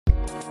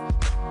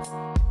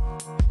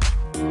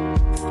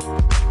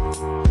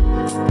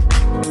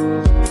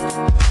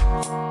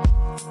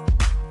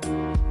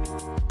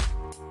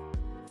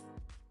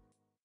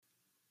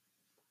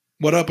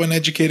What up,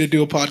 Uneducated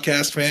Duo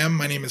Podcast fam?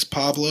 My name is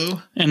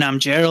Pablo. And I'm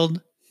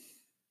Gerald.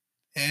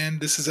 And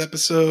this is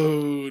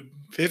episode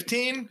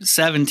 15?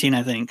 17,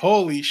 I think.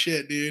 Holy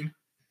shit, dude.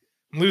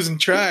 I'm losing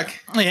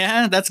track.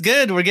 Yeah, that's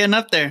good. We're getting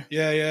up there.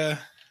 Yeah.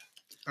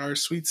 Our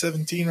sweet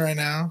 17 right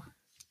now.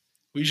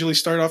 We usually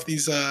start off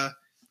these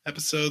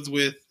episodes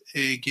with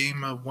a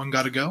game of One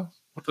Gotta Go.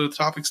 What are the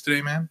topics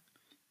today, man?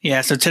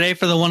 Yeah, so today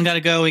for the One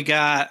Gotta Go,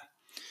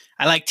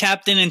 I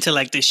tapped into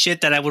the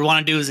shit that I would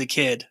want to do as a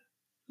kid.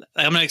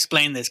 I'm going to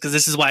explain this because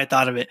this is why I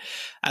thought of it.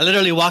 I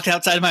literally walked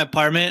outside my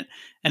apartment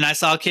and I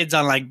saw kids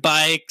on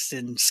bikes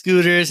and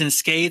scooters and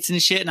skates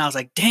and shit. And I was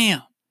like,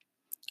 damn,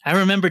 I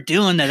remember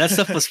doing that. That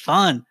stuff was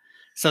fun.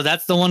 So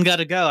that's the One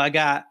Gotta Go. I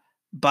got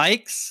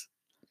bikes,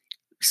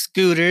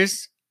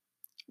 scooters,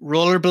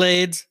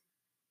 rollerblades,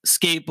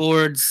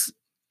 skateboards,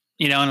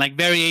 and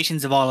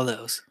variations of all of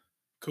those.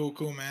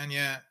 Cool, man.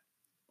 Yeah.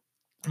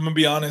 I'm going to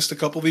be honest. A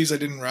couple of these I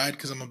didn't ride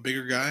because I'm a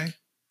bigger guy.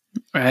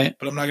 Right.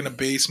 But I'm not going to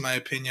base my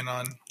opinion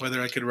on whether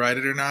I could ride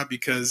it or not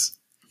because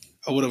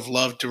I would have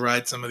loved to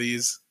ride some of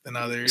these than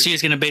others. So you're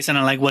just going to base it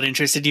on what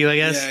interested you, I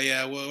guess?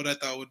 Yeah. Well, what I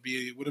thought would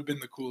have been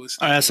the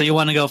coolest. All right. So you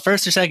want to go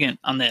first or second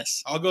on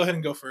this? I'll go ahead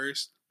and go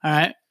first. All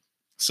right.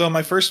 So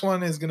my first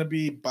one is going to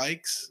be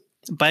bikes.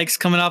 Bikes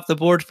coming off the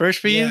board first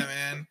for you? Yeah,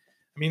 man.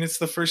 I mean, it's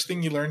the first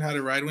thing you learn how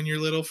to ride when you're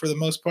little for the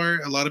most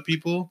part. A lot of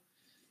people.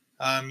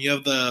 You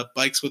have the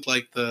bikes with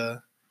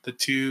the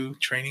two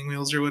training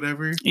wheels or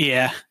whatever.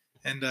 Yeah.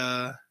 And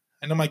I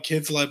know my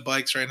kids love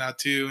bikes right now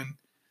too, and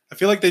I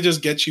feel like they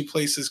just get you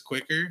places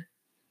quicker.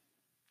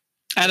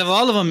 Out of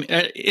all of them,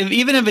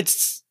 even if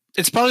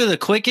it's probably the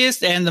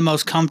quickest and the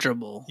most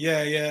comfortable.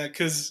 Yeah,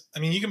 because I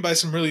mean, you can buy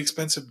some really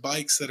expensive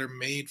bikes that are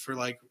made for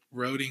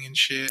roading and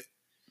shit,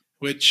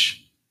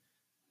 which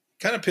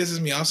kind of pisses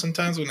me off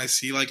sometimes when I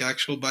see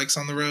actual bikes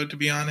on the road, to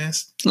be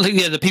honest.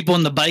 Yeah, the people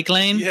in the bike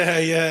lane?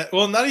 Yeah.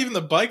 Well, not even the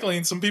bike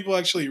lane. Some people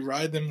actually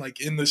ride them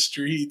in the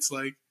streets,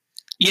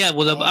 Yeah,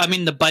 well,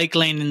 the bike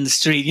lane in the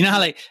street. You know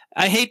how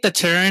I hate the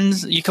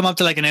turns. You come up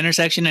to an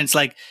intersection and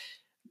it's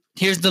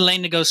here's the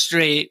lane to go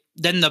straight,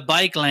 then the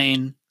bike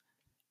lane,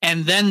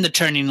 and then the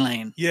turning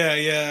lane. Yeah.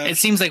 It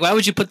seems why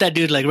would you put that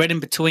dude right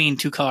in between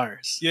two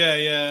cars?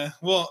 Yeah.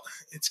 Well,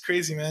 it's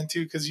crazy, man,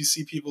 too, because you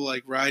see people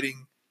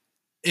riding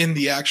in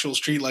the actual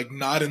street,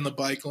 not in the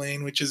bike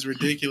lane, which is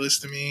ridiculous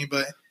to me.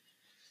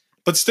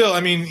 But still, I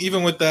mean,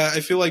 even with that,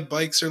 I feel like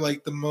bikes are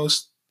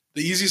the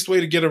easiest way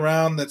to get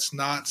around that's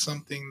not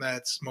something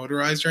that's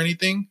motorized or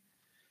anything.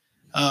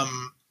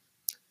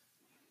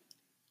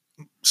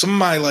 Some of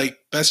my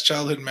best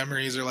childhood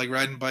memories are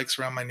riding bikes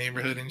around my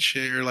neighborhood and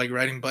shit, or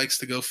riding bikes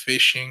to go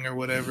fishing or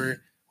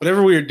whatever.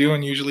 Whatever we were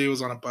doing, usually it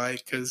was on a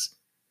bike because,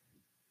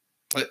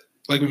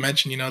 like we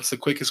mentioned, it's the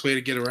quickest way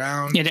to get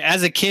around. Yeah,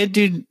 as a kid,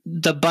 dude,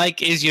 the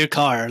bike is your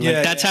car.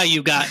 That's how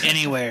you got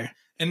anywhere.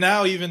 And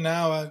even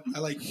now,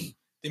 I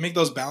they make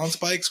those balance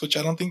bikes, which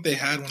I don't think they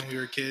had when we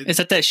were kids.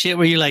 Is that shit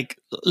where you're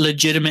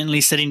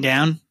legitimately sitting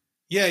down?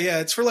 Yeah.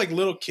 It's for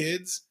little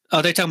kids.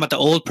 Oh, they're talking about the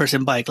old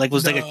person bike.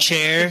 Was a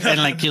chair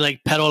and you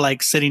pedal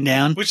sitting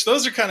down? Which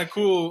those are kind of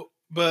cool,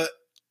 but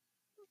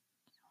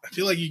I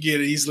feel like you get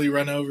easily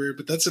run over,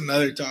 but that's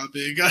another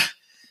topic.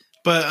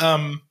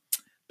 But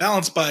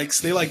balance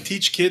bikes, they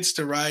teach kids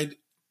to ride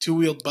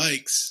two-wheeled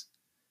bikes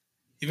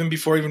even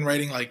before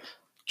riding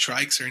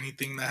trikes or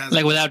anything that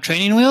has without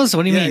training wheels.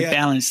 What do you mean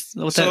balanced?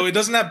 It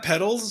doesn't have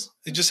pedals.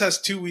 It just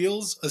has two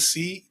wheels, a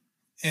seat,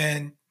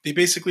 and they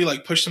basically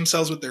push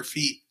themselves with their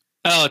feet.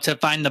 Oh, to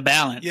find the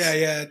balance.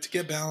 Yeah, to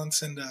get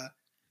balance. And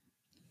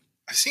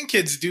I've seen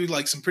kids do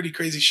some pretty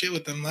crazy shit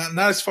with them. Not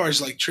as far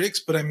as tricks,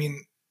 but I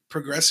mean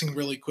progressing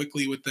really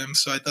quickly with them.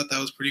 So I thought that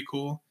was pretty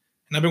cool.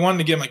 And I've been wanting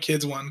to get my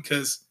kids one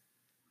because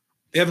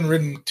they haven't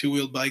ridden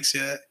two-wheeled bikes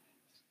yet.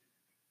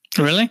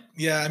 Really?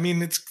 Yeah, I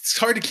mean, it's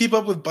hard to keep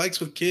up with bikes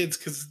with kids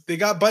because they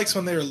got bikes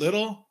when they were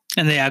little.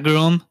 And they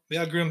outgrew them? They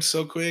outgrew them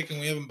so quick,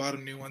 and we haven't bought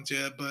them new ones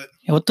yet. But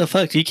yeah, what the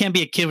fuck? You can't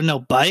be a kid with no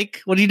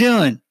bike? What are you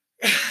doing?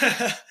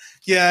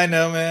 Yeah, I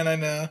know, man. I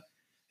know.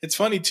 It's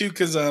funny, too,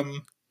 because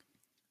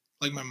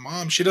my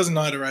mom, she doesn't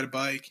know how to ride a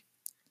bike.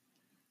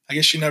 I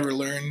guess she never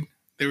learned.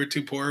 They were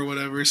too poor or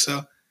whatever.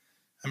 So,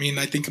 I mean,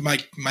 I think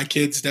my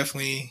kids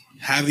definitely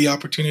have the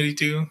opportunity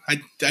to.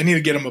 I need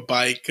to get them a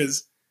bike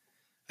because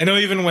I know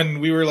even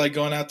when we were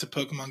going out to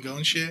Pokemon Go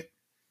and shit,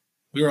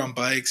 we were on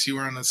bikes. You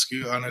were on a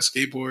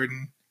skateboard,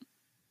 and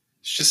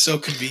it's just so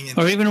convenient.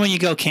 Or even when you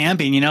go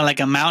camping,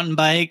 a mountain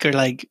bike or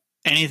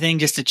anything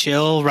just to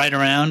chill, ride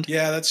around.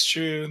 Yeah, that's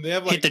true. They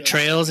have hit the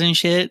trails and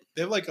shit.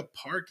 They have a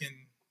park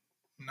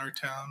in our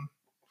town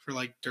for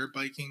dirt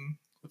biking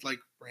with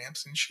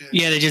ramps and shit.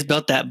 Yeah, they just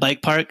built that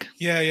bike park.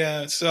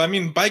 Yeah. So I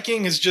mean,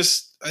 biking is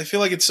just, I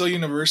feel like it's so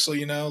universal,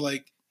 you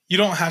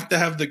don't have to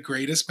have the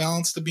greatest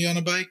balance to be on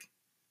a bike.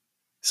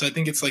 So I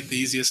think it's the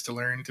easiest to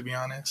learn, to be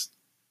honest.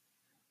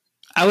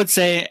 I would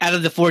say out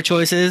of the four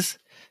choices,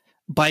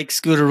 bike,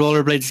 scooter,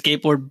 rollerblade,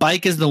 skateboard,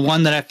 bike is the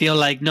one that I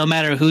feel no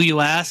matter who you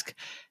ask,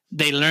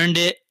 they learned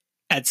it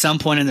at some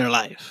point in their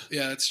life.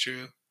 Yeah, that's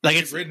true. Like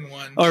They've it's ridden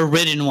one. or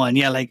ridden one.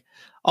 Yeah, like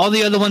all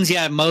the other ones.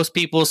 Yeah, most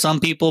people, some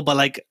people, but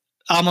like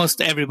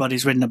almost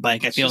everybody's ridden a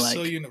bike. It's I feel just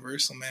like. so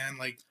universal, man.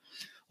 Like,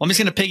 well, I'm just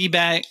gonna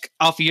piggyback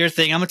off of your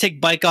thing. I'm gonna take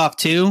bike off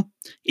too,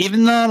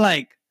 even though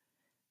like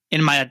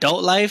in my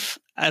adult life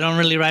I don't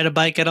really ride a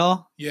bike at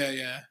all.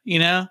 yeah. You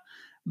know,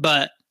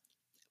 but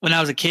when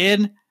I was a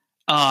kid,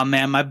 oh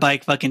man, my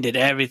bike fucking did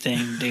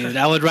everything, dude.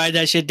 I would ride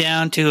that shit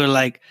down to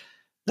like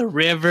the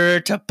river,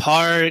 to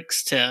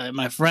parks, to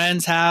my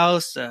friend's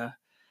house.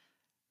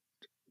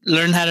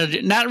 Learn how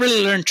to not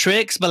really learn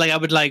tricks, but like I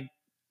would like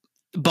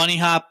bunny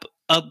hop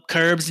up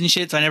curbs and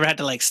shit, so I never had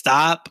to like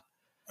stop.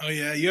 Oh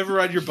yeah, you ever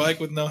ride your bike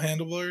with no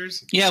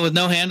handlebars? Yeah, with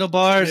no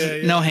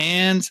handlebars, no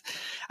hands.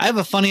 I have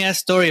a funny ass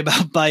story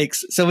about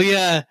bikes. So we,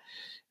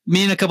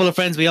 me and a couple of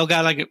friends, we all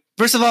got like.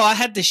 First of all, I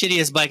had the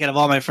shittiest bike out of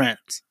all my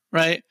friends.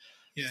 Right?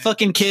 Yeah.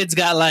 Fucking kids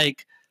got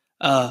like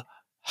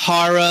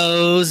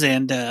Haros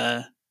and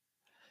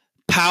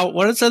Power.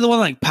 What is the other one,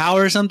 like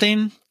Power or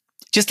something?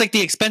 Just like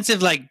the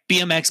expensive like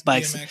BMX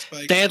bikes.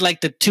 They had like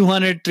the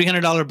 $200,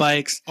 $300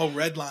 bikes. Oh,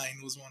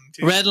 Redline was one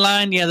too.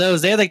 Redline, yeah,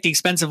 those. They had like the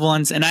expensive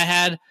ones. And I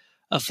had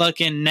a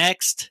fucking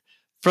Next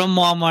from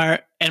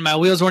Walmart, and my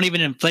wheels weren't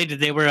even inflated.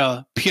 They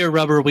were pure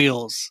rubber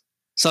wheels.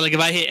 So like if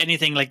I hit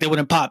anything, like they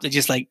wouldn't pop. They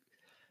just like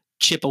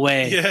chip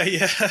away. Yeah.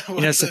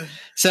 You know,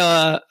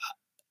 so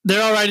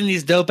they're all riding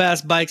these dope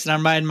ass bikes, and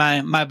I'm riding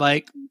my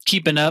bike,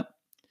 keeping up.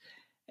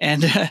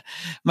 And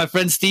my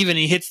friend Steven,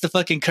 he hits the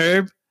fucking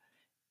curb,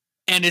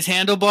 and his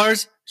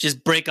handlebars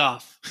just break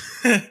off.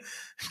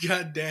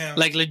 God damn.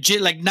 Like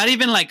legit, like not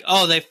even like,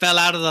 oh, they fell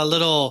out of the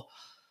little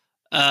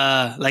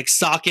like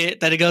socket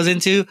that it goes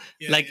into.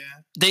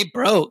 They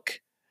broke.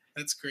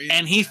 That's crazy.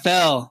 And he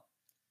fell.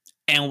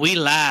 And we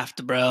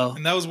laughed, bro.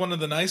 And that was one of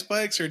the nice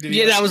bikes, or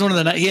did that was one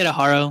of the. He had a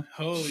Haro.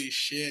 Holy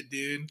shit,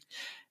 dude!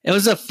 It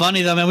was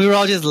funny though, man. We were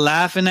all just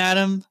laughing at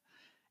him,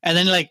 and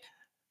then like,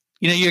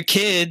 you know, your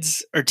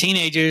kids or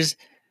teenagers,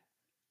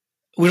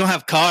 we don't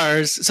have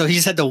cars, so he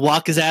just had to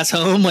walk his ass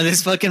home with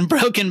his fucking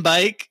broken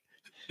bike.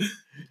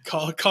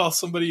 Call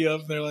somebody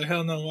up, and they're like,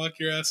 "Hell no, walk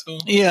your ass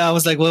home." Yeah, I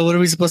was like, "Well, what are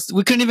we supposed to?"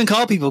 We couldn't even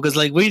call people because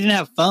like we didn't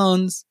have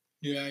phones.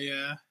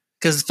 Yeah.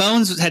 Because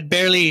phones had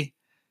barely.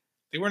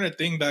 They weren't a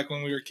thing back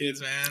when we were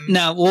kids, man.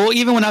 No, well,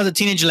 even when I was a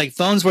teenager, like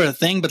phones were a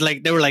thing, but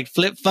like they were like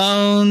flip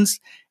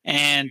phones,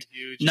 and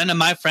none of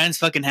my friends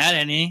fucking had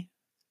any.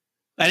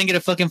 I didn't get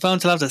a fucking phone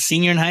until I was a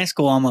senior in high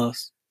school,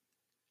 almost.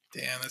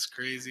 Damn, that's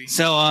crazy.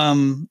 So,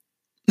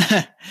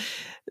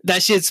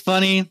 that shit's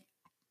funny.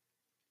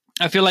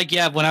 I feel like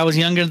when I was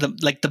younger,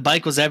 the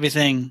bike was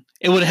everything.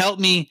 It would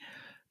help me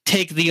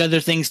take the other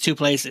things to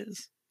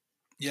places.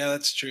 Yeah,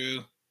 that's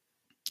true.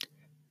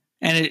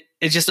 And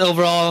it's just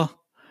overall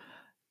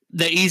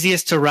the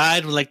easiest to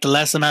ride with like the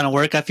less amount of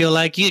work. I feel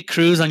like you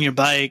cruise on your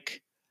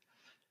bike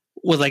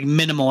with like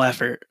minimal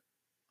effort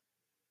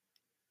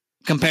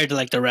compared to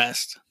like the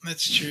rest.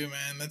 That's true,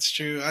 man. That's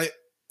true.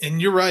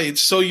 And you're right.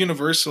 It's so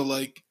universal.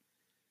 Like,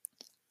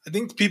 I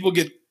think people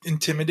get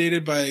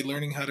intimidated by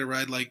learning how to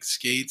ride like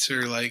skates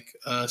or like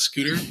a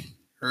scooter,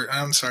 or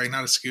I'm sorry,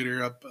 not a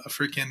scooter, a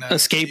freaking a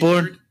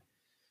skateboard.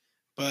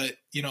 But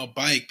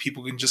bike,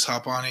 people can just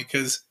hop on it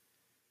because,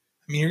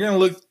 I mean, you're gonna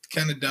look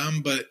kind of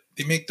dumb, but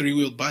they make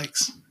 3-wheeled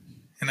bikes,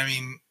 and I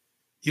mean,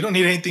 you don't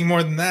need anything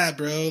more than that,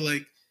 bro.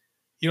 Like,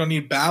 you don't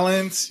need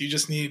balance. You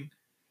just need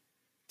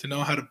to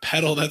know how to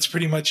pedal. That's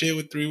pretty much it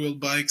with 3-wheeled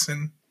bikes.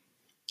 And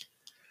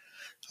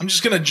I'm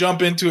just gonna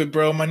jump into it,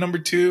 bro. My number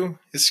 2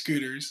 is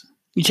scooters.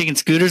 You taking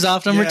scooters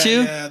off number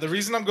 2? Yeah, the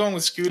reason I'm going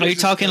with scooters. Are you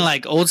talking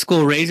like old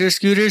school Razor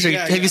scooters? Or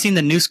have you seen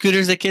the new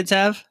scooters that kids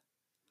have?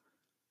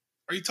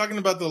 Are you talking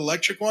about the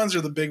electric ones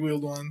or the big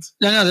wheeled ones?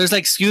 No, there's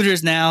like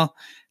scooters now.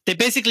 They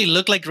basically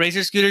look like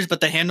Razor scooters,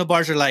 but the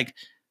handlebars are like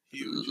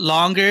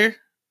longer.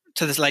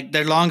 To this, like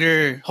they're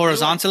longer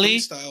horizontally.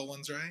 Like freestyle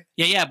ones, right?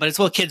 Yeah, but it's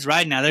what kids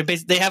ride now.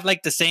 They have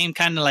like the same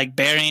kind of like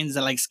bearings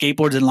that like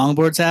skateboards and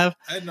longboards have.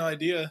 I had no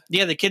idea.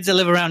 Yeah, the kids that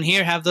live around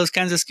here have those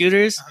kinds of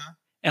scooters.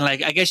 And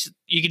like, I guess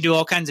you can do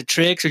all kinds of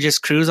tricks or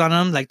just cruise on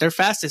them. Like, they're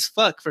fast as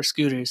fuck for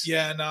scooters.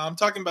 Yeah, no, I'm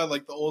talking about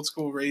like the old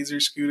school Razor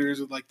scooters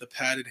with like the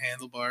padded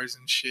handlebars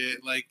and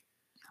shit. Like,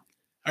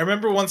 I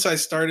remember once I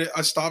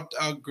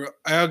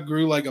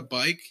outgrew like a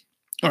bike.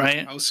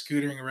 Right. I was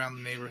scootering around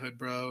the neighborhood,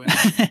 bro.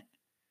 And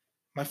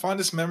my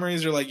fondest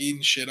memories are like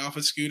eating shit off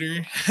a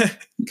scooter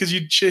because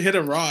you'd hit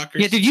a rock.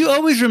 Yeah, dude, you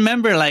always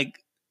remember like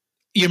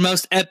your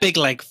most epic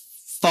like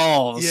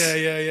falls.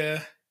 Yeah.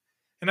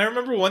 And I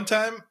remember one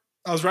time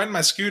I was riding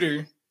my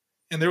scooter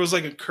and there was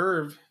like a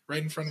curve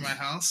right in front of my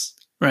house.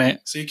 Right.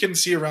 So you couldn't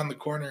see around the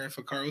corner if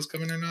a car was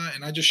coming or not.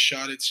 And I just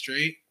shot it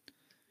straight.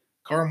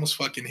 Car almost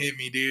fucking hit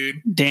me,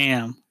 dude.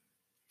 Damn.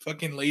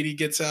 Fucking lady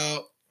gets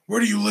out. Where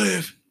do you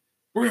live?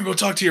 We're going to go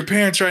talk to your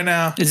parents right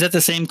now. Is that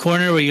the same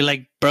corner where you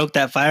like broke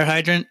that fire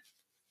hydrant?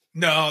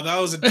 No, that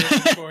was a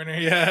different corner.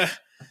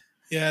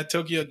 Yeah.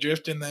 Tokyo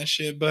drifting that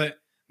shit. But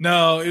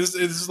no, it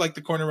was like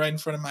the corner right in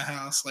front of my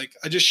house. Like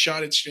I just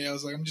shot it straight. I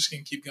was like, I'm just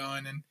going to keep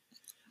going. And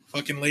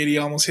fucking lady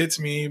almost hits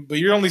me, but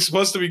you're only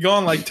supposed to be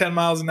going like 10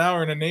 miles an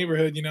hour in a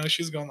neighborhood. You know,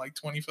 she's going like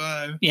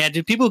 25. Yeah,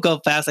 dude, people go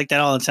fast like that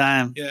all the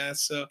time. Yeah,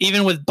 so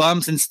Even with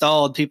bumps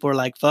installed, people are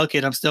like, fuck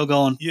it, I'm still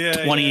going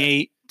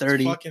 28,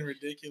 30. It's fucking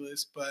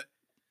ridiculous. But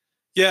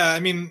yeah, I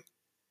mean,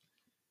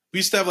 we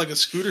used to have like a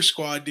scooter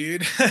squad,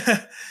 dude.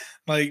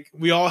 Like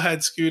we all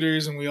had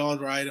scooters and we all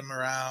ride them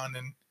around.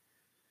 And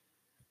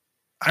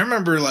I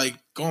remember like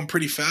going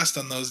pretty fast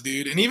on those,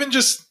 dude. And even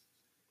just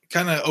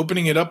kind of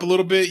opening it up a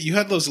little bit, you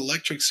had those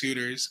electric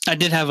scooters. I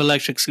did have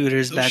electric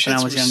scooters Those back when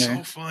I was shits were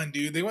younger. so fun,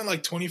 dude. They went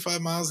like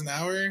 25 miles an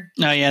hour.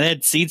 Oh, yeah, they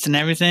had seats and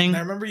everything. And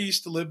I remember you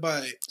used to live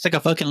by... It's like a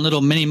fucking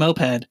little mini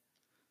moped.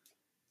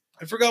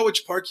 I forgot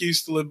which park you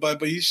used to live by,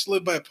 but you used to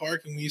live by a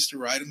park and we used to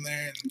ride them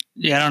there. And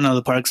Yeah, I don't know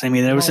the park's name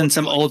either. It was in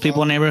some like old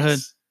people neighborhood.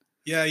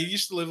 Yeah, you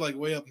used to live like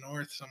way up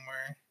north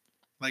somewhere.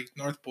 Like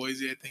North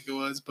Boise, I think it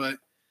was. But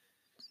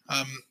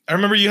I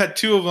remember you had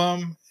two of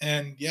them,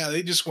 and yeah,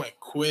 they just went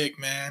quick,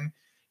 man.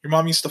 Your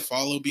mom used to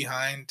follow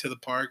behind to the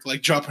park,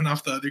 like dropping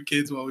off the other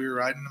kids while we were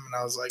riding them, and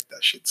I was like,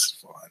 that shit's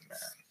fun,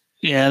 man.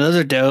 Yeah, those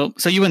are dope.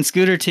 So you went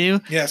scooter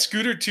too? Yeah,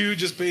 scooter too,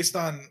 just based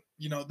on,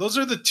 those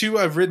are the two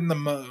I've ridden the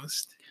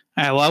most.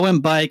 All right, well, I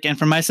went bike, and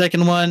for my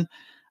second one,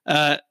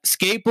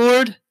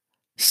 skateboard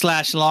 /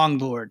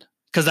 longboard,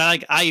 because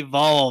I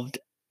evolved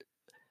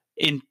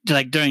in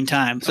like during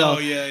time. So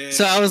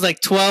So I was like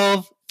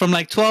 12, from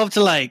like 12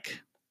 to like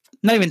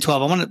not even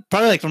 12. I want to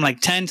probably like from like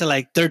 10 to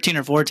like 13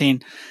 or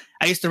 14.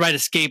 I used to ride a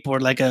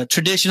skateboard, like a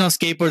traditional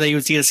skateboard that you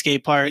would see at a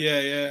skate park.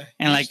 Yeah.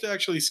 And you like used to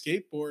actually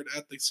skateboard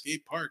at the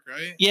skate park,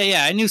 right?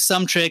 Yeah. I knew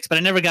some tricks, but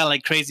I never got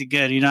like crazy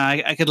good.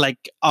 I could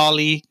like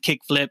ollie,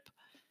 kick flip,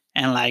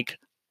 and like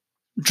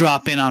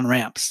drop in on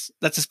ramps.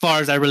 That's as far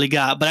as I really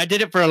got. But I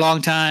did it for a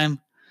long time.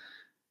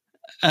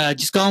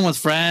 Just going with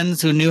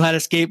friends who knew how to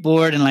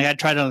skateboard, and like I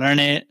tried to learn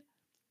it.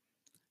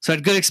 So I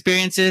had good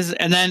experiences.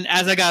 And then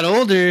as I got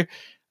older,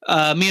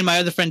 me and my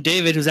other friend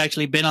David, who's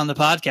actually been on the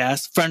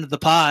podcast, friend of the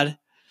pod,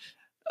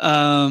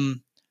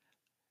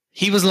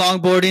 he was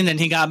longboarding, and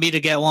he got me to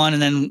get one,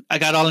 and then I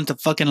got all into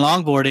fucking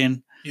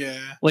longboarding. Yeah.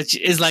 Which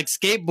is like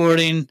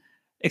skateboarding,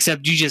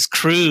 except you just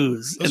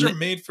cruise. Those are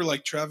made for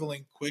like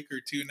traveling quicker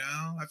too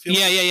now. I feel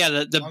Yeah.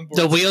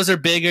 The wheels are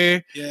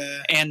bigger.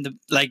 Yeah. And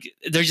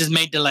they're just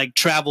made to like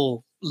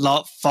travel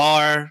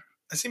far.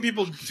 I've seen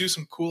people do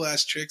some cool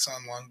ass tricks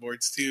on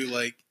longboards too.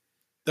 Like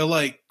they'll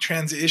like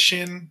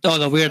transition. Oh,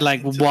 the weird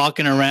like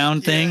walking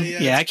around thing.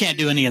 Yeah, I can't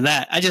do any of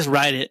that. I just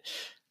ride it.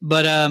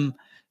 But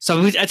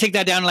so I take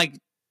that down like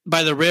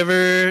by the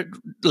river,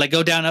 like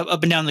go down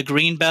up and down the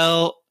green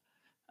belt.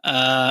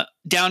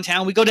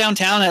 Downtown, we go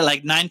downtown at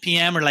like 9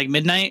 p.m. or like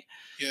midnight.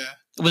 Yeah.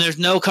 When there's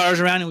no cars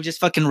around, and we just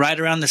fucking ride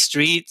around the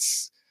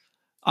streets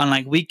on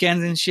like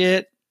weekends and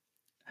shit.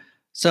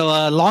 So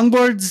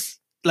longboards,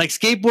 like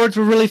skateboards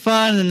were really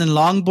fun, and then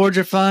longboards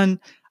are fun.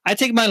 I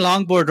take my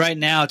longboard right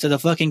now to the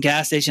fucking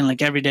gas station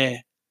like every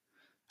day.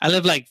 I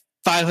live like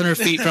 500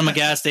 feet from a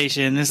gas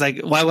station. It's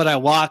like, why would I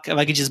walk if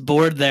I could just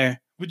board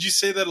there? Would you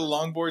say that a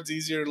longboard's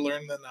easier to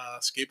learn than a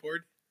skateboard?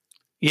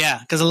 Yeah,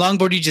 because a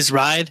longboard you just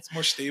ride. It's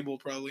more stable,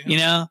 probably.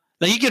 Huh?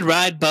 Like you could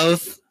ride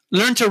both,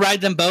 learn to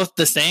ride them both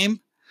the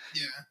same.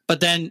 Yeah. But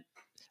then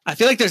I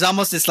feel like there's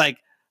almost this like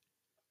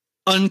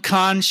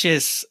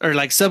unconscious or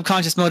like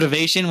subconscious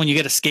motivation when you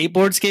get a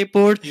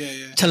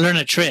skateboard to learn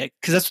a trick,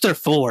 because that's what they're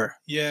for.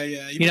 Yeah.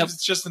 Even if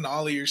it's just an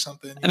ollie or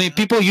something. I mean,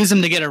 people use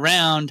them to get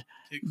around,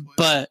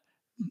 but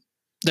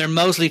they're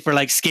mostly for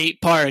like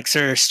skate parks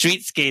or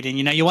street skating.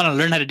 You want to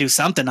learn how to do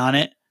something on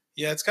it.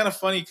 Yeah, it's kind of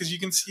funny because you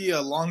can see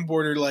a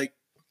longboarder like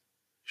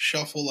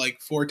shuffle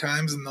like 4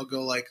 times and they'll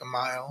go like a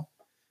mile.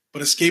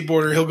 But a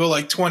skateboarder, he'll go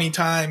like 20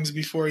 times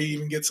before he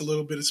even gets a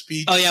little bit of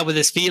speed. Oh, yeah, with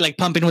his feet, like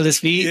pumping with his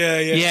feet. Yeah.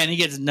 Yeah, and he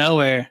gets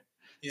nowhere.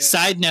 Yeah.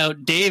 Side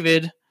note,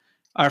 David,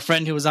 our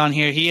friend who was on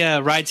here, he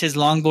rides his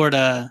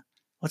longboard,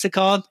 what's it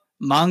called?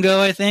 Mongo,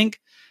 I think.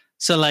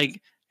 So,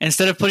 like,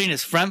 instead of putting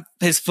his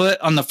foot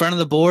on the front of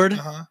the board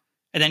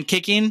and then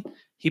kicking,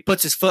 he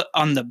puts his foot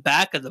on the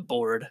back of the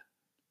board.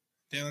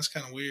 Damn, that's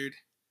kind of weird.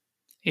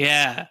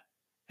 Yeah.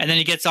 And then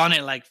he gets on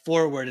it like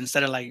forward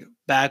instead of like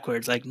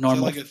backwards, like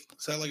normal. Is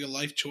that like a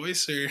life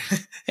choice, or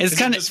it's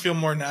kind of just feel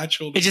more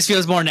natural? It just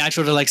feels more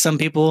natural to like some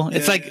people. Yeah,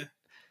 it's like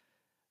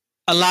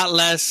a lot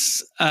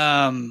less.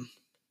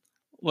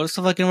 What's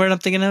the fucking word I'm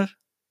thinking of?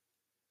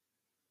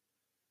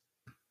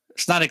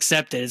 It's not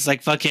accepted. It's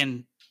like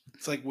fucking.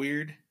 It's like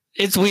weird.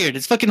 It's weird.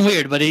 It's fucking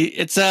weird, but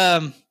it's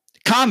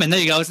common.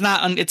 There you go. It's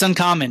not. It's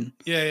uncommon.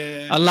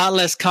 Yeah. A lot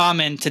less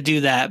common to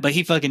do that, but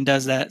he fucking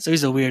does that. So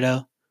he's a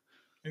weirdo.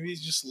 Maybe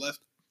he's just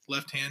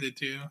left-handed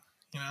too.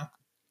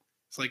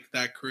 It's like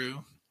that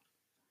crew.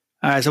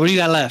 All right. So what do you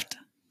got left?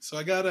 So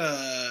I got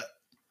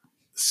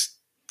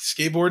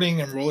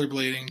skateboarding and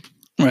rollerblading.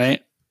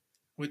 Right.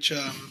 Which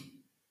I've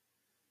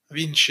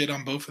eaten shit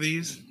on both of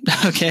these.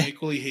 Okay. I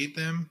equally hate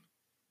them.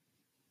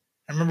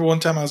 I remember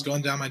one time I was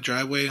going down my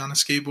driveway on a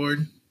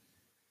skateboard,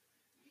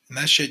 and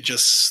that shit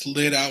just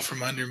slid out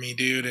from under me,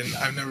 dude. And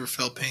I've never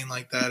felt pain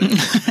like that.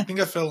 I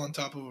think I fell on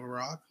top of a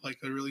rock, like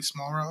a really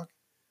small rock.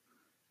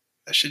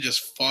 That shit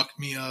just fucked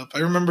me up. I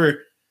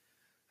remember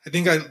I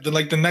think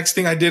the next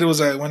thing I did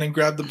was I went and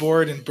grabbed the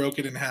board and broke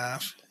it in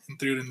half and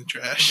threw it in the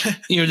trash.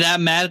 You're that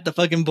mad at the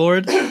fucking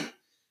board?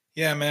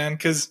 Yeah, man,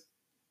 because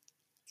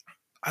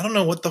I don't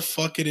know what the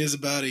fuck it is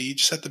about it. You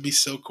just have to be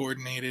so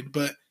coordinated.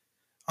 But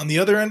on the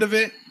other end of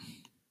it,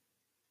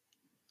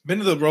 I've been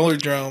to the roller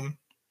drome.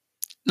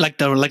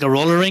 Like a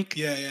roller rink?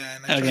 Yeah.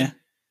 And I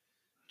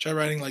try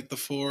riding like the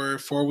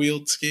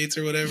four-wheeled skates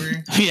or whatever.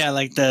 Yeah,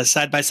 like the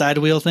side-by-side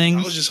wheel thing.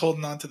 I was just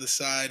holding on to the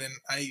side and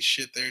I eat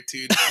shit there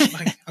too.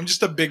 Like, I'm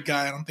just a big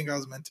guy. I don't think I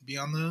was meant to be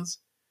on those.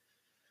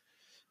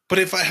 But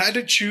if I had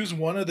to choose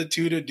one of the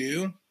two to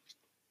do,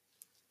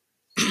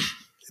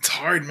 it's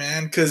hard,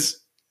 man,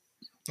 because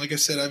like I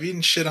said, I've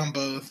eaten shit on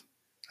both.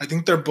 I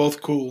think they're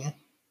both cool.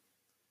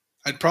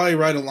 I'd probably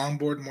ride a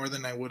longboard more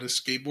than I would a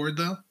skateboard,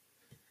 though.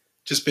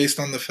 Just based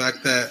on the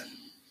fact that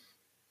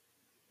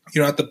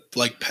you don't have to,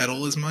 like,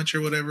 pedal as much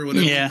or whatever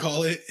you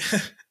call it.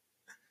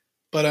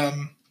 But,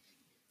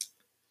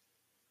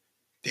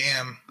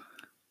 damn.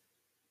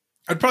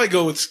 I'd probably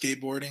go with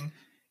skateboarding.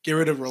 Get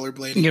rid of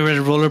rollerblading. Get rid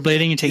of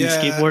rollerblading and take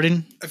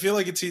skateboarding? I feel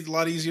like it's a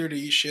lot easier to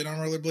eat shit on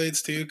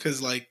rollerblades, too,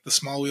 because, like, the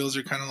small wheels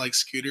are kind of like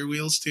scooter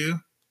wheels, too.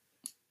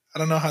 I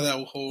don't know how that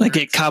will hold. Like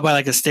get caught by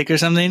like a stick or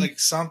something? Like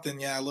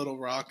something, yeah, a little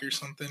rock or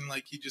something.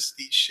 Like you just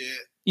eat shit.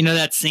 You know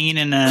that scene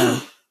in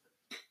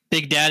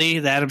Big Daddy,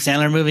 the Adam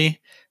Sandler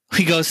movie?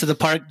 He goes to the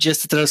park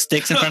just to throw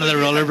sticks in front of the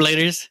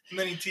rollerbladers. And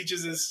then he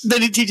teaches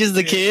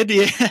the kid,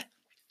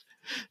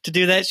 to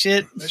do that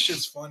shit. That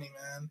shit's funny,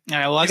 man. All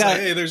right, well, He's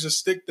like, hey, there's a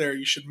stick there.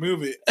 You should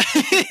move it.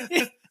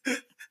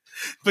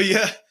 But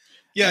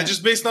yeah,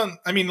 just based on,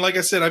 I mean, like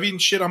I said, I've eaten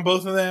shit on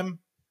both of them,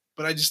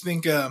 but I just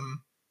think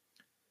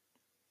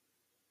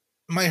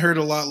might hurt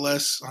a lot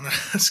less on a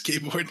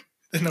skateboard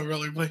than a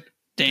rollerblade.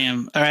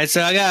 Damn. All right,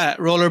 so I got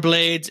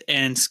rollerblades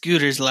and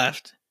scooters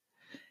left.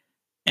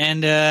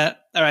 And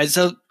all right,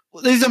 so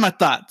these are my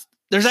thoughts.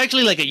 There's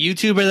actually like a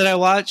YouTuber that I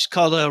watch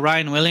called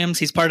Ryan Williams.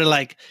 He's part of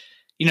like,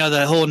 you know,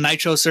 the whole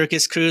Nitro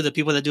Circus crew, the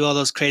people that do all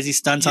those crazy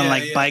stunts on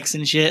like bikes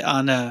and shit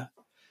on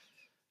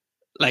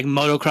like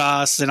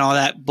motocross and all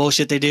that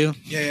bullshit they do.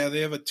 Yeah,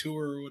 they have a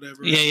tour or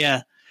whatever.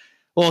 Yeah.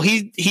 Well,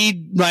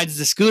 he rides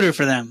the scooter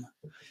for them.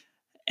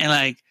 And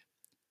like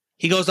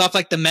he goes off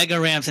like the mega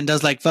ramps and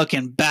does like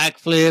fucking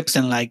backflips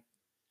and like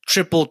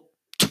triple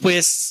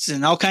twists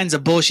and all kinds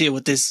of bullshit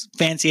with this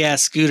fancy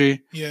ass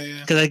scooter. Yeah.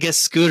 Because I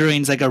guess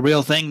scootering's like a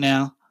real thing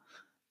now.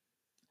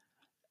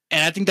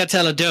 And I think that's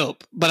hella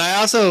dope. But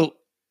I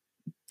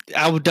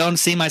don't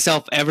see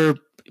myself ever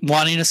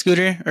wanting a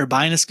scooter or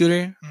buying a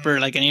scooter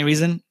for like any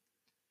reason.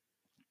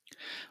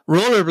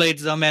 Rollerblades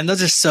though, man,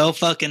 those are so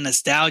fucking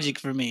nostalgic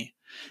for me.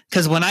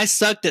 Because when I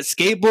sucked at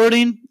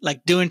skateboarding,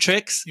 like doing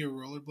tricks. You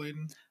were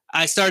rollerblading?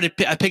 I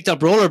picked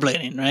up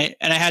rollerblading, right?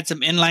 And I had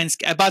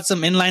I bought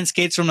some inline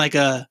skates from like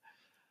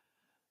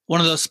one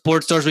of those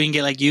sports stores where you can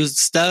get like used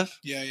stuff.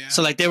 Yeah.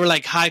 So like they were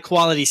like high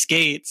quality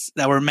skates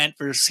that were meant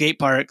for skate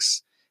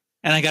parks.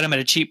 And I got them at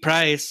a cheap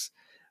price.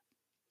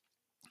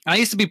 I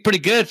used to be pretty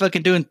good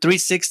fucking doing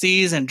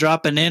 360s and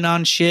dropping in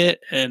on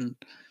shit and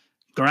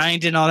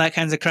grinding, all that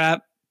kinds of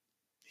crap.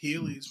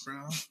 Heelys,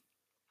 bro.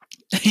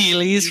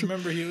 Heelys? Do you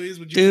remember Heelys?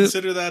 Would you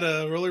consider that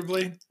a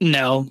rollerblade?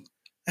 No.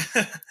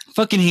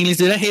 Fucking Heelys,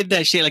 dude. I hated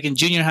that shit. Like in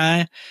junior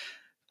high,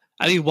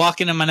 I'd be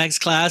walking in my next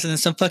class and then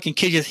some fucking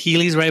kid just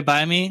Heelys right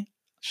by me.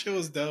 Shit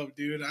was dope,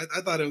 dude.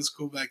 I thought it was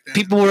cool back then.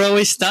 People were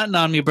always stunting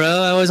on me, bro.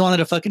 I always wanted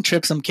to fucking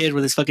trip some kid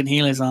with his fucking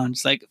Heelys on.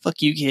 Just like,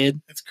 fuck you,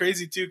 kid. It's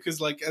crazy, too,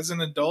 because like as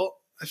an adult,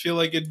 I feel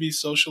like it'd be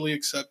socially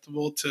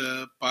acceptable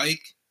to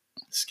bike,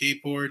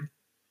 skateboard,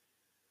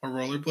 or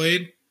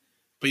rollerblade.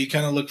 But you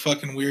kind of look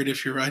fucking weird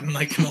if you're riding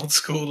like an old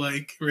school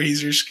like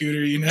Razor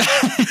scooter, you know?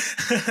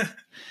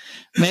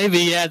 Maybe,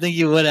 yeah, I think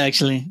you would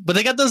actually. But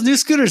they got those new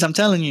scooters, I'm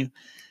telling you.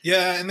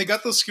 Yeah, and they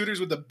got those scooters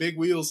with the big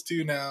wheels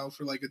too now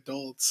for like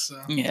adults.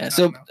 So, yeah,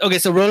 so okay,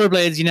 so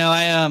rollerblades, you know,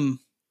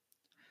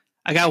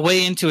 I got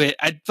way into it.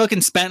 I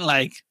fucking spent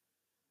like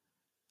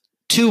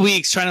 2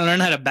 weeks trying to learn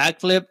how to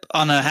backflip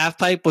on a half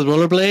pipe with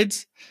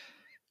rollerblades.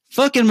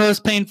 Fucking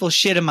most painful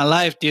shit in my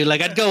life, dude.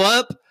 Like I'd go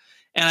up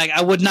and like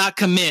I would not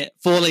commit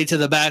fully to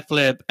the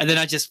backflip, and then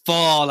I'd just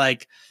fall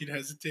like you'd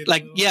hesitate.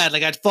 Like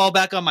like I'd fall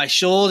back on my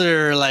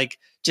shoulder, like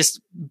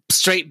just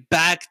straight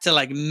back to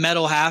like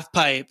metal half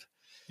pipe.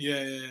 Yeah.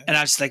 And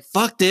I was just like,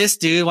 fuck this,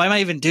 dude. Why am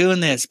I even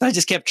doing this? But I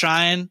just kept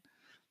trying.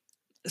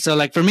 So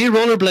like for me,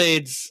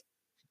 rollerblades,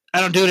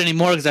 I don't do it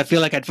anymore because I feel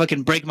like I'd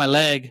fucking break my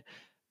leg.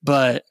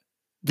 But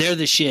they're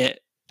the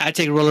shit. I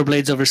take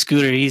rollerblades over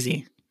scooter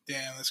easy.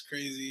 Damn, that's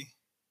crazy.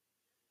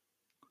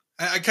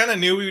 I kind of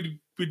knew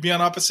we'd be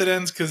on opposite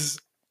ends because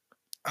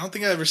I don't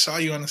think I ever saw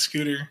you on a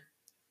scooter.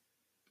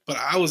 But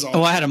I was all.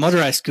 Oh, I had a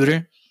motorized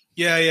scooter.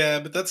 Yeah,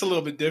 but that's a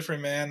little bit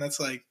different, man. That's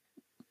like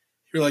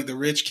you're like the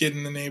rich kid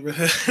in the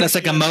neighborhood. That's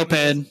like a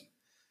moped.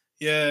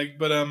 Yeah,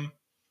 but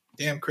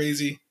damn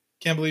crazy.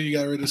 Can't believe you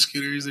got rid of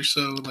scooters. They're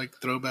so like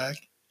throwback.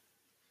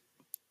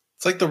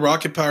 It's like the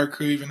Rocket Power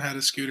crew even had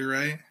a scooter,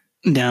 right?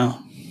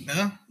 No,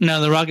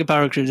 the Rocket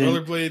Power crew didn't.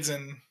 Rollerblades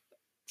and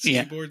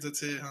skateboards.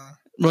 That's it, huh?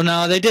 Well,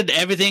 no, they did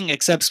everything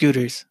except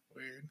scooters.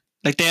 Weird.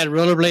 Like they had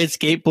rollerblades,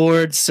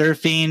 skateboards,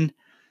 surfing,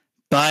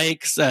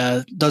 bikes,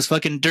 those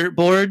fucking dirt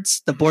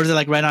boards, the boards that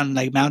like ride on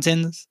like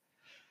mountains.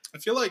 I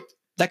feel like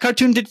that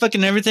cartoon did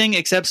fucking everything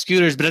except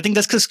scooters, but I think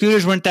that's because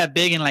scooters weren't that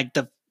big in like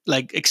the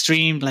like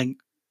extreme like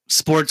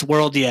sports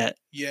world yet.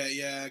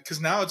 Yeah, because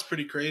now it's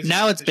pretty crazy.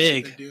 Now it's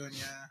big. They're doing,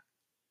 yeah,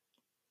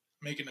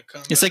 making a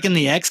comeback. It's like in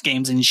the X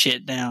Games and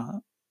shit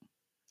now.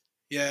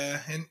 Yeah,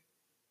 and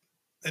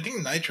I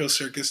think Nitro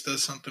Circus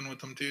does something with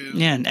them too.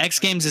 Yeah, and X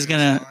Games is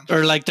gonna,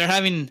 or like they're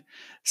having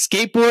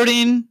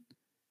skateboarding.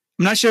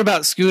 I'm not sure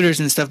about scooters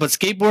and stuff, but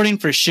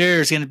skateboarding for sure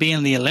is going to be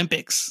in the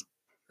Olympics.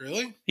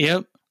 Really?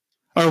 Yep.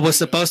 Or was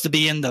supposed to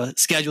be in the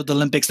scheduled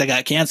Olympics that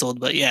got canceled,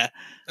 but yeah.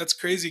 That's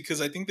crazy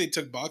because I think they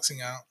took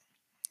boxing out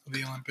of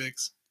the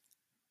Olympics.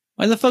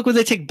 Why the fuck would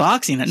they take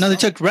boxing out? No, they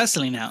took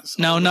wrestling out.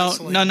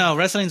 No.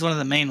 Wrestling's one of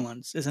the main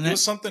ones, isn't it? It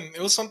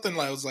was something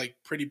that was like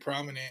pretty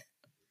prominent.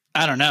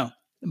 I don't know,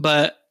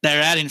 but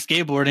they're adding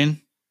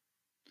skateboarding.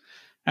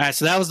 All right,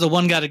 so that was the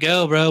one gotta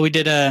go, bro. We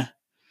did a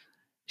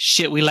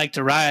shit we like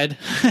to ride.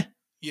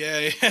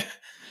 Yeah.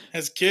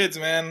 As kids,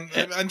 man.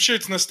 I'm sure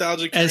it's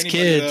nostalgic for as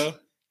anybody, kids. though.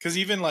 Because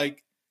even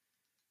like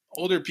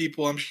older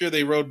people, I'm sure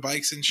they rode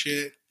bikes and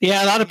shit.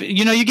 Yeah, a lot of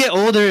you get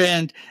older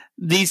and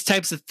these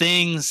types of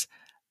things.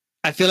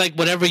 I feel like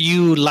whatever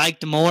you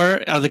liked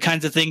more are the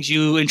kinds of things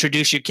you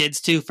introduce your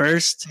kids to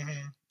first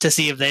to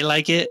see if they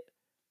like it.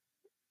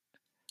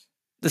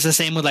 It's the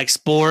same with like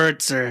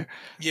sports or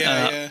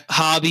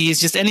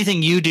hobbies, just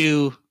anything you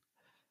do.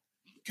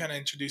 Kind of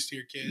introduce to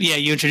your kids. Yeah,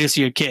 you introduce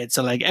to your kids.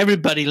 So like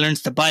everybody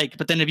learns to bike,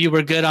 but then if you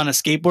were good on a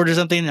skateboard or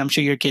something, I'm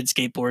sure your kid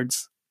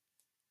skateboards.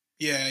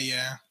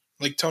 Yeah.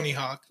 Like Tony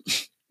Hawk.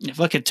 Yeah,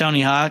 fucking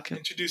Tony Hawk.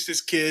 Introduced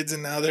his kids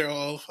and now they're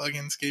all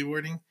fucking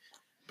skateboarding.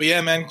 But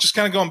yeah, man, just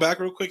kind of going back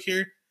real quick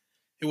here.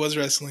 It was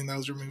wrestling that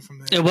was removed from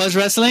there. It was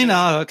wrestling?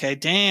 Yeah. Oh, okay.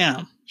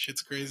 Damn.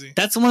 Shit's crazy.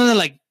 That's one of the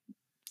like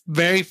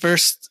very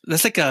first.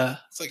 That's like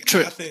it's like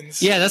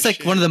Athens. Yeah, that's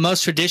like one of the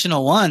most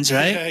traditional ones,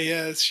 right?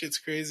 Yeah. This shit's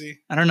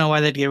crazy. I don't know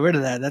why they'd get rid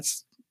of that.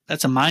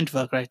 That's a mind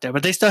fuck right there.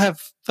 But they still have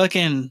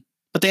fucking.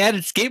 But they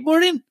added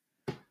skateboarding.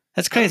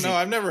 That's crazy. No,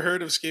 I've never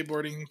heard of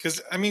skateboarding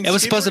because I mean it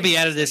was supposed to be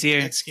added this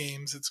year. X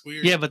Games. It's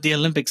weird. Yeah, but the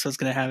Olympics was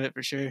gonna have it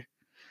for sure.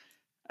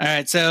 All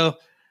right, so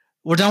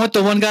we're done with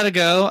the one gotta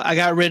go. I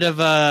got rid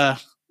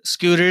of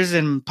scooters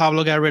and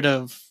Pablo got rid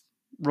of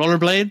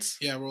rollerblades.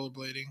 Yeah,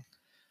 rollerblading.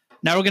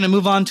 Now we're going to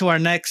move on to our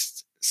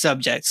next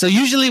subject. So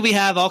usually we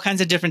have all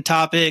kinds of different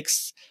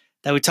topics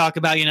that we talk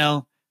about,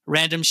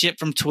 random shit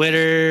from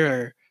Twitter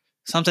or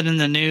something in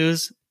the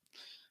news.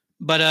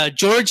 But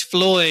George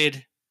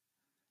Floyd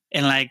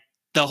and like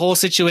the whole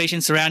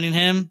situation surrounding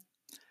him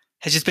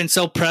has just been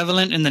so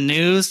prevalent in the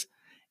news.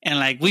 And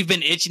like we've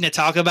been itching to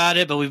talk about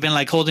it, but we've been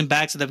like holding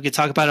back so that we could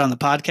talk about it on the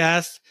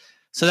podcast.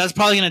 So that's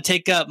probably going to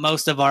take up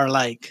most of our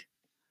like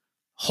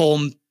whole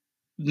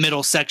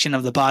middle section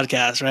of the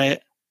podcast, right?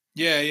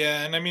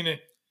 Yeah. And I mean,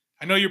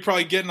 I know you're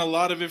probably getting a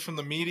lot of it from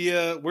the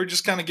media. We're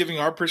just kind of giving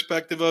our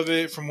perspective of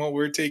it from what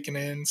we're taking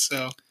in.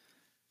 So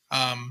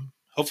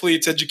hopefully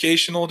it's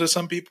educational to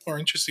some people or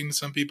interesting to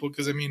some people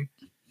because, I mean,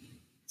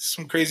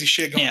 some crazy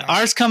shit going on. Yeah,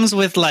 ours comes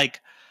with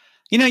like,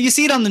 you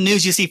see it on the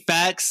news, you see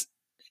facts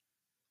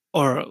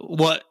or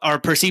what are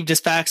perceived as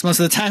facts most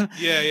of the time.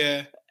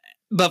 Yeah.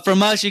 But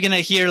from us, you're going to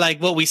hear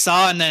like what we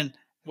saw and then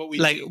what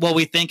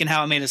we think and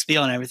how it made us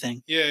feel and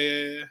everything.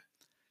 Yeah.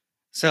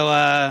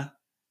 So,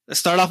 let's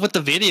start off with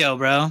the video,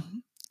 bro.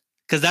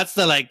 Because that's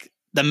the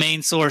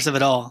main source of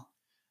it all.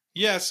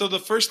 Yeah, so the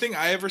first thing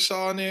I ever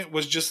saw on it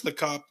was just the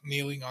cop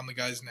kneeling on the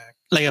guy's neck.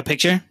 Like a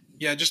picture?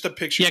 Yeah, just a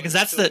picture. Yeah, because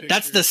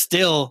that's the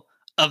still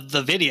of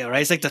the video,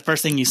 right? It's like the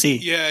first thing you see.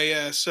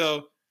 Yeah.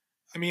 So,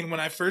 I mean, when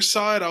I first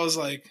saw it, I was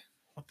like,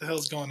 what the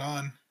hell's going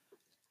on?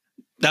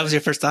 That was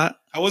your first thought?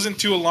 I wasn't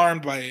too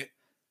alarmed by it.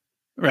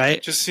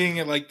 Right. Just seeing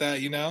it like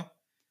that,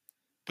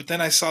 But then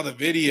I saw the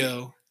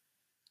video,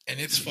 and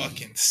it's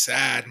fucking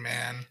sad,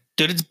 man.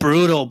 Dude, it's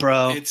brutal,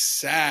 bro. It's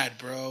sad,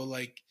 bro.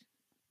 Like,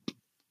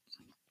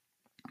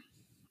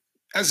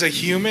 as a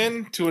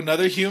human to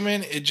another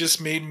human, it just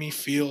made me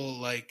feel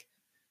like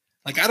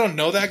I don't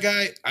know that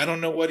guy. I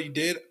don't know what he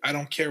did. I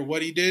don't care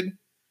what he did.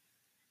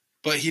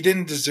 But he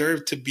didn't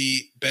deserve to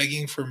be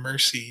begging for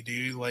mercy,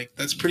 dude. Like,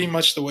 that's pretty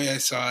much the way I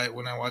saw it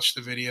when I watched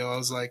the video. I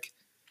was like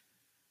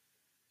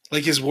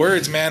his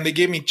words, man, they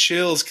gave me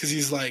chills because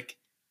he's like,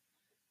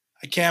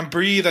 I can't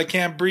breathe.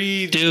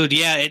 Dude,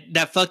 yeah,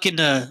 that fucking,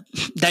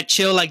 that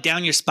chill like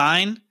down your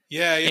spine.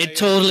 Yeah. It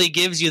totally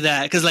gives you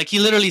that. Because like he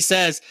literally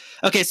says,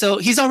 okay, so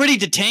he's already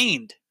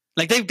detained.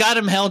 Like they've got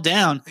him held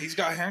down. He's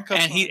got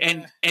handcuffs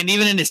and and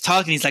even in his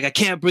talking, he's like, I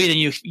can't breathe. And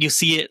you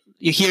see it,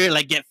 you hear it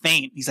like get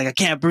faint. He's like, I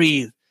can't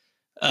breathe.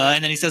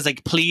 And then he says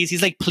like, please.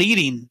 He's like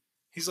pleading.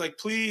 He's like,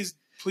 please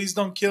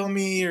don't kill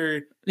me.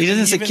 Or he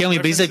doesn't say kill me,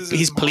 but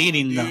he's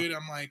pleading dude, though. Dude,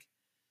 I'm like,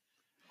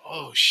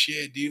 oh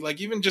shit, dude.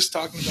 Like even just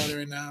talking about it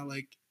right now,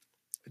 like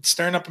it's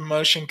stirring up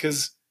emotion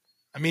because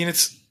I mean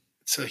it's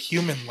a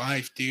human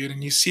life, dude.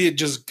 And you see it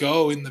just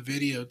go in the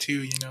video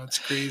too, it's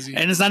crazy.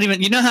 And it's not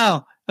even,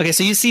 how, okay,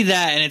 so you see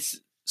that and it's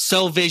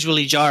so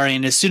visually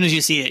jarring. As soon as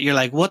you see it, you're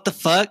like, what the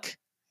fuck?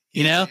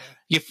 You Yeah,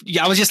 know,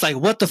 yeah. I was just like,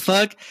 what the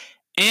fuck?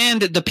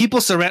 And the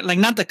people surround, like,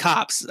 not the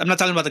cops. I'm not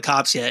talking about the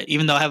cops yet,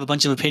 even though I have a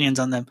bunch of opinions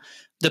on them.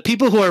 The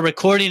people who are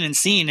recording and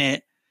seeing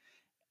it,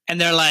 and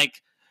they're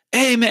like,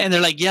 "Hey man," and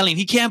they're like yelling,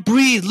 "He can't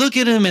breathe! Look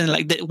at him!" And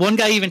like one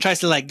guy even tries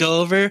to like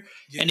go over,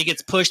 Yeah, and he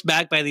gets pushed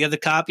back by the other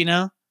cop, you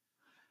know.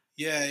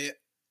 yeah, yeah.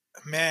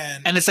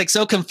 Man. And it's like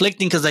so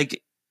conflicting because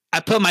like I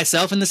put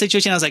myself in the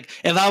situation. I was like,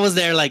 if I was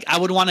there, like I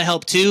would want to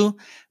help too,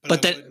 But I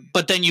but wouldn't.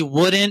 but then you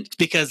wouldn't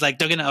because like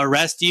they're gonna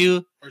arrest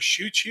you Or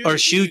shoot you. or They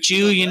could shoot shoot you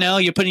you. like You that. know,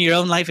 you're putting your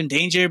own life in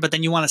danger, but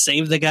then you want to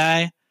save the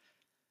guy.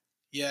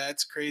 Yeah,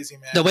 it's crazy,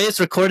 man. The way it's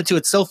recorded too,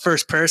 it's so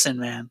first person,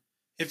 man.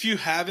 If you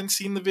haven't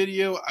seen the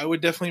video, I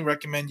would definitely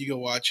recommend you go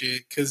watch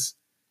it because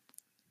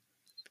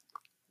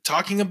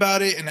talking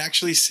about it and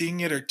actually seeing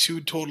it are two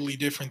totally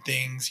different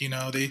things. You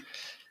know, they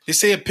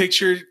say a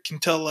picture can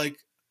tell like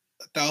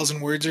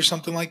 1,000 words or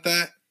something like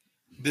that.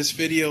 This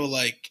video,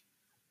 like,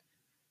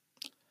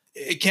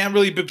 it can't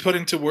really be put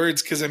into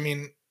words because I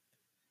mean,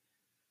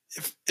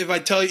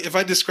 if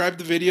I describe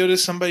the video to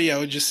somebody, I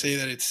would just say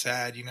that it's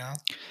sad. You know?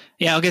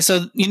 Yeah. Okay.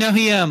 So you know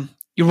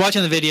you're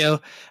watching the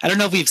video. I don't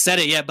know if we've said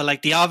it yet, but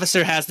like the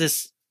officer has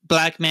this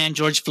black man,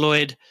 George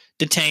Floyd,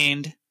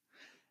 detained,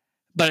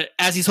 but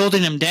as he's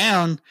holding him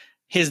down,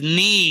 his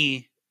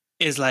knee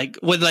is like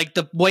with like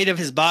the weight of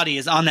his body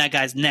is on that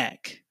guy's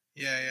neck,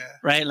 Yeah, yeah.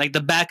 right? Like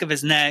the back of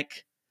his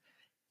neck.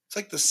 It's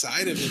like the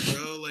side of it,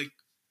 bro. Like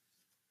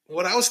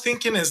what I was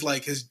thinking is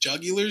like his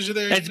jugulars are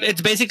there.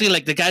 It's basically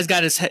like the guy's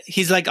got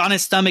he's like on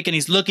his stomach and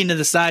he's looking to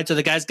the side, so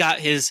the guy's got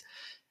his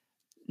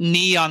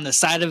knee on the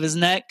side of his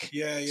neck.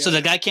 Yeah, yeah. So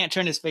the guy can't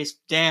turn his face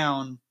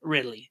down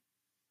really.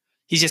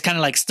 He's just kind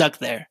of like stuck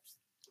there.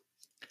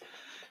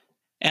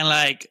 And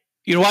like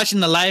you're watching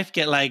the life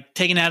get like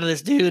taken out of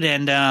this dude,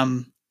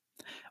 and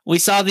we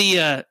saw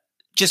the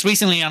just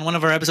recently on one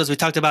of our episodes we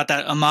talked about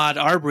that Ahmaud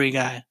Arbery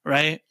guy,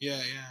 right? Yeah,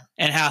 yeah.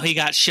 And how he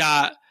got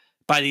shot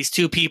by these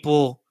two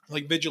people,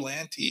 like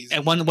vigilantes,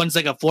 and one's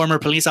like a former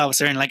police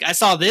officer. And like I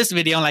saw this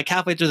video, and like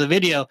halfway through the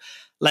video,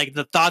 like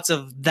the thoughts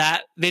of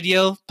that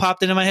video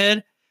popped into my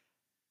head,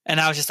 and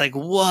I was just like,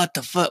 "What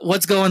the fuck?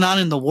 What's going on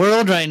in the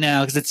world right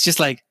now?" Because it's just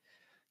like,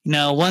 you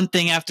know, one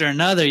thing after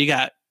another. You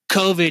got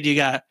COVID, you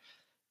got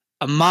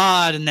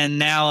Ahmaud, and then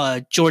now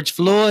George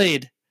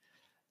Floyd,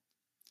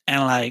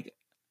 and like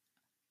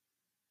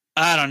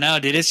I don't know,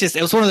 dude.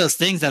 It was one of those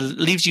things that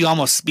leaves you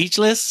almost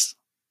speechless.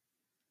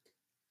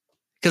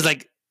 Because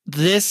like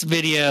this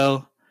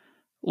video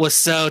was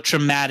so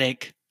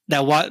traumatic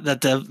that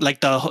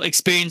the whole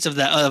experience of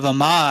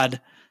Ahmaud,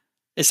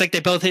 it's like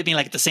they both hit me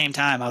like at the same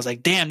time. I was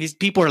like, damn, these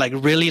people are like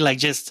really like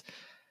just,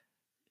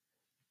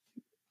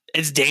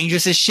 it's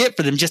dangerous as shit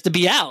for them just to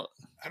be out.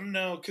 I don't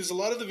know, because a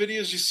lot of the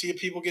videos you see of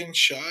people getting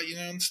shot, you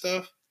know, and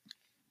stuff,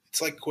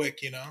 it's like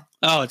quick, you know.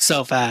 Oh, it's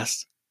so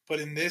fast. But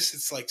in this,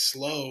 it's like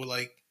slow.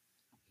 Like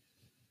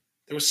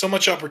there was so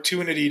much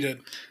opportunity to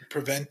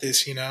prevent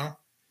this, you know.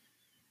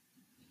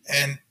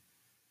 And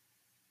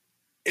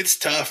it's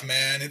tough,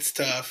 man. It's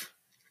tough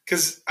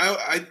because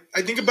I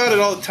think about it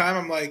all the time.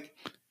 I'm like,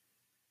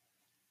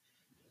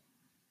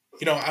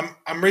 you know,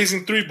 I'm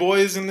raising 3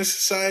 boys in this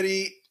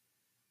society,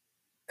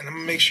 and I'm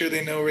gonna make sure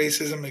they know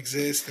racism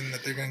exists and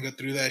that they're gonna go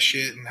through that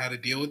shit and how to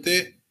deal with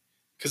it.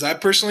 Because I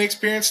personally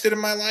experienced it in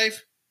my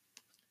life,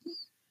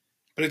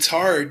 but it's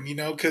hard, you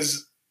know.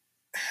 Because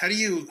how do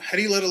you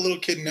let a little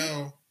kid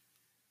know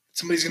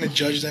somebody's gonna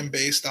judge them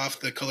based off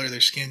the color of their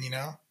skin, you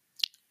know?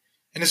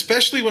 And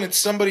especially when it's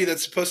somebody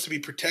that's supposed to be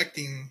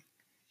protecting,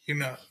 you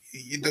know,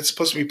 that's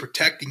supposed to be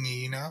protecting you,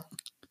 you know?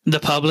 The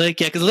public,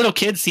 yeah, because little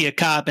kids see a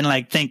cop and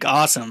like think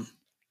awesome,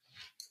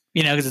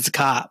 you know, because it's a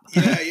cop.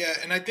 Yeah, yeah,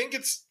 and I think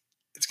it's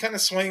kind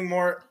of swaying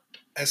more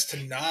as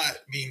to not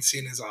being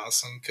seen as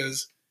awesome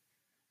because.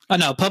 Oh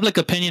no, public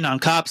opinion on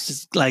cops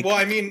is like, well,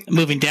 I mean,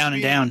 moving down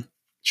and down.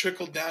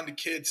 Trickled down to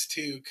kids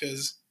too,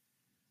 because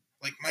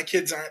like my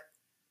kids aren't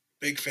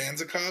big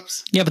fans of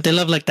cops. Yeah, but they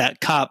love like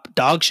that cop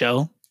dog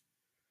show.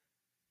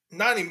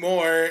 Not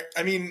anymore.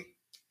 I mean,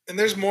 and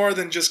there's more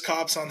than just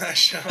cops on that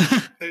show.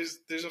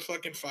 there's a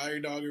fucking fire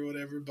dog or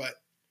whatever, but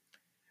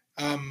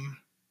I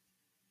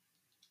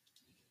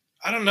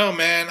don't know,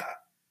 man.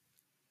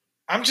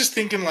 I'm just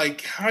thinking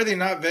like, how are they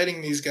not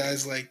vetting these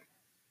guys? Like,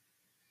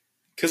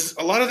 because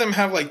a lot of them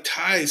have like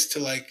ties to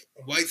like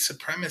white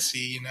supremacy,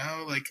 you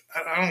know? Like,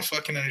 I don't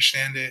fucking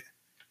understand it.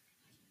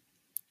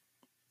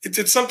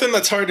 It's something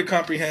that's hard to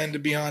comprehend, to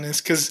be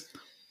honest, because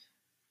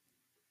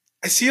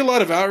I see a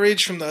lot of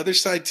outrage from the other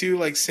side too,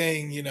 like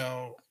saying, you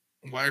know,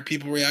 why are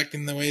people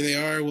reacting the way they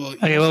are? Well,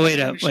 okay, well, wait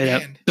up.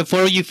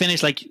 Before you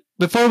finish, like,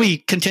 before we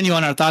continue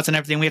on our thoughts and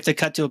everything, we have to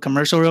cut to a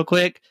commercial real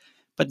quick,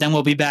 but then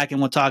we'll be back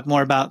and we'll talk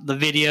more about the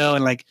video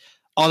and like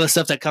all the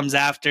stuff that comes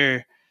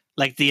after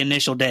like the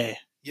initial day.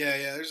 Yeah,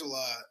 there's a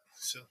lot.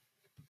 So,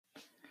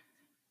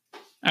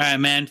 all right,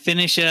 man,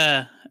 finish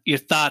your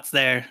thoughts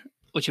there,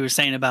 what you were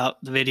saying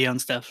about the video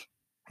and stuff.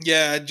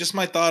 Yeah, just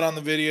my thought on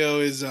the video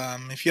is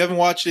if you haven't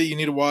watched it, you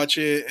need to watch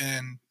it,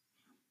 and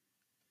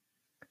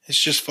it's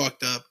just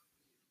fucked up.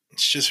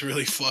 It's just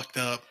really fucked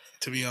up,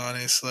 to be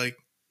honest. Like,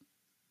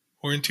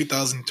 We're in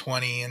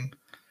 2020 and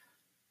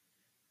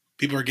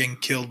people are getting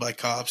killed by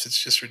cops.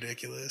 It's just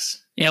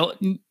ridiculous. Yeah,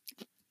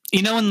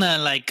 you know when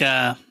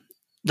the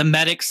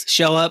medics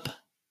show up,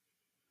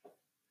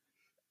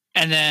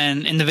 and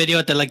then in the video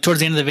at the towards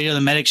the end of the video,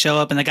 the medics show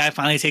up, and the guy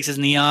finally takes his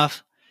knee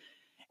off,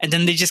 and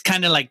then they just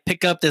kind of like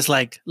pick up this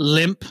like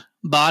limp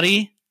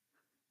body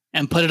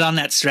and put it on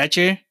that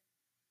stretcher.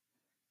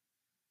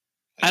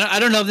 I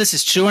don't know if this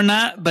is true or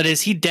not, but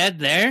is he dead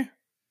there?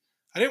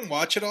 I didn't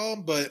watch it all,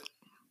 but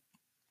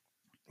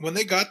when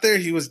they got there,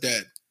 he was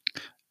dead.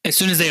 As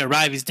soon as they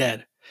arrive, he's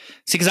dead.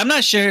 See, because I'm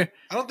not sure.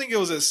 I don't think it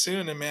was as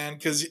soon, man,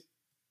 because...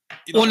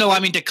 Well, no, I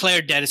mean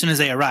declared dead as soon as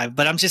they arrive.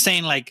 But I'm just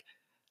saying, like,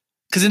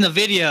 because in the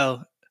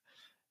video,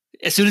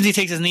 as soon as he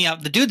takes his knee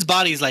out, the dude's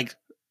body's like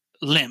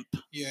limp.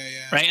 Yeah,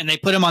 yeah. Right? And they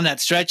put him on that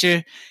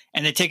stretcher,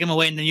 and they take him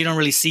away, and then you don't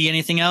really see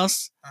anything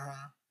else.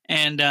 Uh-huh.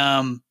 And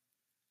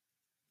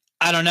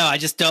I don't know. I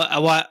just don't.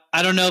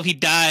 I don't know if he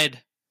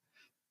died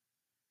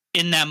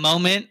in that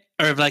moment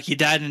or if like he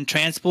died in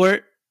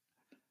transport.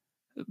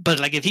 But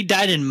like if he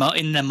died in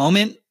the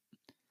moment,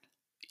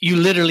 you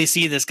literally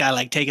see this guy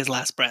like take his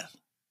last breath.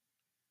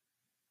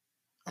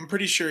 I'm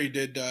pretty sure he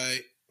did die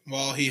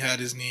while he had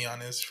his knee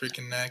on his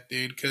freaking neck,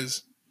 dude,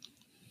 because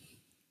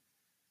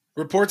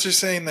reports are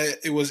saying that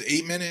it was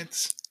 8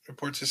 minutes.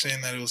 Reports are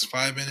saying that it was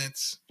 5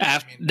 minutes.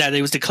 After that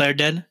he was declared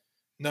dead?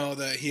 No,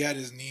 that he had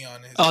his knee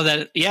on his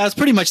neck. Yeah, it's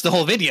pretty much the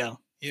whole video.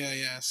 Yeah,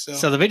 yeah.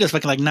 So the video's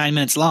fucking like 9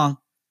 minutes long.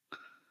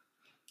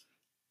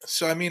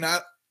 So, I mean,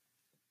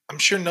 I'm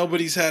sure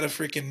nobody's had a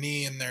freaking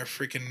knee in their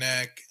freaking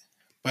neck,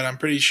 but I'm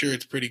pretty sure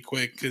it's pretty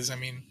quick because, I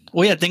mean...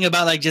 Well, yeah, think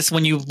about like just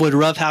when you would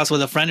roughhouse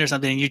with a friend or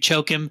something and you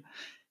choke him,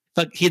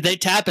 they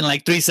tap in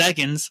like 3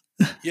 seconds.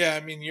 Yeah,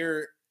 I mean,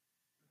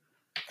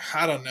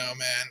 I don't know,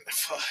 man.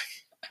 Fuck.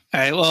 All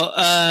right,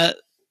 well,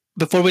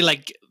 before we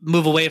like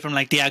move away from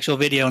like the actual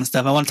video and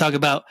stuff, I want to talk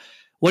about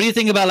what do you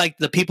think about like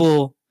the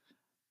people's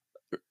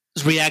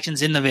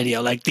reactions in the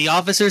video, like the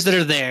officers that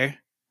are there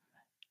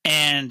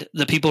and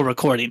the people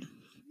recording.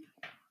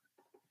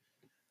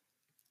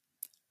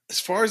 As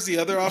far as the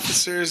other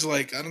officers,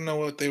 like I don't know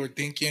what they were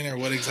thinking or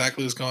what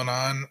exactly was going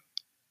on.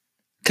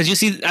 Because you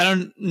see, I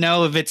don't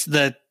know if it's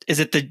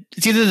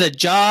it's either the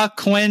Jaw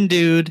Quinn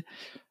dude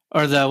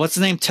or the what's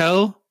his name,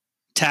 Tao.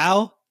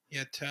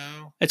 Yeah,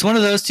 Tao. It's one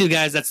of those two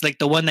guys that's like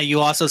the one that you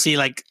also see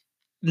like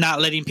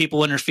not letting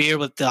people interfere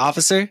with the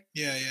officer.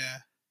 Yeah, yeah.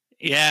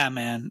 Yeah,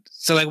 man.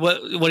 So like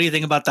what do you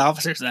think about the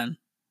officers then?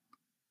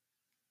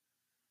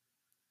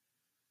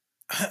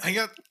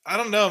 I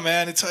don't know,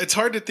 man. It's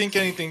hard to think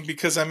anything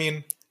because I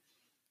mean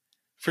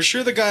for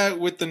sure the guy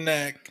with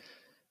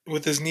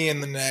his knee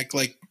in the neck,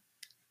 like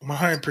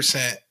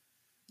 100%.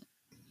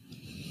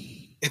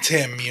 It's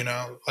him, you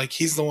know? Like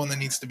he's the one that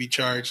needs to be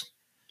charged.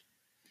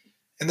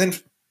 And then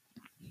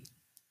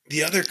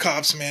the other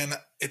cops, man,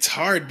 it's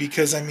hard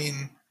because, I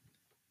mean,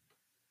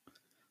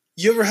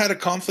 you ever had a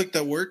conflict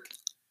at work?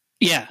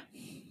 Yeah.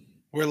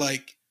 Where,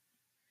 like,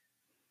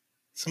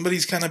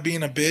 somebody's kind of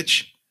being a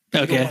bitch.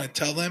 Okay. You don't want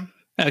to tell them.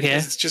 Okay.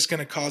 It's just going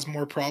to cause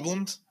more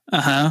problems.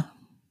 Uh-huh.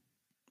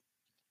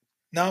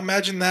 Now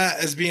imagine that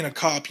as being a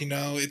cop, you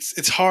know?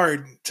 It's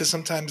hard to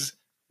sometimes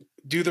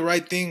do the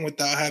right thing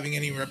without having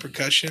any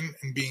repercussion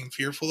and being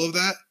fearful of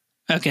that.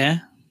 Okay.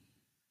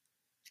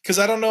 Because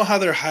I don't know how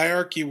their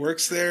hierarchy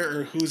works there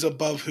or who's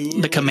above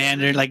who. The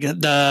commander, like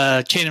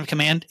the chain of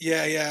command?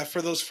 Yeah, yeah.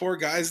 For those 4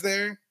 guys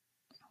there.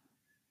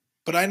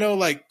 But I know,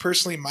 like,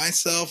 personally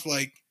myself,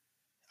 like,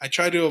 I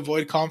try to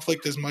avoid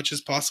conflict as much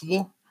as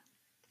possible.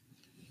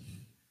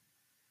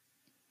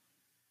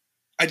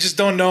 I just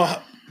don't know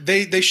how...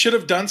 They should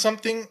have done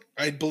something.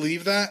 I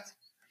believe that.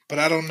 But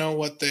I don't know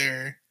what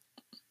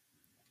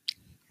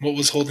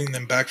was holding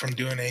them back from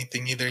doing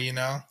anything either, you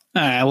know?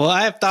 All right. Well,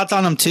 I have thoughts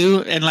on them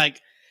too. And,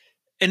 like,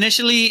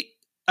 initially,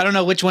 I don't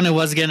know which one it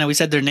was again. We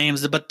said their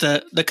names, but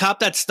the cop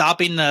that's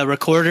stopping the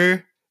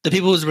recorder, the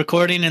people who's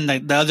recording, and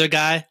the other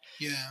guy,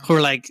 who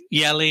are like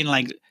yelling,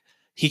 like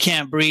he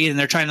can't breathe, and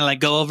they're trying to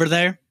like go over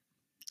there.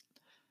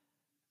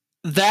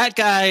 That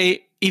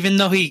guy, even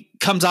though he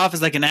comes off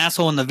as like an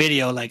asshole in the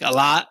video, like a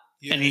lot,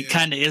 and he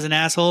kind of is an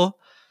asshole,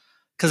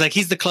 because like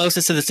he's the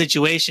closest to the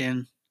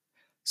situation,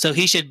 so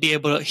he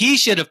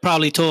should have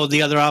probably told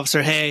the other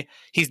officer, "Hey,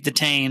 he's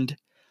detained."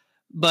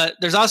 But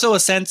there's also a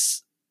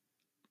sense.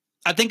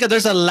 I think that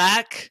there's a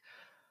lack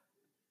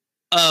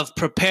of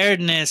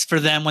preparedness for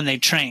them when they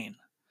train.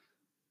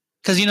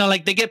 Because, you know,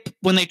 like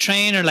when they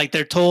train or like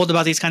they're told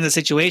about these kinds of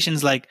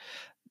situations, like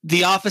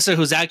the officer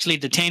who's actually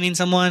detaining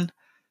someone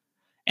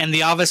and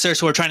the officers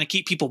who are trying to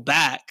keep people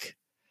back,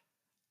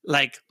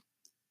 like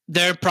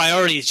their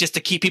priority is just to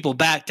keep people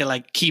back to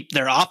like keep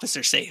their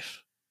officer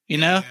safe, you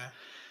know? Yeah.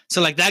 So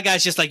like that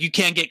guy's just like, you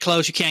can't get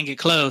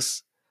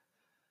close.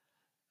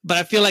 But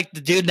I feel like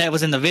the dude that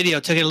was in the video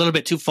took it a little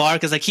bit too far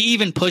because like he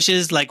even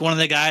pushes like one of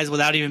the guys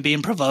without even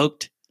being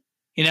provoked.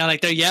 You know,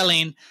 like they're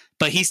yelling,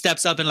 but he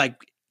steps up and like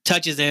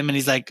touches him and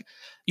he's like,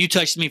 "You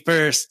touched me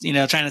first," you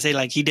know, trying to say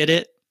like he did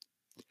it.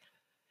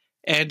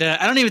 And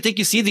I don't even think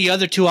you see the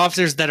other 2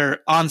 officers that are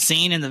on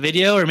scene in the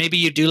video, or maybe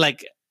you do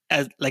like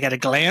as like at a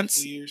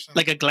glance,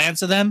 like a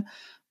glance of them.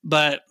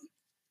 But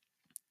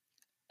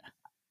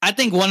I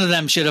think one of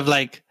them should have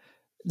like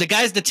the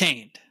guy's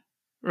detained,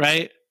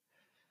 right?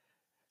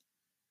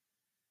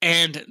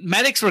 And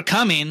medics were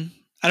coming.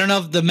 I don't know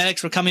if the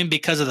medics were coming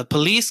because of the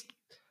police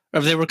or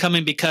if they were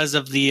coming because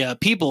of the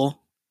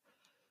people.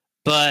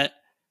 But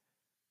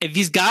if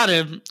he's got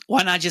him,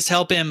 why not just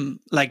help him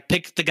like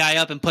pick the guy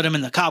up and put him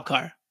in the cop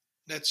car?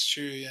 That's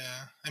true.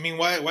 Yeah. I mean,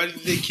 why did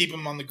they keep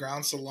him on the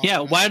ground so long? Yeah.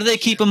 Why do they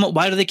keep him?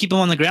 Why do they keep him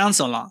on the ground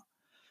so long?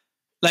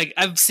 Like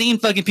I've seen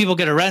fucking people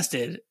get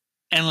arrested,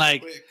 and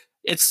like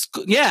it's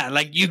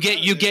like you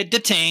get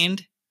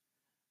detained,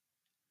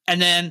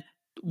 and then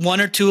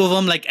one or two of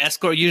them like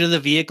escort you to the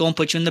vehicle and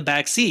put you in the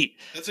back seat.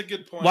 That's a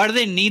good point. Why do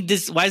they need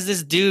this? Why does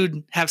this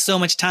dude have so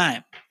much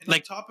time? And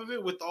like on top of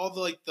it, with all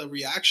the like the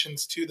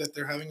reactions too that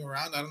they're having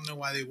around, I don't know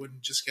why they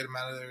wouldn't just get him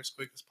out of there as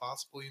quick as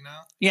possible. You know?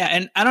 Yeah,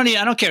 and I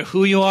don't care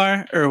who you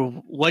are or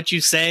what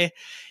you say.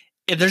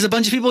 If there's a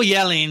bunch of people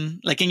yelling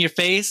like in your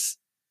face,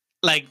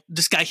 like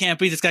this guy can't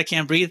breathe, this guy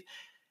can't breathe.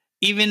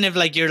 Even if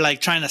like you're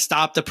like trying to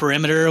stop the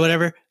perimeter or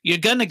whatever, you're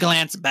gonna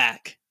glance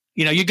back.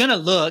 You know, you're gonna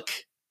look.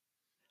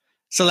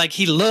 So like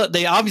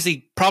they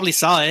obviously probably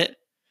saw it.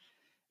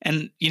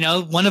 And, you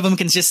know, one of them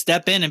can just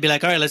step in and be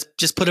like, all right, let's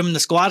just put him in the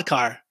squad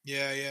car.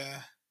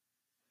 Yeah.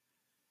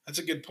 That's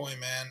a good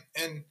point, man.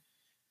 And,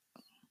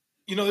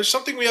 you know, there's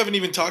something we haven't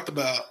even talked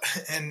about.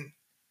 And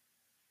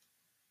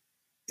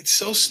it's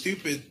so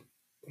stupid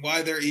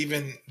why they're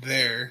even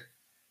there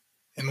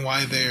and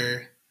why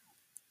they're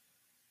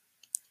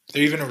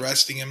even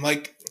arresting him.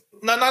 Like,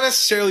 not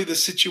necessarily the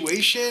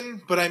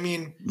situation, but I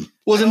mean...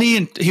 Wasn't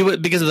he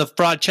because of the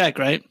fraud check,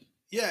 right?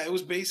 Yeah, it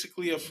was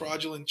basically a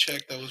fraudulent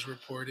check that was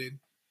reported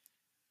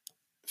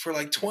for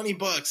like $20.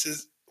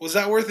 Was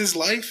that worth his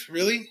life?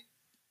 Really?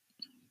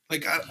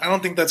 Like, I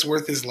don't think that's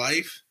worth his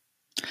life.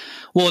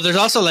 Well, there's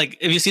also like,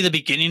 if you see the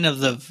beginning of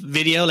the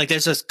video, like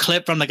there's this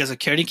clip from like a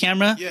security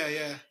camera.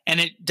 Yeah. And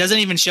it doesn't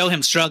even show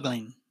him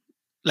struggling.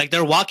 Like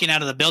they're walking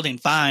out of the building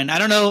fine. I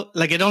don't know.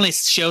 Like it only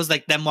shows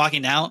like them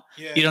walking out.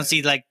 Yeah, you don't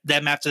see like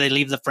them after they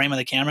leave the frame of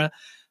the camera.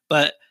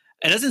 But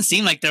it doesn't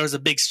seem like there was a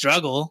big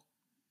struggle.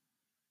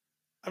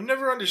 I've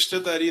never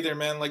understood that either,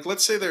 man. Like,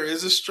 let's say there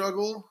is a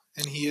struggle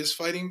and he is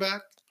fighting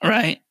back.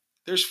 Right.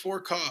 There's 4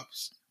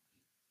 cops.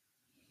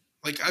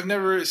 Like, I've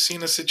never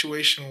seen a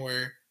situation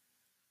where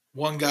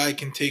one guy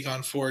can take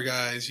on 4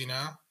 guys, you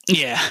know?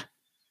 Yeah.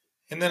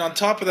 And then on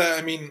top of that,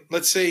 I mean,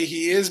 let's say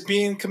he is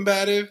being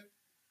combative.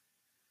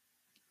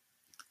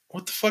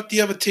 What the fuck do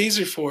you have a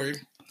taser for?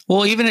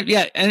 Well, even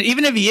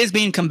if he is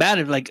being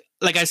combative, like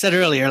I said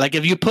earlier, like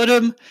if you put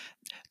him,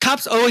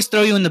 cops always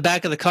throw you in the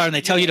back of the car and they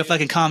tell you to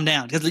fucking calm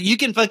down because you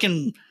can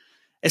fucking,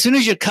 as soon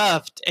as you're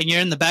cuffed and you're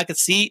in the back of the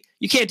seat,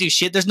 you can't do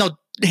shit. There's no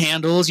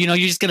handles, you know,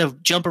 you're just gonna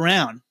jump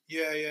around.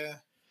 Yeah.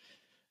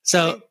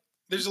 So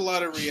there's a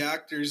lot of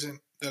reactors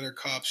that are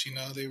cops, you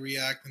know, they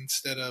react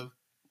instead of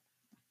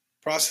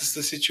process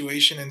the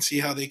situation and see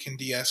how they can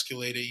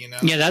de-escalate it, you know?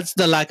 Yeah, that's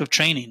the lack of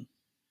training.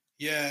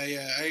 Yeah,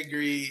 I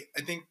agree.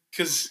 I think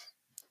because,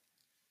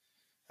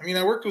 I mean,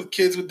 I worked with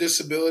kids with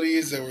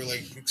disabilities that were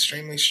like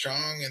extremely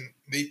strong and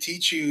they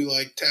teach you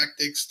like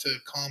tactics to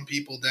calm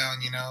people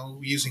down, you know,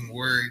 using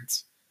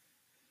words.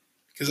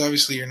 Because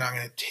obviously you're not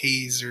going to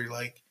tase or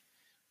like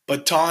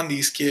baton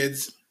these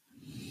kids.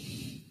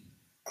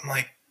 I'm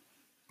like,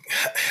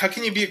 how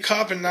can you be a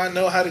cop and not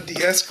know how to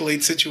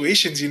de-escalate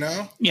situations, you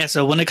know? Yeah,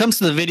 so when it comes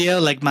to the video,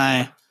 like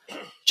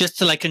just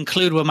to like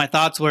conclude what my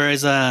thoughts were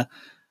is I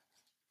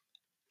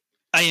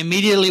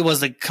immediately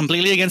was like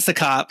completely against the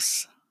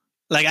cops.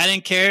 Like I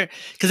didn't care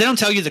because they don't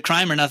tell you the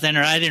crime or nothing,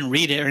 or I didn't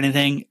read it or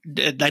anything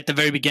at the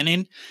very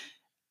beginning.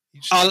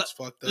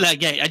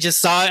 Like, yeah, I just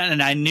saw it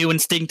and I knew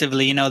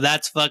instinctively, you know,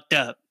 that's fucked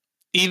up.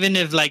 Even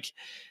if like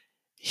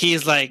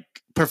he's like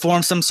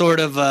performed some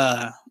sort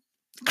of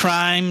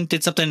crime,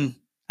 did something,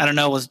 I don't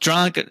know, was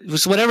drunk,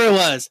 was whatever it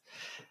was.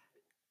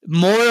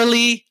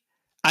 Morally,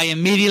 I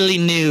immediately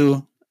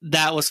knew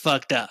that was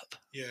fucked up.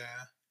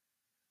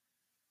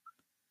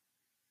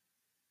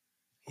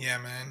 Yeah,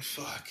 man,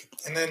 fuck.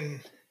 And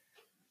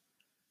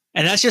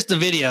that's just the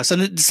video. So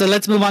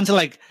let's move on to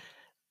like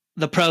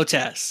the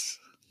protests,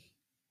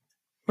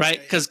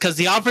 right? Because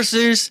the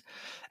officers,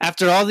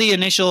 after all the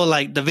initial,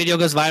 like the video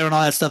goes viral and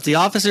all that stuff, the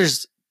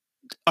officers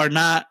are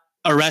not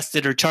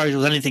arrested or charged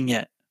with anything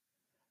yet.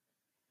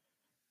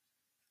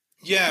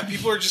 Yeah,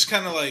 people are just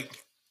kind of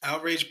like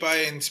outraged by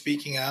it and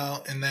speaking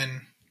out, and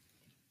then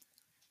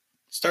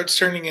starts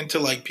turning into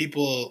like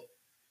people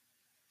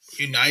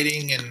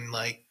uniting and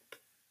like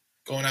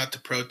going out to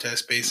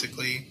protest,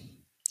 basically.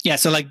 Yeah,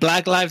 so like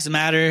Black Lives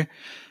Matter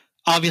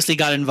obviously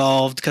got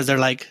involved because they're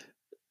like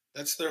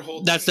that's their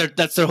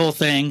whole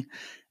thing,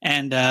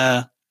 and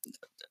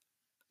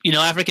you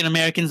know, African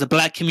Americans, the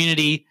Black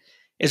community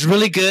is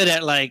really good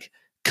at like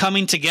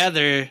coming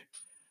together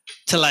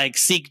to like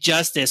seek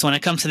justice when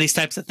it comes to these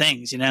types of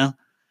things, you know,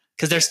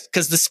 because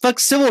this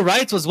civil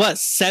rights was what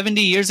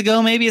 70 years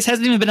ago, maybe it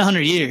hasn't even been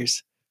 100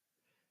 years.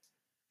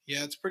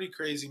 Yeah, it's pretty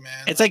crazy,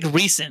 man. It's like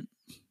recent.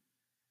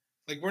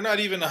 Like we're not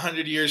even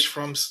 100 years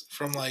from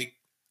like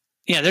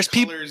Yeah, there's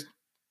people. colors,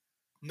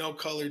 no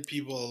colored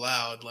people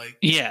allowed. Like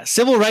Yeah,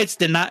 civil rights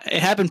did not.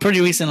 It happened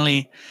pretty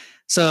recently,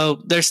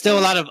 so there's still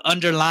a lot of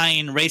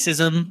underlying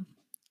racism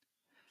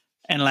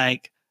and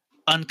like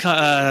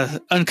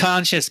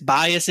unconscious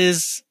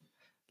biases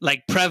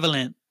like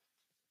prevalent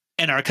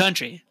in our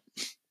country.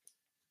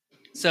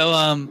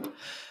 So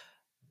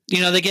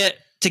they get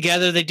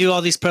together, they do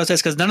all these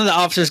protests because none of the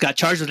officers got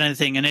charged with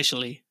anything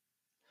initially,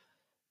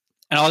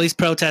 and all these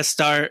protests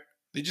start.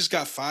 They just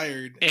got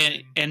fired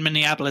in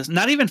Minneapolis.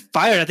 Not even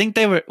fired. I think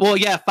they were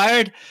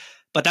fired,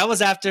 but that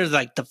was after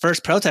like the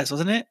first protest,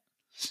 wasn't it?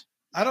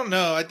 I don't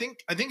know. I think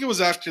it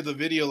was after the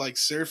video like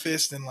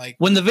surfaced and like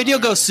when the video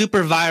goes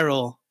super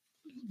viral,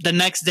 the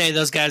next day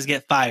those guys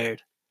get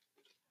fired.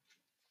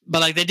 But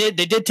like they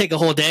did take a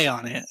whole day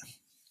on it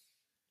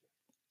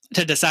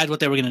to decide what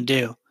they were going to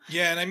do.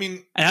 Yeah, and I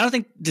mean, and I don't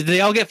think did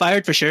they all get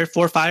fired for sure?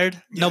 4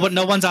 fired? Yeah.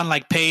 No one's on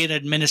like paid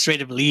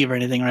administrative leave or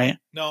anything, right?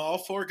 No, all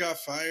 4 got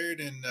fired,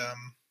 and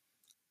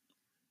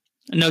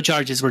no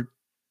charges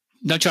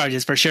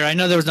for sure. I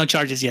know there was no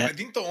charges yet. I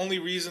think the only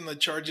reason the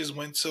charges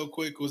went so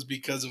quick was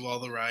because of all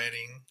the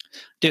rioting.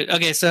 Dude,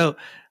 okay, so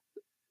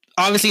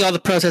obviously all the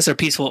protests are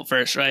peaceful at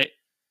first, right?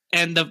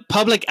 And the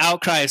public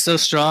outcry is so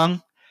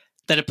strong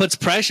that it puts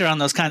pressure on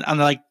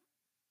the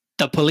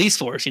police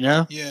force,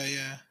 Yeah.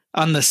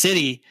 On the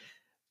city.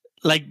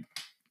 Like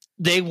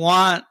they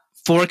want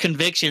 4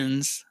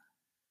 convictions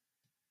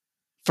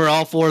for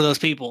all 4 of those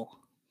people.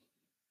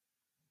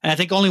 And I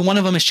think only one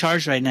of them is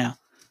charged right now.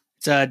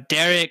 It's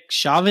Derek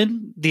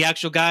Chauvin, the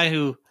actual guy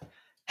who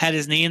had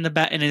his knee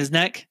in his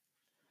neck.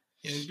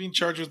 Yeah, he's being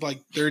charged with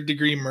like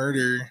 3rd-degree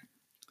murder.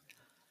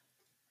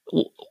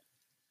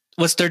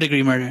 What's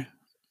 3rd-degree murder?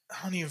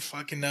 I don't even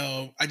fucking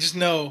know. I just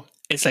know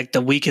it's like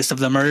the weakest of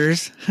the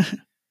murders.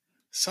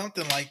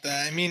 Something like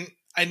that. I mean,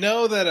 I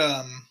know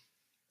that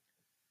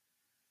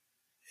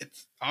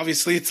it's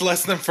obviously it's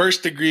less than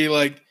 1st degree.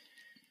 Like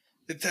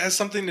it has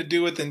something to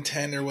do with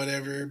intent or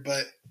whatever.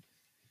 But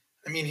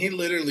I mean, he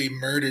literally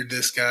murdered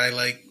this guy.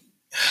 Like,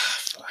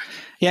 fuck.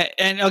 Yeah,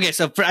 and okay,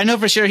 so I know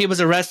for sure he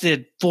was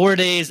arrested 4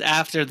 days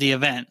after the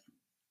event.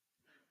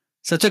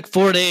 So it took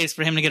 4 days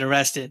for him to get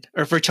arrested,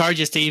 or for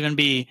charges to even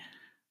be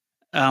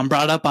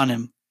brought up on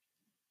him.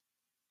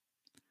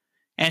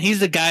 And he's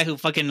the guy who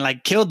fucking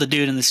like killed the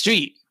dude in the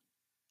street.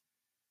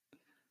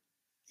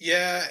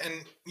 Yeah,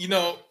 and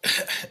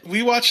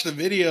we watched the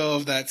video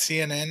of that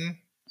CNN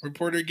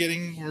reporter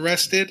getting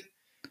arrested.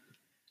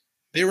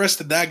 They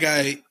arrested that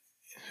guy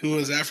who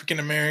was African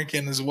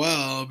American as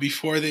well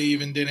before they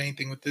even did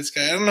anything with this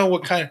guy. I don't know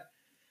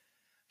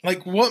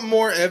what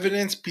more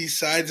evidence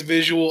besides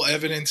visual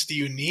evidence do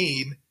you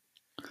need?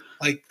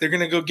 Like they're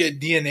going to go get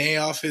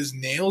DNA off his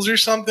nails or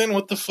something?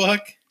 What the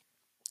fuck?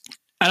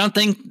 I don't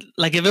think,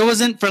 like, if it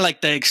wasn't for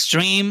like the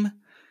extreme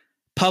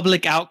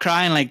public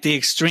outcry and like the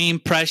extreme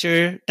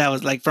pressure that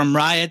was like from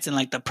riots and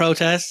like the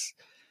protests,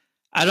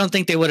 I don't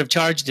think they would have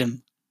charged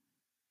him.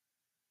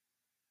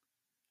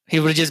 He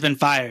would have just been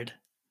fired.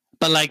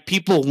 But like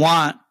people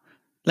want,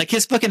 like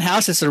his fucking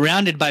house is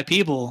surrounded by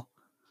people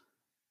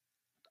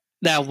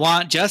that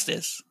want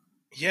justice.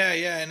 Yeah,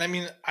 and I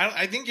mean,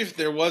 I think if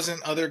there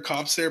wasn't other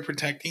cops there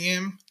protecting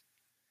him,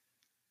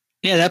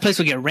 yeah, that place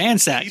would get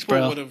ransacked, people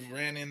bro. Would have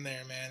ran in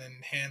there, man,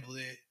 and handled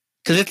it.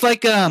 Because it's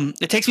like,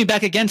 it takes me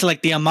back again to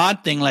like the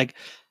Ahmaud thing. Like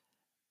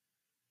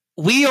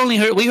we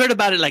heard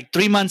about it like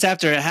 3 months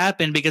after it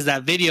happened because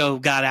that video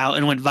got out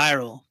and went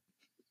viral,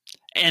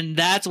 and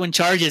that's when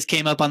charges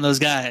came up on those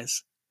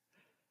guys.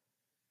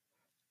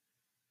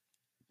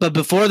 But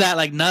before that,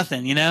 like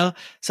nothing,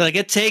 So like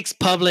it takes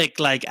public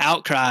like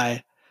outcry.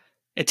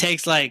 It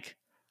takes like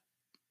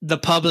the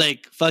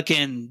public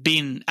fucking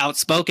being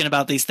outspoken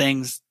about these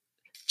things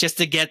just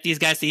to get these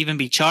guys to even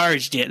be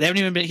charged yet. They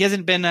haven't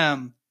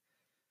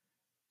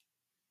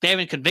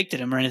convicted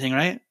him or anything,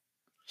 right?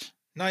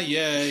 Not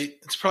yet.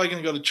 It's probably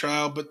going to go to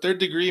trial, but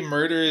 3rd-degree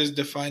murder is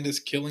defined as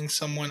killing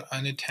someone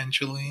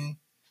unintentionally,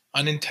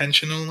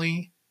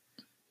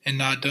 and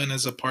not done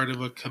as a part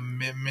of a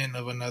commitment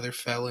of another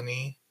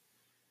felony.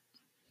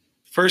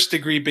 1st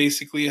degree,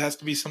 basically, it has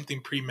to be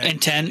something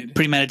premeditated.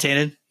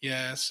 Premeditated.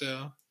 Yeah,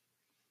 so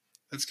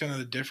that's kind of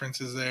the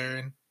differences there.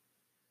 And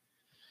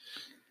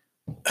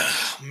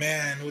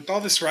man, with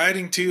all this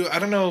rioting too, I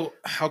don't know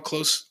how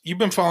close you've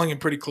been following it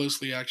pretty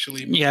closely,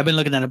 actually. Yeah, I've been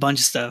looking at a bunch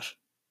of stuff.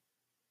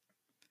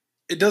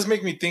 It does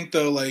make me think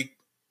though, like,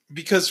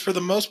 because for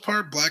the most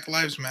part, Black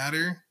Lives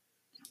Matter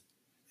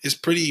is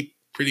pretty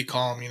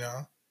calm,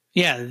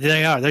 Yeah,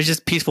 they are. They're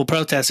just peaceful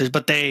protesters,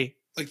 but they're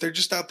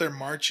just out there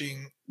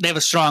marching. They have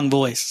a strong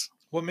voice.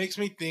 What makes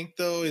me think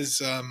though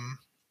is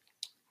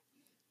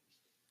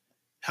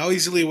how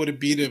easily would it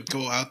be to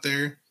go out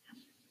there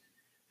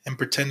and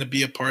pretend to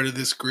be a part of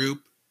this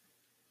group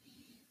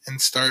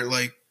and start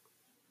like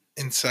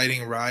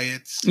inciting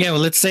riots? Yeah,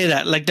 well, let's say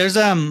that. Like there's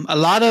a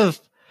lot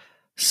of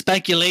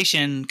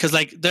speculation because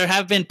like there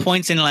have been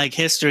points in like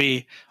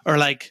history or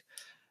like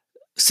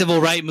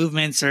civil rights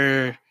movements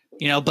or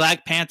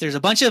Black Panthers, a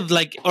bunch of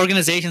like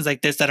organizations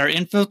like this that are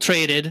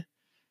infiltrated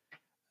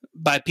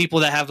by people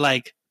that have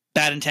like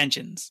bad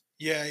intentions.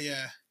 Yeah,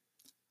 yeah.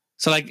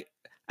 So like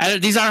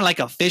these aren't like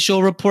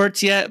official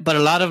reports yet, but a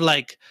lot of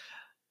like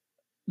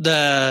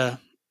the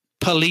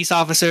police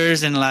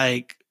officers and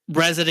like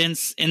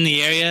residents in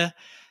the area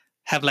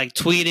have like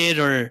tweeted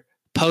or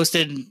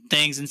posted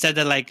things and said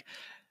that like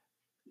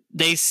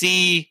they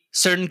see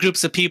certain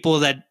groups of people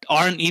that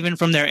aren't even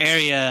from their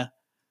area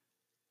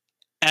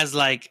as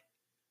like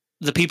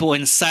the people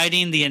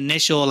inciting the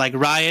initial like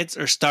riots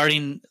or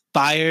starting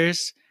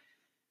fires.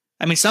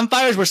 I mean, some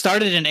fires were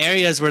started in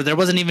areas where there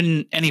wasn't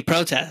even any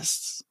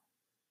protests.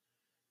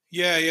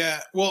 Yeah,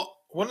 yeah. Well,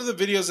 one of the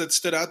videos that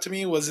stood out to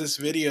me was this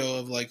video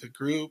of like a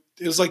group.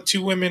 It was like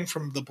two women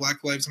from the Black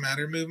Lives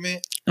Matter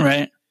movement.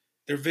 Right.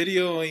 They're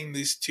videoing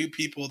these two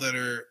people that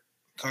are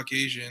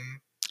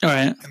Caucasian. All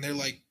right. And they're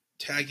like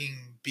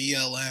tagging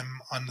BLM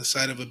on the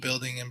side of a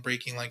building and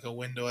breaking like a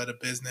window at a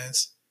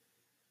business.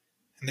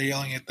 And they're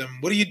yelling at them,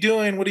 "What are you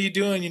doing? What are you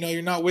doing? You know,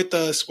 you're not with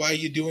us. Why are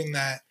you doing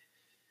that?"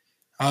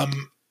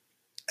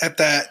 At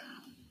that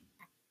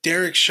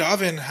Derek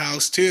Chauvin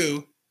house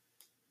too,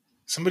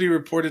 somebody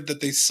reported that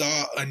they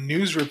saw a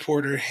news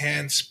reporter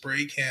hand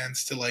spray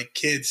cans to like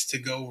kids to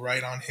go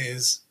right on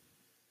his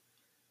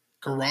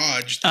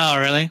garage. Oh,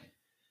 really?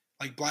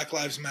 Like Black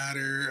Lives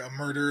Matter, a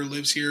murderer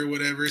lives here or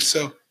whatever.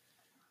 So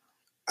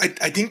I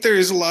think there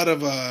is a lot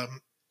of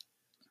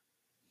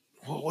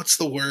what's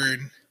the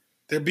word?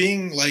 They're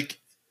being like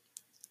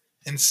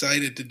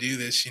incited to do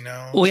this, you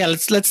know? Well, yeah.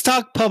 Let's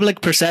talk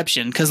public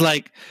perception, because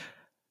like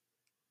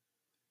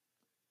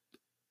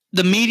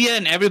the media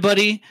and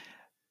everybody,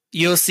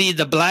 you'll see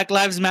the Black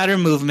Lives Matter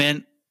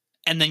movement,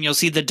 and then you'll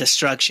see the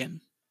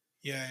destruction.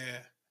 Yeah, yeah.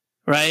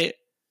 Right?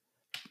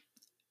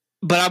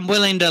 But I'm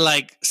willing to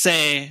like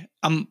say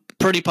I'm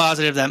pretty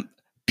positive that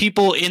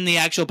people in the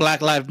actual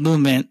Black Lives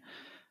movement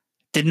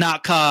did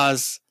not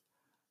cause,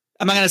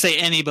 I'm not going to say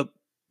any, but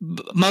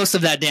most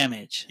of that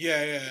damage.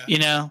 Yeah, yeah. You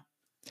know?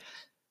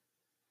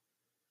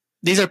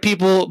 These are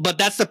people, but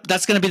that's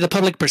going to be the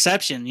public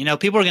perception. You know,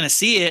 people are going to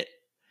see it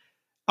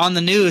on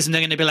the news and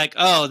they're going to be like,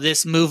 "Oh,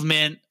 this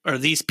movement or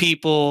these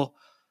people,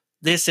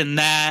 this and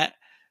that.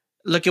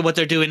 Look at what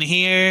they're doing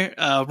here."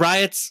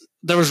 Riots.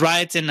 There was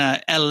riots in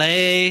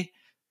L.A.,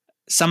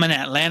 some in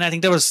Atlanta. I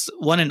think there was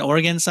one in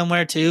Oregon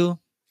somewhere too.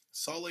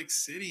 Salt Lake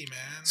City,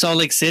 man. Salt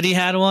Lake City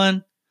had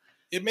one.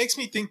 It makes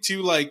me think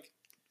too, like,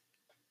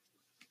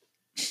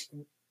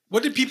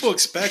 what did people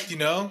expect, you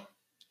know?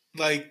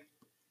 Like,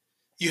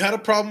 you had a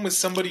problem with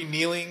somebody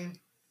kneeling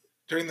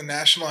during the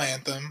national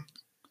anthem.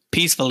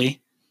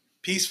 Peacefully.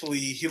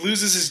 He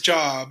loses his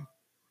job.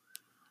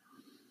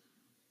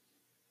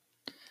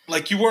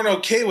 Like, you weren't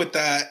okay with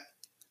that.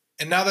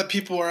 And now that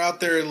people are out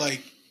there,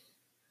 like,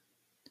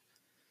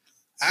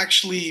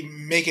 actually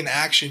making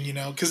action, you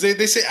know? Because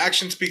they say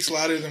action speaks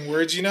louder than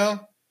words, you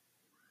know?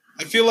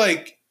 I feel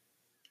like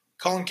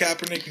Colin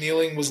Kaepernick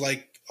kneeling was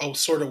like a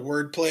sort of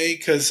wordplay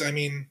because, I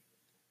mean,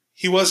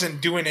 he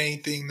wasn't doing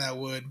anything that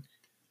would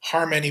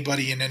harm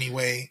anybody in any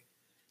way.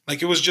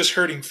 Like, it was just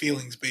hurting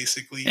feelings,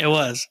 basically. It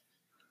was.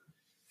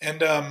 And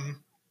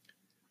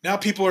now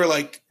people are,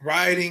 like,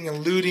 rioting and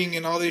looting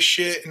and all this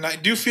shit. And I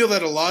do feel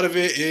that a lot of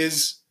it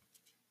is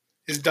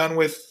done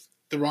with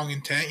the wrong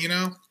intent, you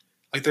know?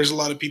 Like, there's a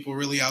lot of people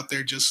really out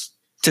there just...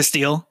 to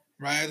steal.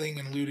 Rioting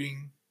and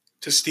looting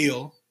to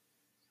steal.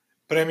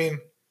 But, I mean,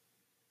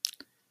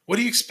 what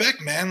do you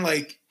expect, man?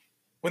 Like,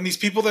 when these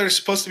people that are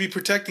supposed to be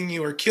protecting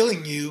you are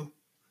killing you,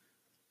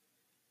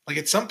 like,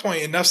 at some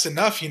point, enough's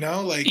enough, you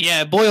know? Like,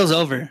 yeah, it boils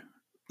over.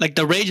 Like,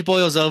 the rage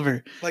boils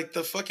over. Like,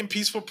 the fucking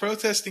peaceful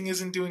protesting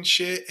isn't doing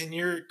shit, and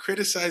you're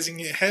criticizing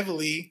it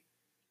heavily.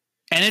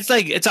 And it's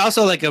like, it's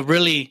also like a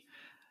really,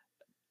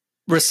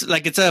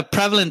 like, it's a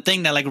prevalent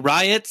thing that, like,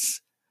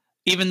 riots,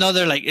 even though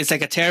they're like, it's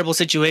like a terrible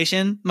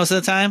situation most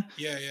of the time.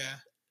 Yeah, yeah.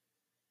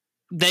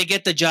 They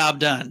get the job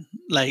done.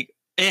 Like,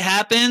 it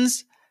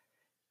happens,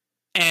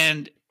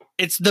 and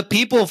it's the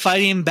people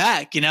fighting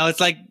back, you know? It's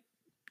like,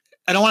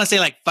 I don't want to say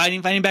like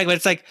fighting back, but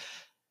it's like,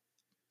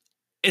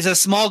 it's a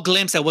small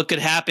glimpse at what could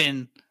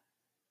happen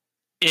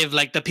if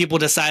like the people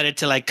decided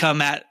to like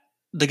come at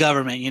the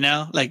government, you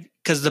know, like,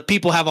 cause the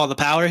people have all the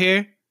power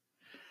here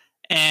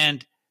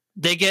and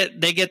they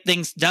get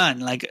things done.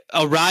 Like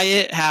a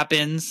riot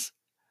happens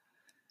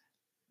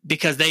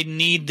because they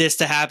need this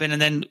to happen.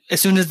 And then as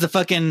soon as the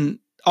fucking,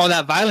 all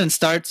that violence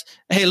starts,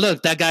 hey,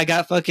 look, that guy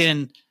got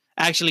fucking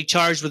actually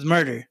charged with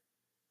murder.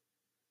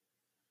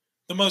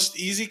 The most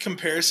easy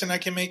comparison I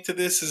can make to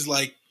this is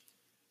like,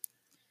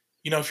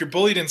 you know, if you're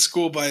bullied in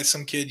school by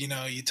some kid, you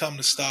know, you tell him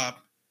to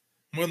stop.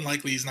 More than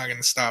likely, he's not going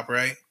to stop,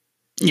 right?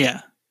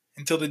 Yeah.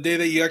 Until the day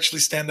that you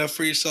actually stand up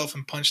for yourself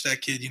and punch that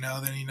kid, you know,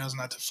 then he knows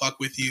not to fuck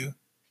with you.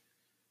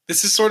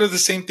 This is sort of the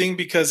same thing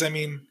because, I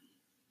mean,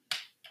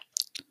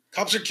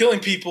 cops are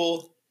killing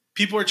people.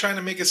 People are trying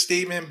to make a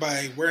statement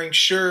by wearing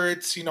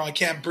shirts. You know, I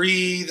can't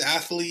breathe.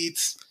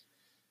 Athletes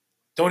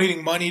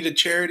donating money to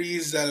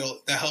charities that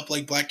help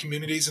like black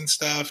communities and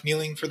stuff.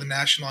 Kneeling for the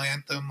national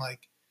anthem,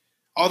 like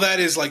all that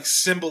is like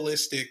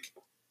symbolistic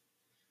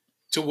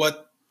to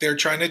what they're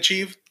trying to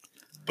achieve.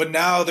 but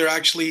now they're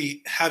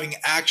actually having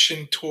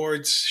action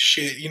towards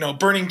shit,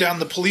 burning down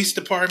the police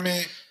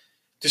department,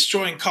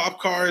 destroying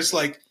cop cars.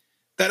 Like,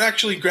 that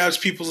actually grabs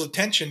people's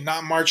attention,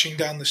 not marching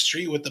down the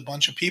street with a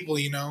bunch of people,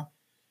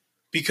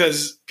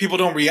 because people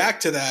don't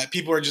react to that.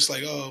 People are just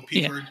like, oh,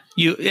 people are.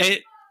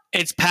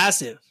 It's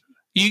passive.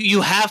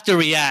 You have to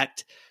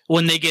react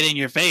when they get in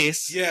your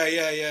face.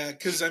 Yeah.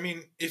 Because, I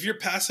mean, if you're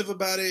passive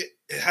about it,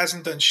 it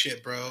hasn't done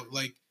shit, bro.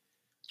 Like,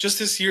 just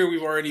this year,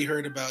 we've already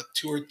heard about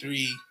 2 or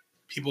 3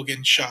 people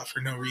getting shot for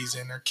no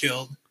reason or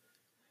killed.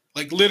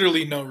 Like,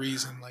 literally no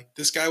reason. Like,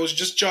 this guy was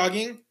just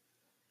jogging,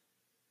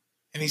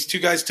 and these 2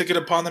 guys took it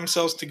upon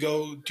themselves to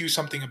go do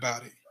something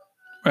about it.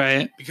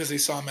 Right. Because they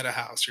saw him at a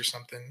house or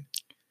something.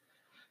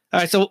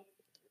 All right, so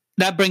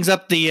that brings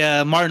up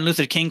the Martin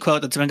Luther King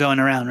quote that's been going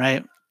around,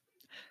 right?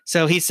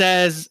 So he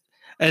says,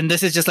 and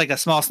this is just like a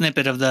small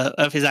snippet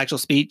of his actual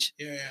speech.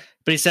 Yeah.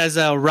 But he says,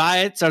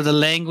 riots are the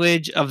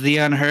language of the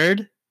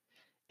unheard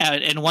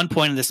in one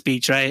point of the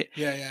speech, right?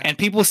 Yeah. And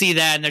people see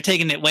that and they're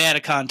taking it way out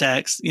of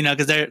context,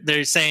 because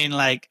they're saying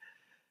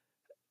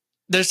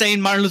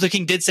Martin Luther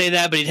King did say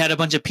that, but he'd had a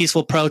bunch of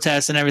peaceful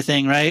protests and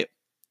everything, right?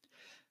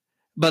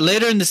 But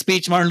later in the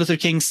speech, Martin Luther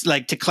King's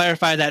to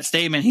clarify that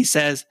statement, he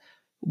says,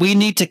 we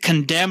need to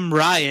condemn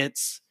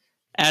riots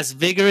as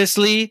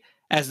vigorously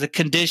as the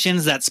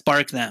conditions that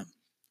spark them.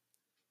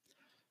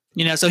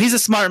 So he's a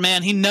smart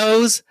man. He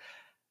knows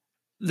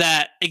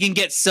that it can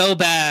get so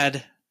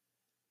bad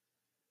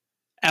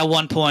at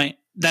one point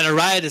that a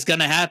riot is going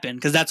to happen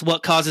because that's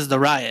what causes the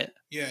riot.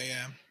 Yeah.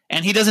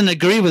 And he doesn't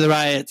agree with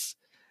riots,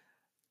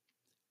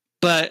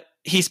 but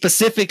he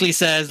specifically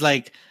says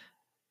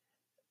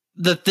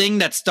the thing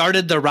that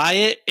started the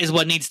riot is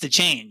what needs to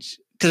change.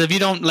 Because if you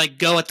don't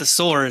go at the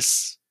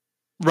source,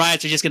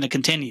 riots are just going to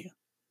continue.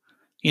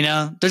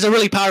 There's a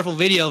really powerful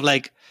video of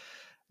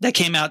that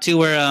came out too,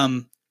 where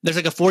there's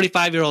a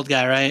 45-year-old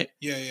guy, right?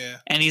 Yeah.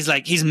 And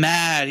he's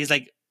mad.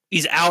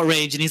 He's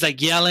outraged and he's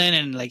yelling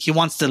and he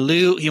wants to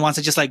loot. He wants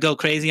to just go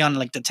crazy on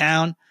the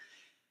town.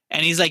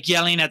 And he's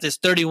yelling at this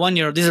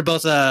 31-year-old. These are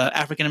both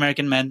African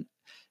American men.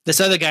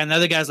 This other guy, and the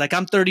other guy's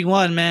I'm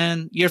 31,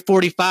 man. You're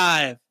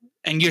 45,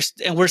 and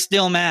we're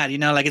still mad.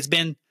 It's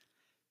been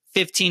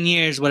 15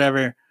 years,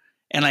 whatever,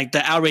 and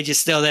the outrage is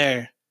still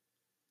there.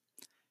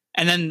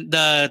 And then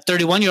the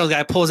 31-year-old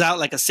guy pulls out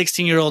a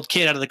 16-year-old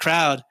kid out of the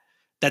crowd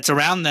that's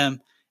around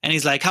them, and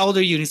he's like, "How old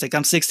are you?" And he's like,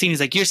 "I'm 16." He's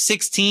like, "You're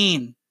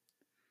 16,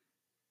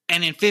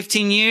 and in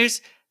 15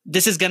 years,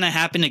 this is gonna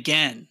happen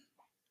again.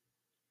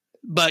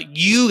 But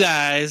you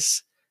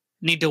guys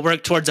need to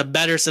work towards a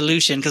better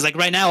solution because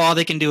right now, all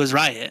they can do is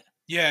riot."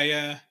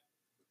 Yeah.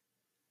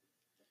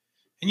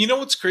 And you know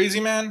what's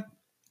crazy, man?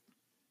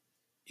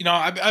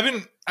 I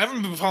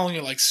haven't been following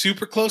it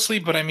super closely,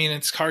 but I mean,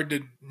 it's hard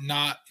to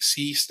not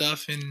see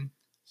stuff in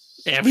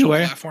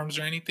everywhere platforms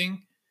or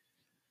anything.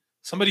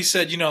 Somebody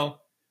said,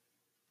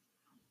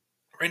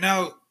 right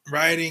now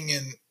rioting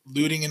and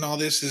looting and all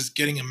this is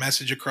getting a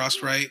message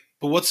across, right?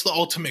 But what's the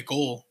ultimate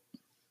goal?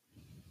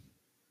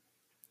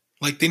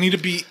 They need to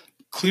be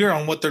clear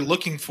on what they're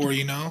looking for,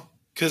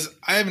 because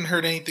I haven't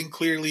heard anything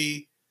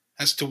clearly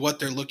as to what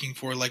they're looking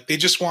for. They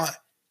just want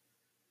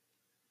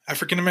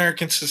African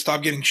Americans to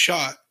stop getting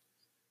shot.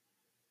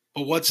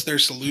 But what's their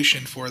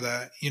solution for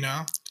that,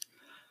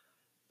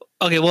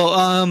 Okay,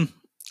 well,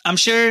 I'm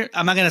sure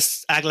I'm not going to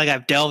act like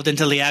I've delved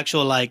into the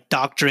actual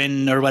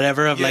doctrine or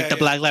whatever of the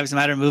Black Lives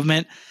Matter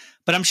movement,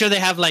 but I'm sure they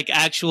have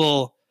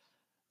actual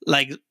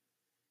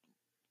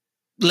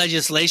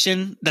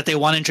legislation that they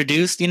want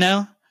introduced,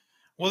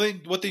 Well,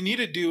 what they need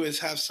to do is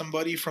have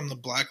somebody from the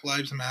Black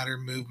Lives Matter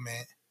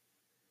movement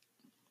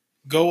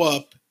go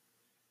up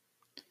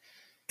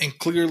and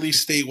clearly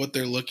state what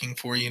they're looking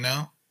for,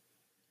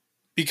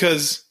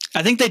 because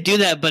I think they do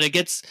that, but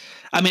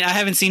I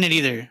haven't seen it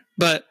either,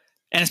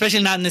 and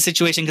especially not in this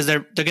situation because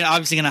they're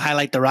obviously going to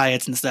highlight the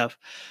riots and stuff.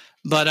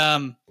 But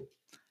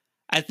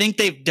I think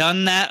they've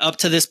done that up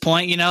to this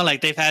point,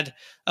 they've had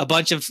a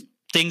bunch of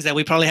things that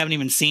we probably haven't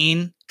even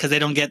seen because they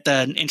don't get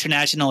the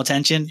international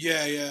attention.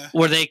 Yeah.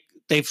 Where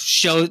they've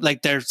showed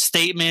their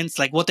statements,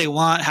 what they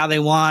want, how they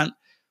want,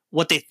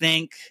 what they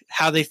think,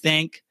 how they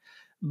think.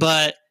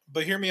 But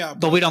hear me out.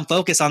 But we don't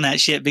focus on that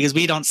shit because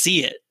we don't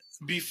see it.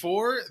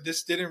 Before,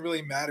 this didn't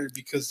really matter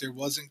because there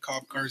wasn't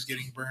cop cars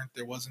getting burnt.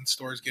 There wasn't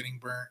stores getting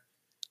burnt.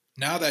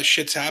 Now that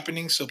shit's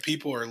happening, so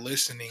people are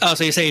listening. Oh,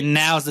 so you're saying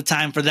now's the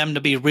time for them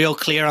to be real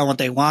clear on what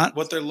they want?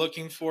 What they're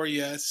looking for,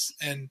 yes.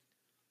 And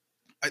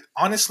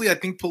honestly, I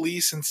think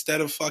police,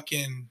 instead of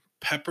fucking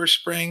pepper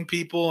spraying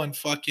people and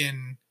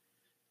fucking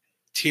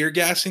tear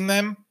gassing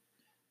them,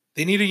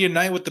 they need to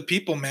unite with the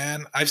people,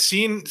 man. I've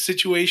seen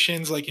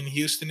situations in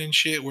Houston and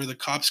shit where the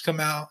cops come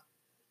out.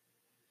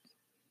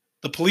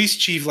 The police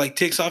chief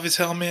takes off his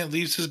helmet,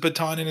 leaves his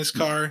baton in his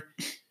car,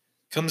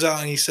 comes out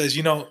and he says,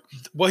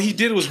 what he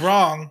did was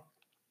wrong.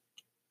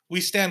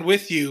 We stand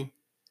with you,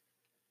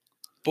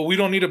 but we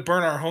don't need to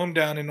burn our home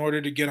down in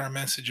order to get our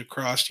message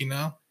across,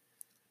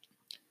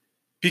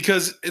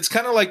 Because it's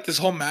kind of like this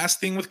whole mask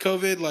thing with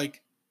COVID.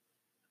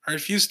 I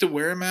refuse to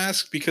wear a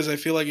mask because I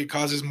feel like it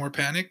causes more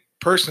panic,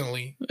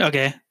 personally.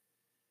 Okay.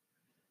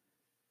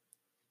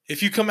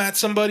 if you come at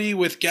somebody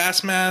with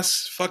gas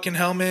masks, fucking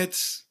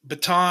helmets,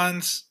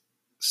 batons,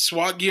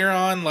 SWAT gear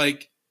on,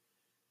 like,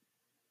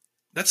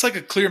 that's like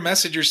a clear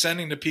message you're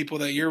sending to people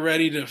that you're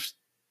ready to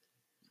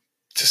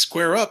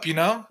square up, you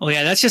know? Oh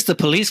yeah, that's just the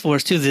police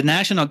force too. The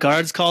National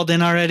Guard's called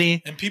in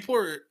already. And people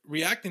are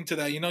reacting to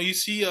that. You know, you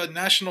see a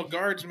National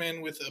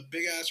Guardsman with a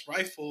big ass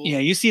rifle. Yeah,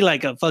 you see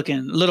like a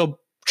fucking little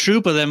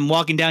troop of them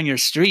walking down your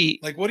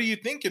street. Like, what are you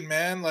thinking,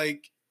 man?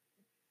 Like,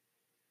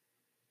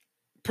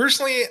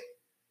 personally,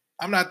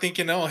 I'm not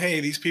thinking, oh, hey,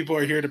 these people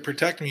are here to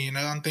protect me. You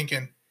know, I'm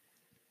thinking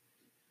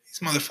these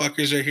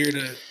motherfuckers are here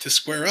to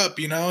square up,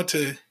 you know,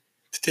 to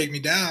take me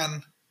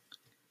down.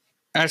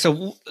 All right,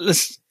 so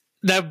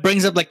that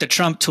brings up like the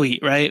Trump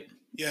tweet, right?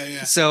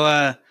 Yeah.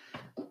 So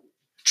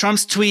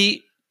Trump's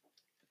tweet,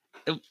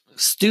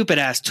 stupid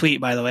ass tweet,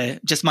 by the way,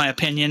 just my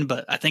opinion,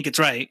 but I think it's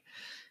right.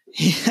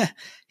 He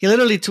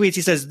literally tweets,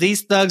 he says,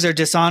 "These thugs are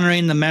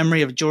dishonoring the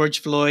memory of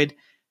George Floyd,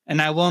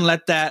 and I won't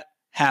let that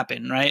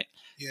happen," right?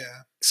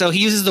 Yeah. So he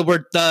uses the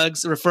word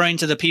thugs, referring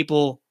to the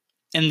people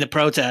in the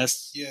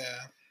protests. Yeah.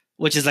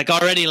 Which is like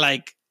already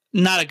like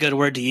not a good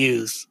word to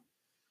use.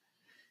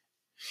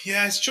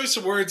 Yeah, his choice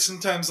of words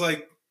sometimes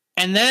like.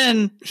 And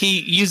then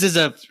he uses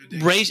a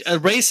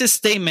racist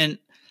statement,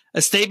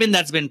 a statement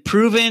that's been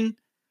proven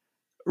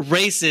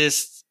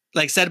racist,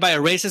 like said by a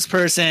racist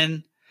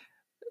person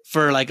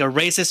for like a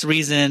racist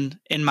reason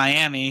in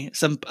Miami.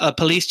 A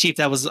police chief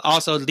that was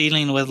also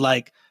dealing with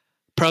like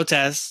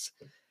protests.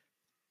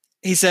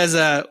 He says,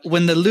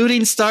 "When the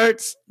looting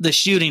starts, the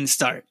shooting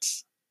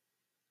starts."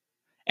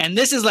 And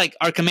this is like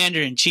our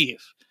commander in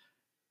chief.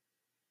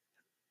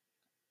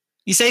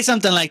 You say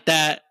something like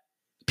that,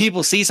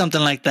 people see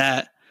something like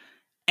that,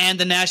 and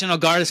the National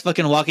Guard is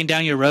fucking walking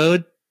down your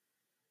road.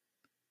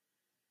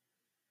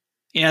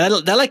 You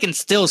know, that like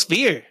instills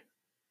fear.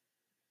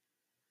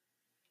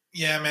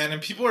 Yeah, man.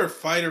 And people are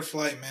fight or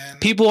flight, man.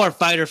 People are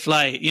fight or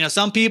flight. You know,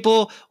 some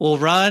people will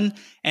run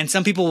and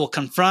some people will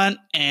confront.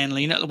 And,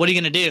 you know, what are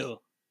you going to do?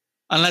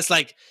 Unless,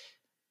 like,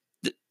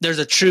 there's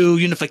a true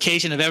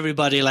unification of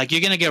everybody. Like,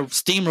 you're going to get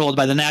steamrolled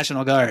by the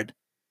National Guard.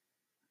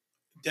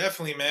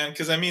 Definitely, man.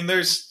 Because, I mean,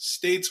 there's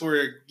states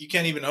where you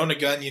can't even own a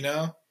gun, you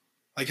know?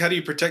 Like, how do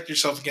you protect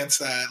yourself against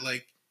that?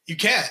 Like, you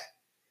can't.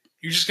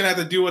 You're just going to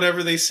have to do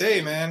whatever they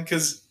say, man.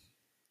 Because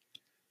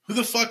who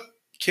the fuck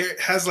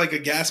has, like, a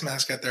gas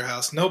mask at their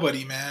house?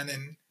 Nobody, man.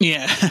 And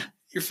yeah.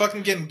 You're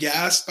fucking getting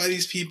gassed by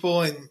these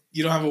people and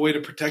you don't have a way to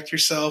protect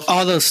yourself.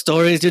 All those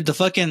stories, dude.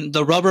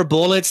 The rubber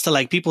bullets to,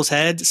 like, people's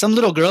heads. Some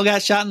little girl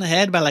got shot in the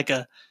head by, like,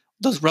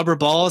 those rubber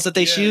balls that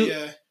they shoot.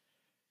 Yeah.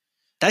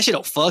 That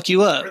shit'll fuck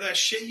you up. Or that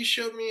shit you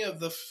showed me of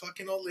the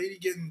fucking old lady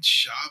getting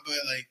shot by,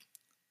 like,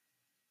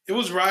 it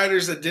was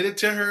rioters that did it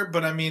to her,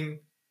 but I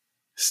mean,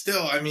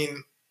 still, I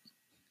mean,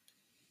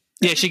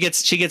 yeah, she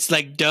gets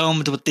like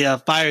domed with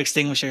the fire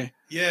extinguisher.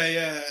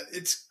 Yeah,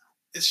 it's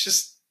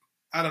just,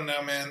 I don't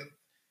know, man.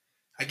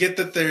 I get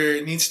that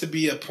there needs to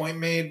be a point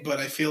made, but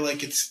I feel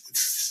like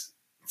it's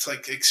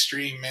like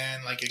extreme,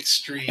 man, like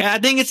extreme. Yeah, I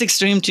think it's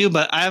extreme too,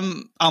 but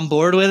I'm on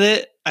board with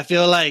it. I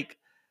feel like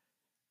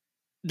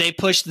they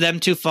pushed them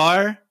too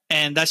far,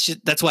 and that's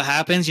what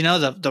happens. You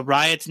know, the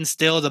riots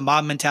instill, the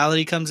mob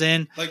mentality comes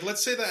in. Like,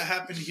 let's say that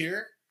happened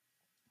here,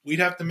 we'd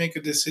have to make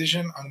a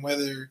decision on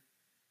whether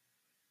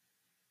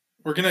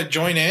we're gonna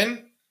join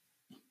in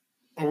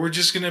or we're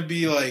just gonna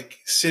be like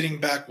sitting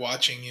back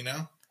watching. You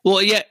know?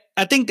 Well, yeah,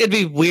 I think it'd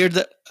be weird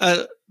that,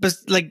 but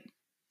like,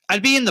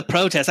 I'd be in the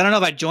protest. I don't know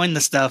if I'd join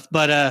the stuff,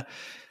 but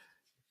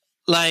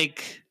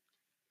like,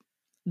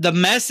 the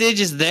message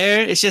is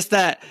there. It's just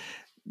that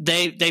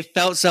they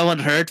felt so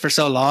unheard for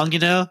so long, you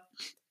know,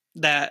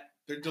 that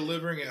they're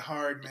delivering it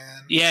hard,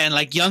 man. Yeah, and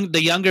like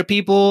the younger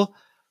people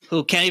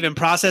who can't even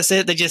process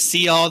it, they just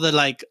see all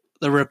the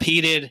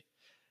repeated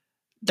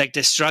like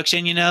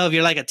destruction, you know, if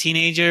you're like a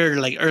teenager or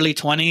like early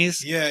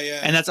 20s.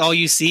 Yeah. And that's all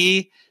you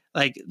see.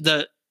 Like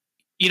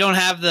you don't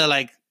have the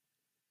like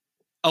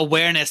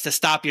awareness to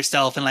stop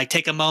yourself and like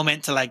take a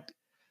moment to like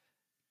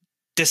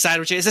decide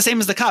what it's the same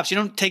as the cops. You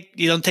don't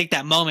take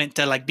that moment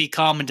to like be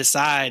calm and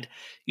decide.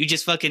 You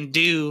just fucking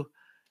do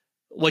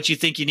what you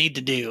think you need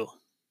to do.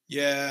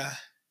 Yeah,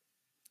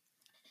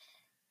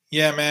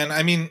 man.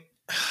 I mean,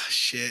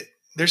 shit.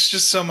 There's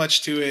just so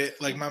much to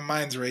it. Like, my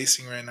mind's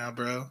racing right now,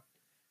 bro.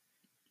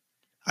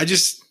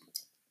 It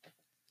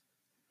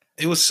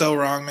was so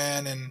wrong,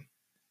 man. And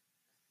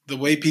the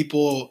way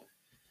people,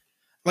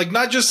 like,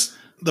 not just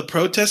the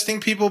protesting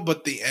people,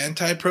 but the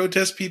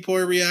anti-protest people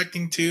are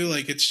reacting to,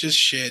 like, it's just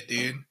shit,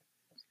 dude.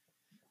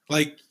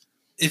 Like,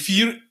 if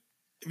you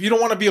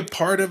don't want to be a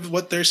part of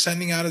what they're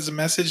sending out as a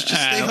message,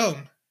 just stay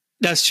home.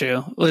 That's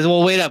true.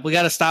 Well, wait up. We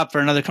got to stop for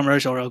another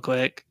commercial real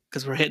quick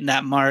because we're hitting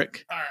that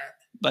mark. All right.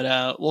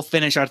 But we'll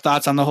finish our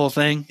thoughts on the whole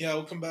thing. Yeah,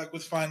 we'll come back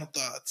with final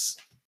thoughts.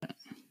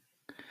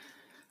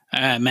 All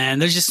right, man.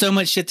 There's just so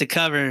much shit to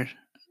cover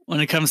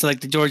when it comes to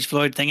like the George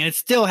Floyd thing. And it's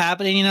still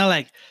happening, you know,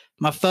 like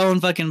my phone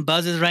fucking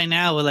buzzes right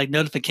now with like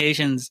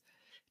notifications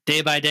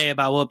day by day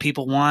about what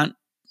people want.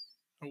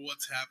 Or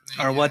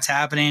what's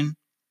happening.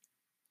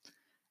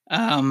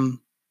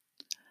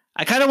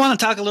 I kind of want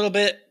to talk a little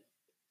bit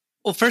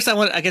Well, first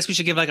I guess we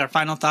should give like our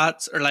final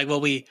thoughts or like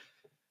what we,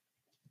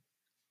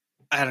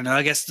 I don't know,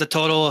 I guess the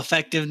total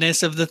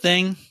effectiveness of the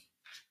thing.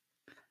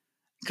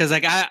 Cause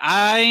like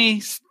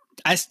I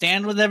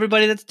stand with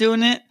everybody that's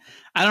doing it.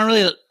 I don't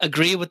really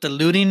agree with the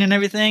looting and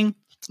everything,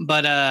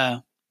 but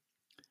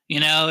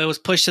it was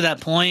pushed to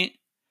that point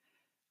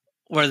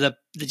where the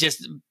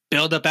just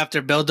build up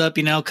after build up,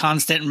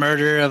 constant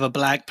murder of a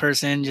black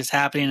person just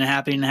happening and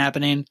happening and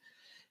happening,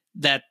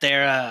 that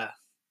their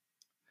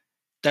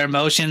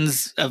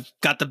emotions have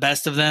got the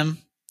best of them.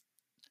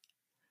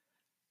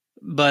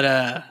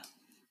 But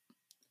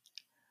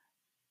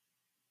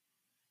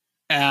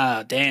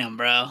damn,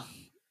 bro.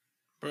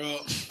 Bro,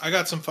 I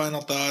got some final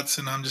thoughts,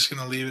 and I'm just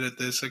gonna leave it at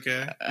this.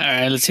 Okay. All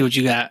right, let's see what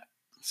you got.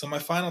 So my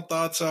final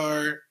thoughts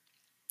are: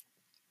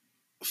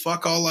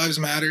 fuck all lives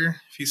matter.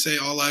 If you say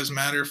all lives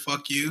matter,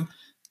 fuck you.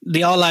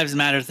 The all lives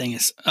matter thing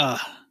is,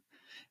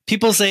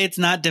 people say it's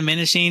not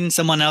diminishing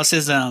someone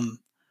else's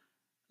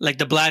like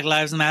the Black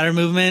Lives Matter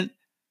movement,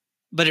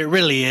 but it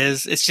really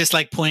is. It's just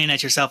like pointing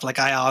at yourself, like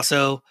I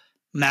also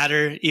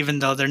matter, even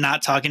though they're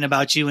not talking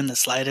about you in the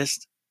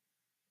slightest.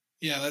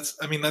 Yeah,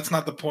 that's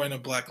not the point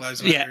of Black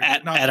Lives Matter. Yeah,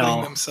 not at putting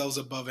all. themselves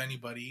above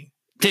anybody.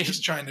 They're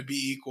just trying to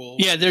be equal.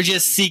 Yeah, they're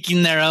just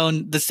seeking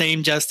the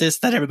same justice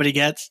that everybody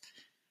gets.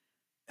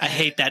 I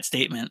hate that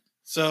statement.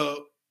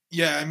 So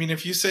yeah, I mean,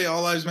 if you say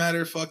all lives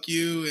matter, fuck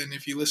you. And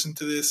if you listen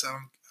to this, I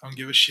don't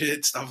give a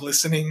shit. Stop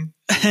listening.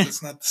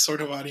 That's not the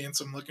sort of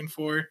audience I'm looking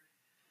for.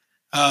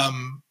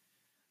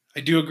 I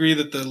do agree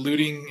that the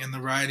looting and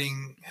the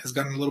rioting has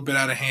gotten a little bit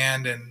out of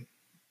hand, and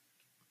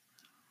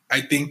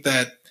I think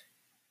that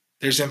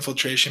there's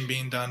infiltration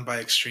being done by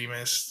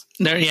extremists.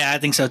 I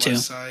think so too.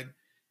 Side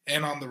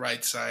and on the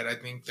right side, I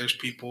think there's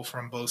people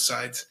from both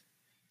sides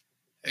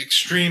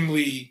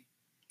extremely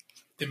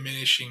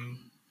diminishing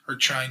or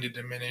trying to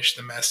diminish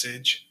the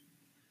message.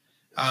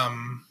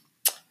 And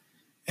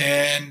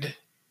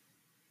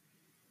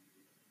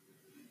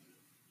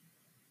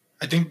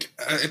I think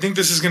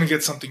this is going to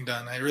get something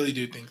done. I really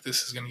do think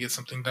this is going to get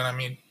something done. I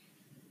mean,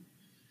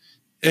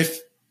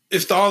 if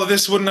all of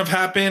this wouldn't have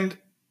happened,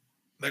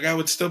 the guy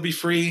would still be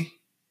free.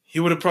 He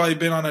would have probably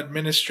been on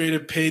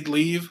administrative paid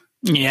leave.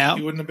 Yeah.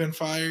 He wouldn't have been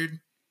fired.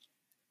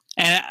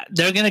 And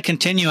they're going to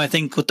continue, I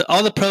think, with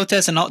all the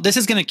protests and all. This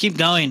is going to keep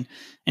going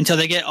until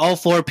they get all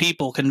 4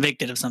 people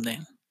convicted of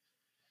something.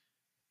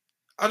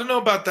 I don't know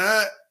about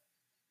that.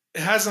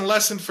 It hasn't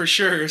lessened for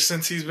sure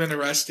since he's been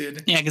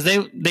arrested. Yeah, because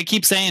they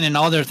keep saying in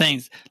all their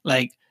things,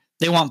 like,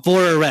 they want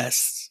 4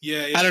 arrests.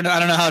 Yeah. I don't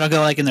know how it'll go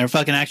like in their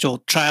fucking actual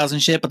trials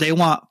and shit, but they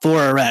want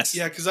 4 arrests.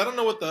 Yeah, because I don't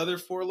know what the other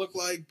 4 look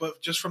like,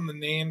 but just from the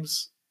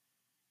names,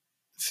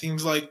 it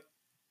seems like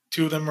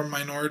 2 of them are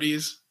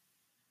minorities.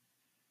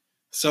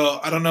 So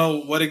I don't know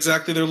what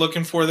exactly they're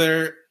looking for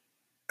there.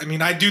 I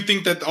mean, I do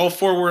think that all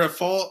 4 were at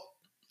fault.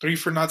 3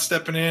 for not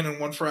stepping in and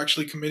 1 for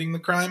actually committing the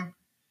crime.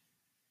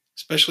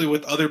 Especially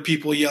with other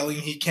people yelling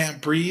he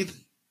can't breathe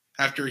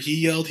after he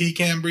yelled he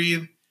can't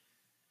breathe.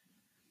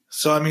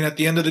 So, I mean, at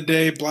the end of the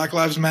day, Black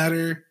Lives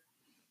Matter.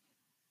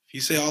 If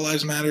you say all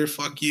lives matter,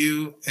 fuck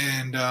you.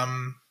 And,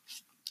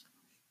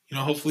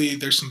 hopefully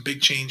there's some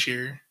big change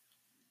here.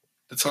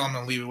 That's all I'm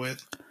going to leave it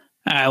with.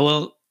 All right,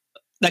 well,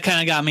 that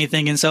kind of got me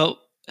thinking. So,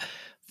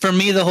 for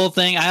me, the whole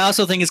thing, I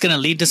also think it's going to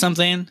lead to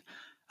something.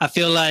 I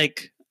feel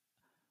like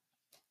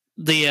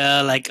the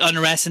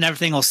unrest and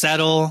everything will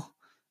settle.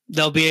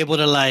 They'll be able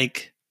to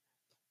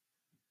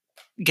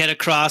get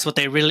across what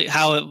they really,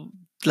 how it,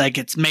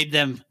 it's made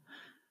them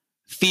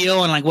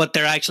feel and what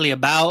they're actually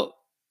about.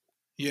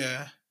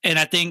 Yeah. And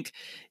I think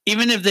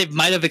even if they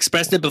might have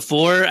expressed it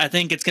before, I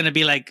think it's going to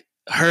be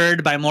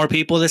heard by more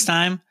people this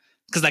time.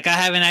 Cause I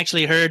haven't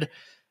actually heard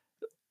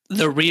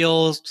the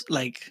real,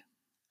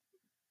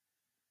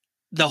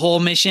 the whole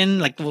mission,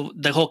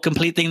 the whole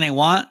complete thing they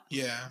want.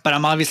 Yeah. But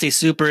I'm obviously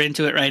super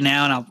into it right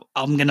now, and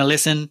I'm going to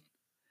listen.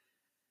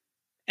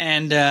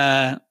 And,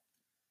 I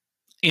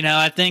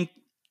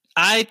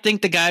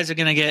think the guys are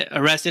going to get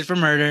arrested for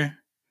murder.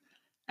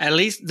 At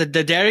least the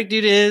Derek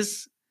dude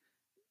is.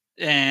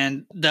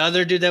 And the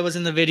other dude that was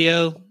in the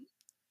video,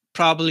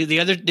 probably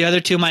the other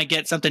 2 might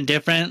get something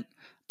different.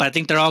 But I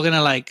think they're all going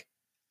to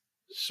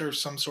serve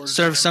some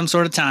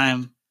sort of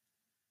time.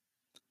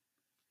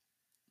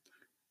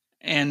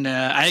 And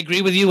I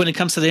agree with you when it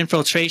comes to the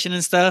infiltration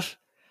and stuff.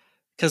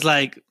 Because,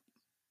 I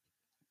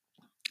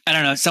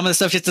don't know, some of the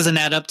stuff just doesn't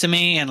add up to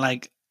me. And,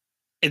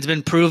 it's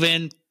been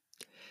proven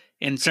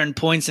in certain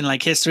points in,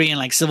 history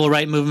and, civil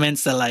rights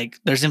movements that,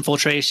 there's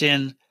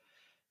infiltration.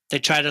 They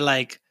try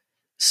to,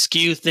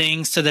 skew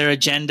things to their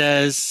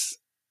agendas.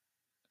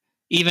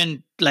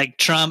 Even,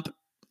 Trump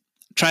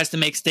tries to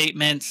make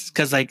statements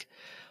because,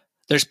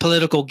 there's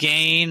political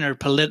gain or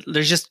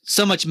there's just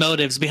so much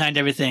motives behind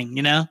everything,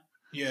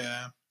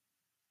 Yeah.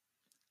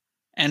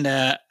 And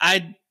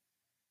I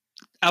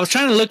was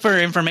trying to look for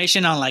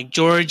information on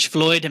George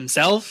Floyd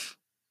himself,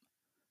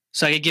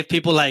 so I could give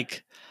people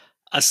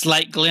a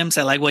slight glimpse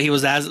at what he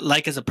was as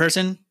a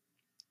person.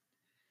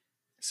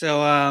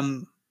 So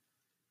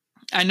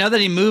I know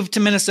that he moved to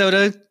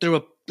Minnesota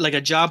through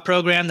a job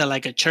program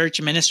that a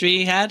church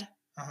ministry had.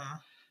 Uh-huh.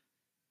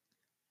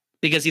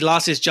 because he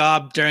lost his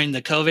job during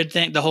the COVID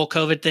thing, the whole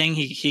COVID thing.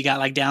 He got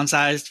like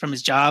downsized from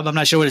his job. I'm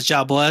not sure what his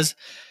job was,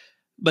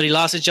 but he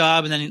lost his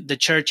job, and then the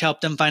church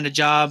helped him find a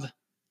job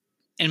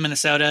in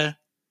Minnesota,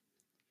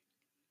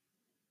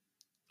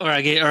 or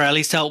at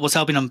least was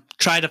helping him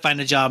try to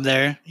find a job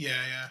there.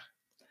 Yeah.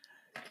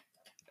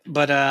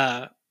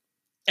 But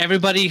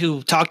everybody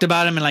who talked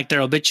about him in like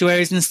their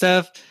obituaries and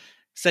stuff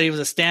said he was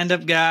a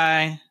stand-up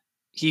guy.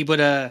 He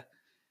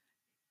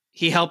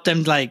helped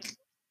them like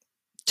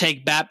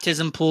take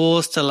baptism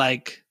pools to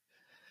like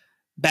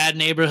bad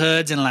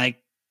neighborhoods and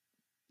like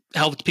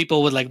helped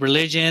people with like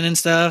religion and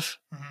stuff.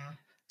 Mm-hmm.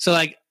 So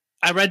like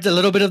I read a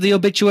little bit of the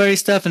obituary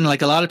stuff, and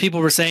like a lot of people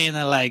were saying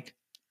that like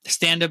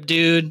stand-up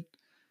dude,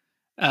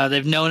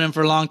 they've known him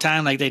for a long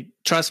time, like they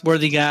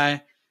trustworthy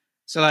guy.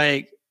 So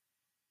like,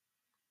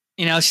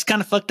 you know, it's just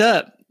kind of fucked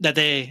up that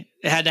it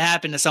had to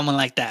happen to someone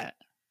like that.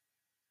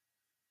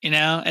 You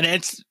know, and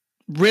it's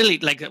really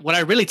like what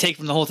I really take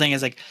from the whole thing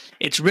is like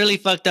it's really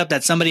fucked up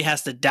that somebody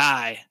has to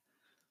die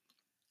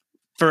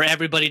for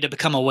everybody to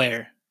become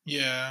aware.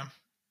 Yeah.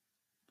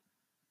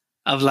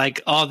 Of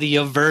like all the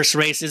averse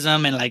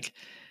racism and like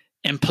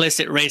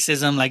implicit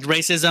racism, like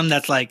racism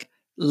that's like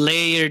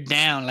layered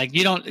down. Like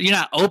you're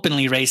not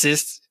openly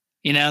racist,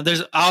 you know,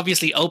 there's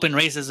obviously open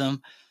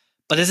racism,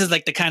 but this is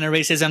like the kind of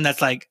racism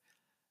that's like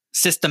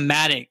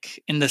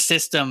systematic in the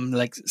system,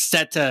 like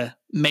set to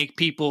make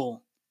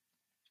people,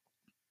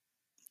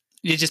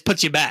 it just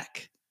puts you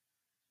back.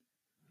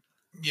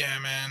 Yeah,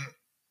 man.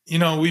 You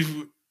know,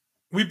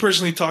 we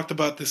personally talked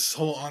about this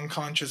whole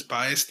unconscious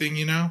bias thing,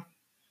 you know?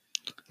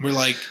 We're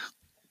like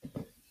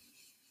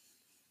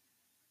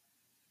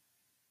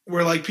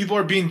people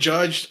are being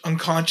judged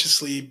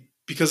unconsciously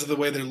because of the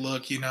way they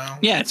look, you know?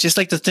 Yeah, it's just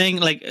like the thing,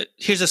 like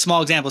here's a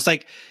small example. It's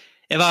like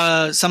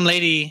if some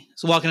lady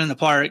is walking in the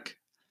park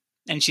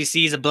and she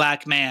sees a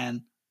black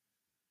man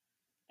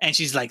and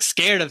she's like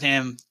scared of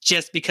him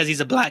just because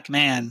he's a black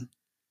man,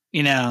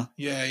 you know?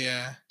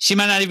 Yeah. She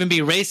might not even be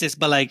racist,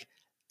 but like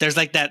there's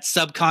like that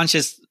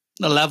subconscious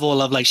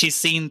level of like she's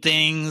seen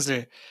things,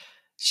 or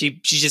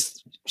she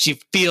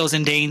feels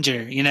in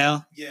danger, you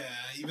know? Yeah,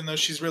 even though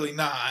she's really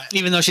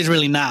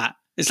not.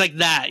 It's like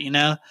that, you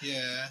know?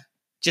 Yeah.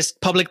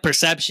 Just public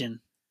perception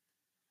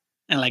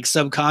and like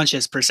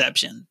subconscious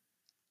perception.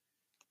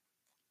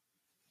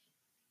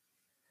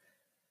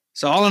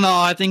 So all in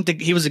all, I think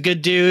that he was a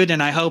good dude,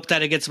 and I hope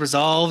that it gets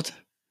resolved.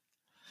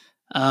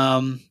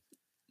 All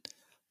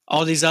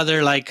these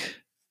other like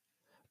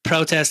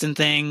protests and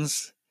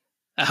things,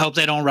 I hope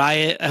they don't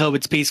riot. I hope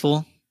it's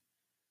peaceful.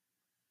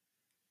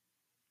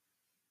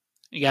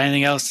 You got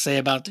anything else to say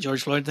about the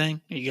George Floyd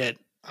thing? Are you good?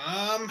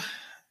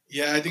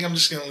 Yeah, I think I'm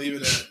just gonna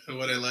leave it at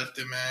what I left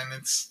it, man.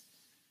 It's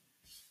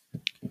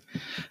all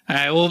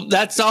right. Well,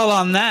 that's all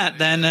on that.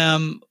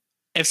 Then,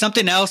 if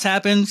something else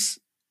happens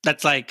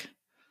that's like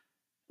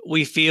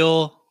we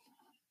feel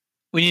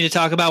we need to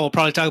talk about, we'll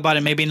probably talk about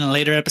it maybe in a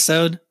later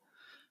episode.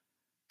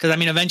 Because I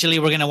mean, eventually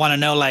we're gonna want to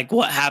know like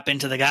what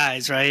happened to the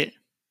guys, right?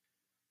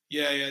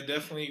 Yeah,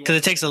 definitely. Because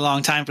it takes a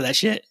long time for that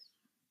shit.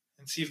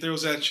 And see if there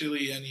was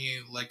actually any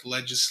like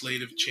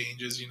legislative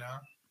changes, you know.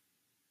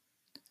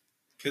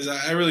 Because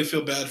I really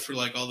feel bad for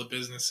like all the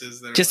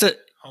businesses that are just like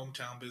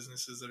hometown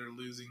businesses that are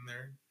losing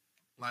their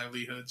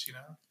livelihoods, you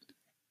know.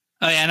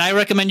 Oh yeah, and I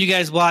recommend you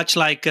guys watch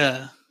like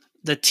the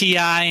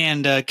T.I.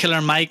 and Killer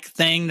Mike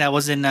thing that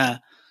was in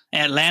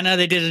Atlanta.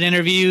 They did an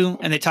interview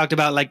and they talked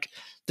about like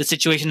the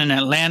situation in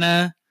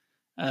Atlanta.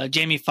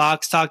 Jamie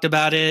Foxx talked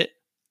about it.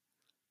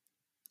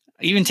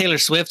 Even Taylor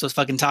Swift was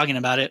fucking talking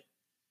about it.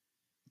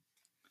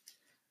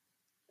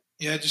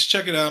 Yeah, just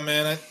check it out,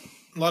 man.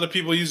 A lot of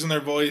people using their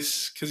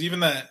voice, because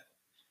even that,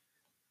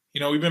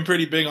 you know, we've been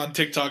pretty big on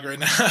TikTok right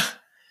now.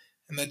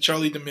 And that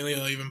Charlie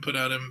D'Amelio even put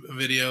out a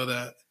video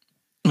that...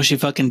 Was she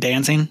fucking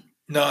dancing?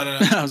 No.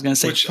 I was going to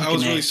say... Which I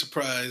was really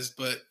surprised,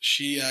 but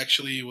she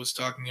actually was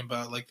talking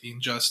about like the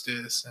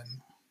injustice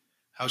and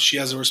how she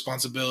has a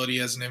responsibility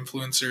as an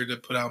influencer to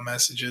put out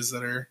messages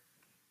that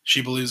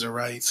she believes are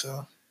right,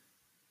 so...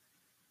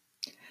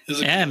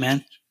 Yeah,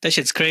 man. That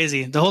shit's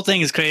crazy. The whole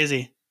thing is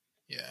crazy.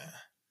 Yeah.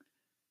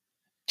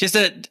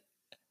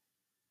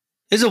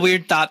 There's a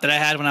weird thought that I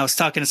had when I was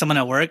talking to someone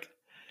at work.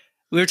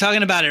 We were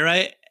talking about it,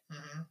 right?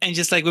 Mm-hmm. And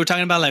just like we were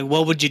talking about like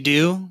what would you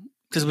do?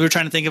 Because we were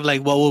trying to think of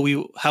like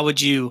how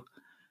would you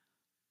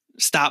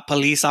stop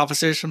police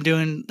officers from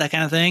doing that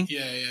kind of thing?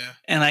 Yeah.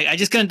 And like I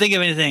just couldn't think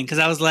of anything because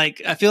I was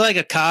like, I feel like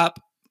a cop.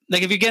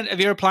 Like if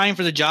you're applying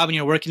for the job and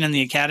you're working in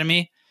the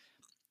academy,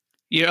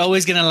 you're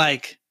always gonna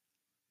like,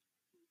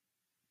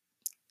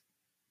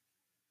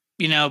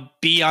 you know,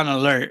 be on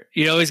alert.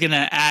 You're always going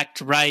to act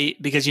right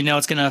because you know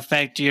it's going to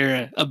affect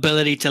your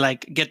ability to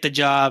like get the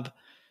job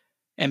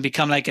and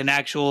become like an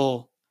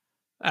actual,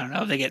 I don't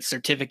know if they get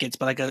certificates,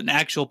 but like an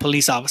actual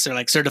police officer,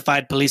 like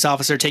certified police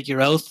officer, take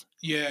your oath.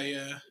 Yeah.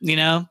 You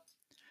know,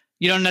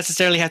 you don't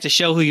necessarily have to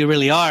show who you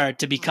really are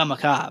to become a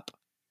cop.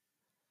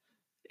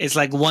 It's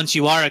like once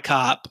you are a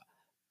cop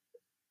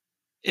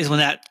is when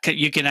that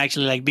you can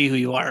actually like be who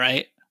you are,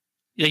 right?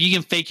 Like you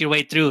can fake your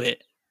way through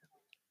it.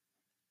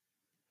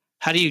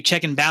 How do you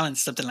check and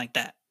balance something like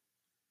that?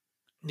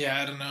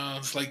 Yeah, I don't know.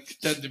 It's like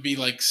that to be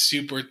like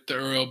super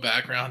thorough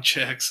background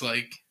checks.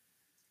 Like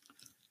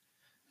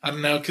I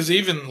don't know, because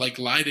even like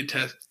lie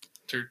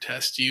detector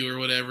test you or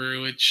whatever.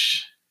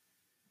 Which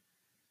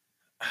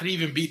how do you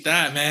even beat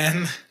that,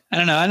 man? I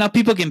don't know. I know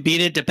people can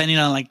beat it depending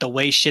on like the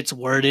way shit's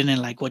worded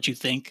and like what you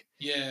think.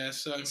 Yeah,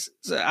 so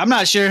So I'm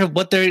not sure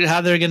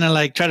how they're gonna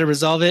like try to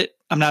resolve it.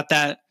 I'm not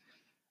that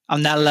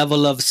on that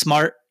level of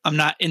smart. I'm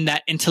not in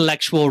that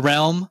intellectual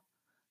realm,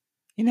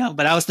 you know.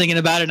 But I was thinking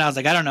about it, and I was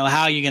like, I don't know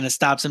how you're gonna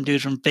stop some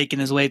dude from faking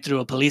his way through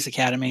a police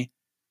academy.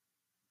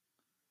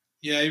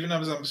 yeah, even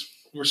as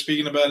we're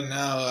speaking about it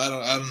now, I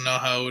don't know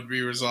how it would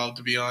be resolved,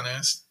 to be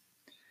honest.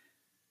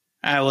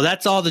 All right, well,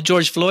 that's all the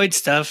George Floyd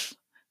stuff.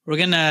 We're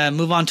gonna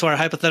move on to our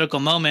hypothetical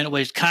moment,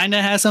 which kind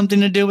of has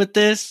something to do with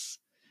this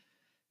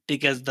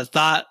because the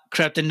thought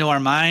crept into our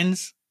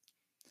minds.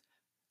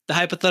 The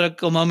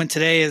hypothetical moment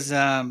today is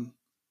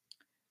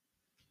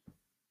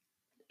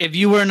if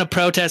you were in a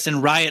protest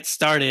and riots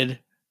started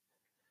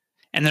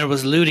and there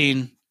was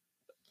looting,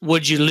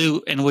 would you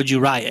loot and would you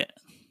riot?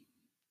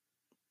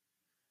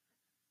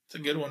 It's a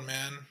good one,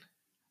 man.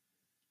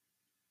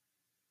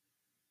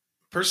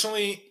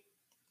 Personally,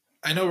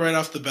 I know right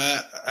off the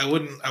bat, I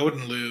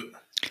wouldn't loot.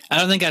 I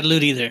don't think I'd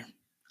loot either.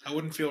 I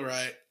wouldn't feel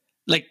right.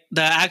 Like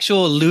the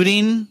actual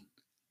looting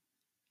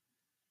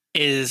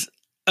is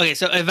okay.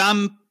 So if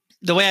I'm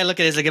the way I look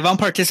at it is like if I'm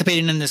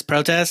participating in this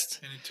protest,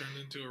 And it turned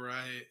into a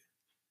riot.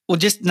 well,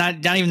 just not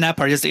even that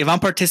part. Just if I'm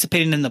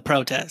participating in the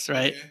protest,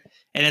 right, Okay.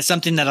 and it's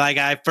something that like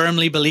I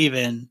firmly believe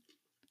in,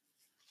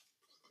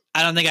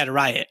 I don't think I'd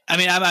riot.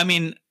 I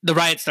mean, the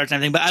riot starts and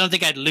everything, but I don't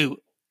think I'd loot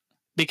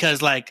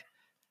because like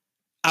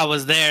I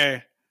was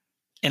there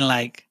and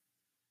like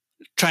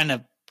trying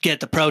to get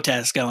the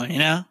protest going, you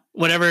know,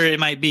 whatever it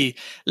might be.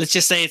 Let's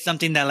just say it's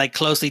something that like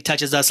closely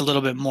touches us a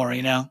little bit more,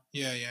 you know,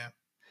 Yeah, yeah.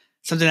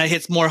 something that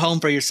hits more home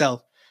for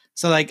yourself.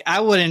 So like I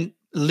wouldn't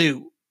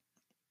loot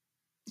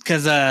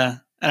because I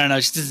don't know,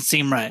 it just doesn't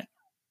seem right.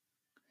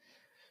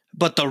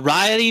 But the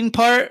rioting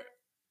part,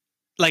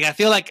 like I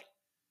feel like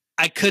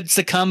I could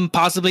succumb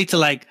possibly to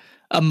like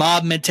a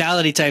mob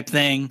mentality type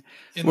thing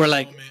where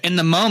like in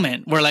the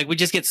moment where like we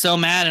just get so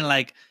mad and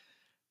like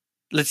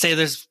let's say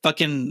there's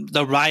fucking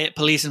the riot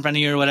police in front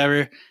of you or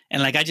whatever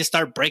and like I just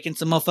start breaking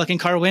some motherfucking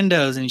car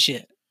windows and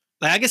shit.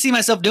 Like I can see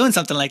myself doing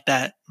something like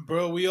that.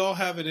 Bro, we all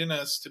have it in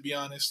us, to be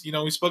honest. You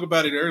know, we spoke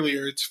about it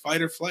earlier. It's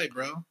fight or flight,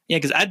 bro. Yeah,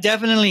 because I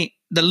definitely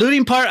the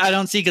looting part I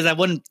don't see because I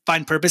wouldn't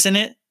find purpose in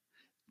it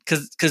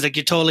because like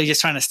you're totally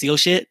just trying to steal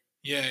shit.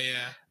 Yeah,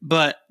 yeah.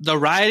 But the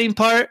rioting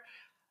part,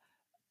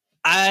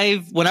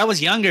 when I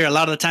was younger, a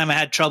lot of the time I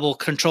had trouble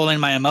controlling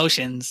my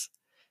emotions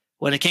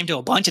when it came to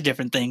a bunch of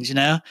different things, you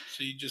know?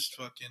 So you just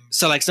fucking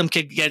So like some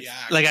kid gets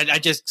react. like I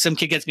just some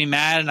kid gets me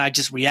mad and I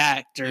just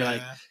react or yeah.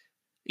 like,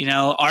 you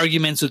know,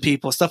 arguments with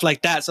people, stuff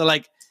like that. So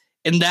like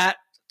in that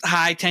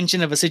high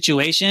tension of a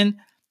situation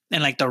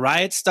and like the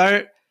riots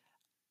start,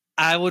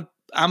 I'm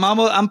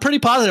pretty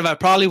positive I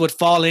probably would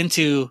fall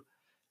into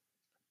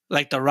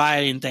like the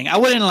rioting thing. I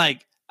wouldn't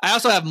like I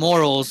also have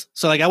morals,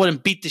 so like I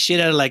wouldn't beat the shit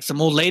out of like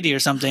some old lady or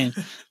something.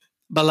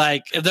 But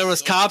like if there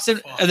was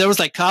if there was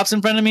like cops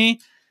in front of me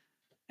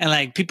and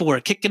like people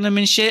were kicking them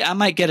and shit, I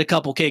might get a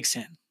couple kicks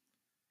in.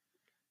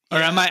 Or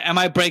Yeah. I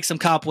might break some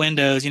cop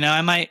windows, you know,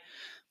 I might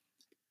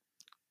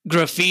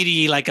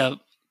graffiti like a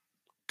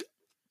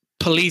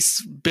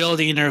police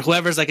building or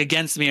whoever's like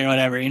against me or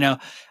whatever, you know.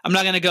 I'm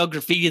not gonna go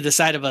graffiti the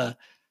side of a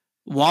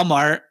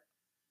Walmart.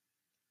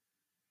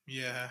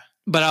 Yeah.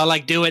 But I'll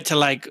like do it to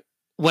like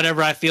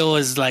whatever I feel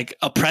is like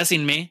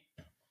oppressing me.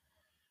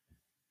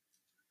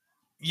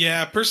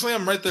 Yeah, personally,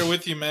 I'm right there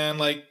with you, man.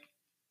 Like,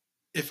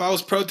 if I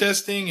was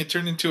protesting, it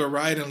turned into a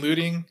riot and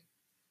looting.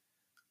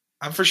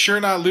 I'm for sure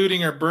not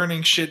looting or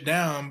burning shit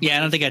down. Yeah, I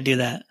don't think I'd do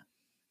that.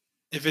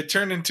 If it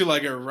turned into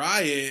like a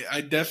riot,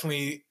 I'd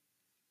definitely,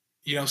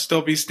 you know,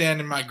 still be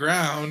standing my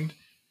ground.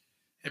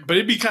 But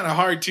it'd be kind of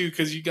hard too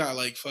because you got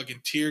like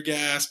fucking tear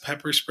gas,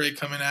 pepper spray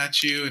coming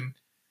at you, and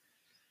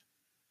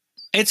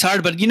it's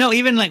hard. But you know,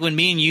 even like when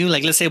me and you,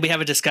 like, let's say we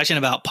have a discussion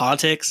about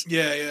politics.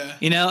 Yeah, yeah.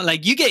 You know,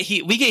 like we get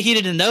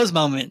heated in those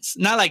moments.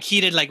 Not like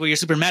heated, like where you're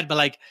super mad, but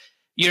like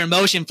your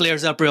emotion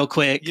flares up real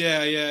quick.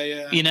 Yeah, yeah,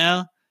 yeah. You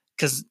know,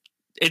 because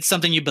it's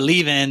something you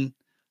believe in.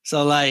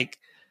 So like,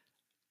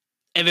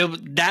 if it was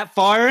that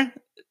far,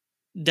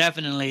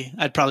 definitely,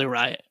 I'd probably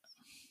riot.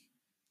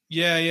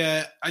 Yeah,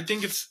 yeah. I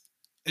think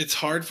it's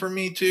hard for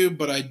me too,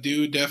 but I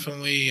do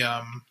definitely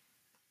I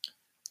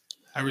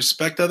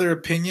respect other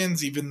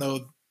opinions, even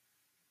though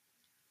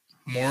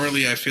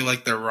morally I feel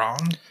like they're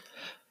wrong.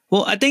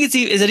 Well, I think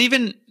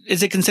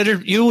is it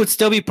considered you would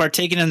still be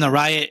partaking in the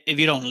riot if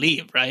you don't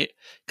leave, right?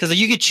 Because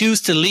you could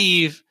choose to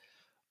leave,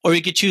 or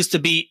you could choose to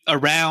be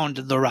around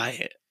the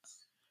riot.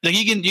 Like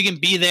you can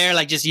be there,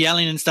 like just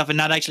yelling and stuff, and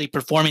not actually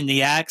performing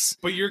the acts.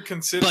 But you're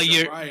considered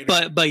a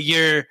rioter. But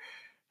you're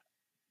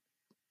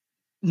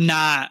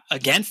not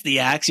against the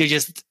acts. You're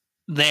just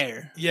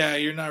there. Yeah,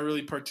 you're not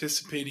really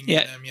participating in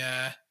them.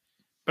 Yeah,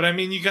 but I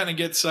mean, you kind of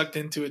get sucked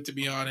into it, to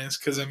be honest.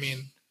 Because I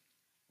mean,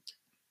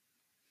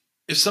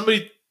 if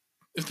somebody,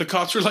 if the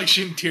cops were like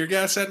shooting tear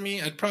gas at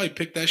me, I'd probably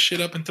pick that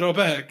shit up and throw it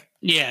back.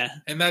 Yeah.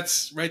 And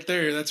that's right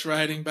there. That's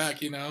rioting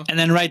back, you know? And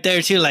then right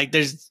there too, like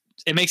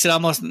it makes it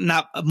almost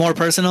not more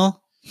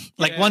personal.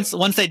 Like Yeah.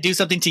 once they do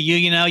something to you,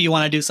 you know, you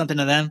want to do something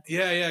to them.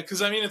 Yeah, yeah.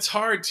 Because I mean, it's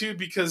hard too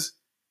because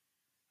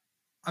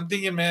I'm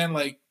thinking, man,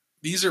 like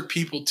these are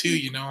people too,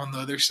 you know, on the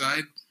other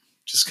side,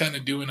 just kind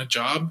of doing a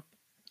job.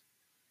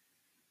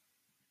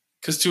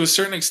 Because to a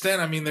certain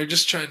extent, I mean, they're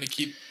just trying to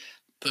keep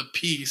the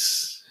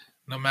peace,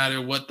 no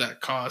matter what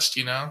that cost,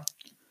 you know.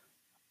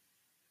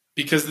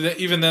 Because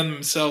even them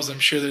themselves, I'm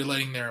sure they're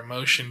letting their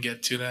emotion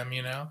get to them,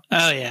 you know.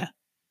 Oh yeah,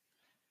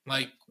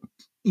 like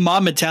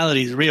mob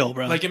mentality is real,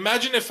 bro. Like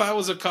imagine if I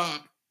was a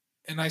cop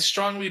and I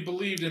strongly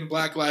believed in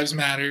Black Lives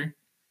Matter,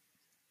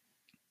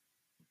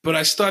 but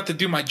I still have to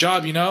do my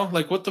job, you know?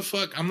 Like, what the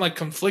fuck? I'm like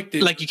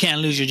conflicted. Like, you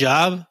can't lose your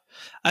job.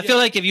 I feel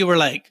like if you were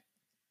like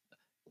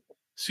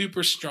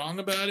super strong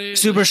about it,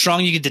 super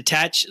strong, you could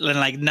detach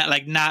and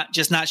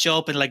not show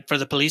up and like for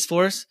the police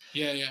force.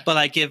 Yeah, yeah. But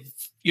like if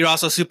you're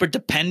also super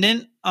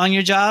dependent on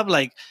your job,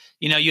 like,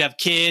 you know, you have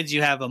kids,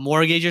 you have a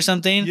mortgage or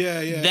something.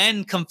 Yeah, yeah.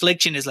 Then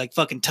confliction is like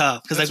fucking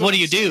tough because like, what do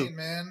you do,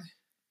 man?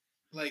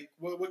 Like,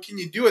 what can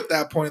you do at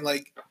that point?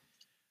 Like,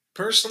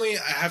 personally,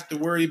 I have to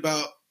worry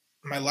about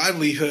my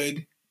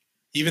livelihood,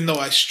 even though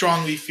I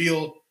strongly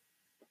feel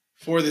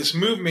for this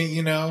movement,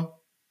 you know.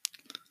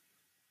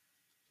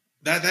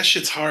 That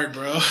shit's hard,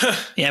 bro.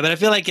 Yeah, but I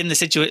feel like in the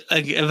situation,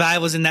 like if I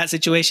was in that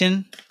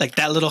situation, like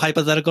that little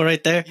hypothetical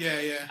right there,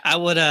 yeah, I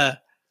would, if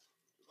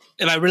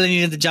I really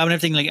needed the job and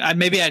everything, like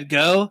maybe I'd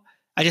go.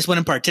 I just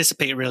wouldn't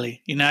participate,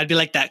 really. You know, I'd be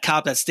like that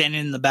cop that's standing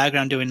in the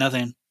background doing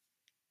nothing.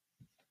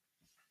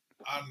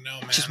 I don't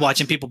know, man. Just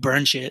watching people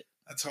burn shit.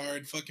 That's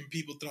hard. Fucking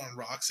people throwing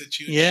rocks at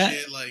you and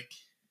shit. Like,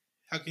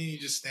 how can you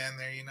just stand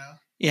there, you know?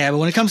 Yeah, but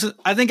when it comes to,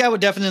 I think I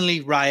would definitely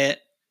riot.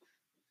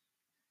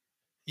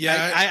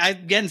 Yeah,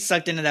 I'm getting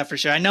sucked into that for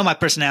sure. I know my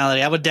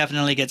personality. I would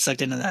definitely get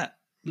sucked into that.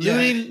 Yeah.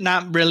 Looting,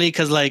 not really,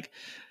 because like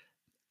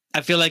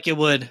I feel like it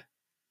would,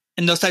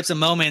 in those types of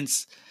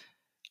moments,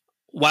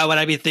 why would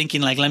I be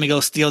thinking like, let me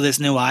go steal this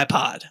new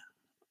iPod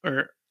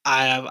or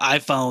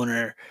iPhone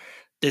or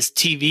this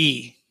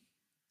TV?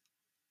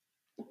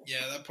 Yeah,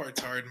 that part's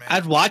hard, man.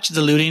 I'd watch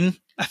the looting.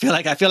 I feel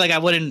like I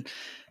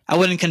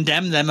wouldn't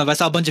condemn them. If I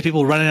saw a bunch of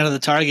people running out of the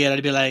Target,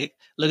 I'd be like,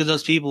 look at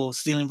those people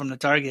stealing from the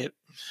Target.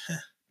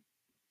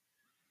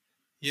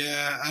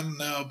 Yeah, I don't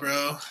know,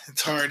 bro.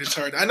 It's hard. It's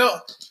hard. I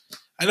know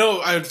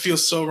I would feel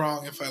so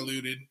wrong if I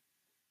looted.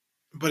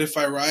 But if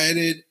I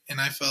rioted and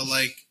I felt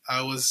like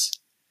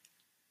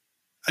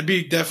I'd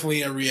be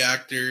definitely a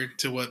reactor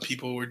to what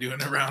people were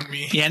doing around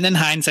me. Yeah, and then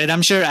hindsight,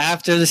 I'm sure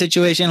after the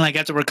situation, like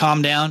after we're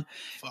calmed down,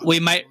 we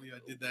might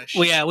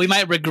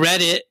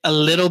regret it a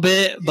little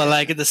bit, but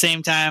like at the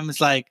same time,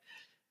 it's like,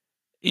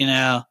 you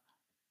know,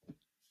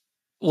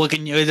 what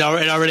can you? It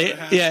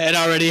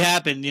already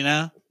happened, you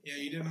know. Yeah,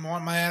 you didn't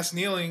want my ass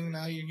kneeling.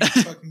 Now you're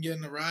fucking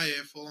getting a riot,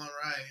 full on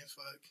riot.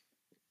 Fuck.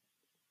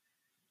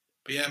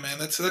 But yeah, man,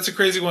 that's a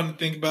crazy one to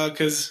think about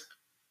because,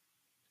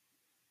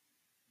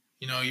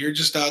 you know, you're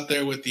just out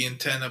there with the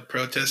intent of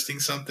protesting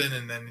something,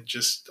 and then it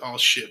just all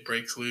shit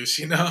breaks loose.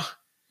 You know.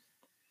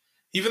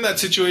 Even that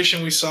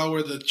situation we saw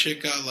where the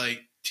chick got like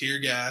tear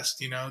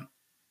gassed, you know,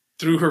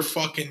 through her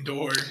fucking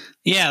door.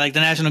 Yeah, like the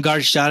National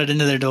Guard shot it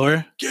into their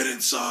door. Get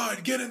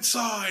inside,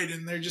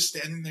 and they're just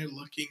standing there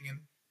looking and.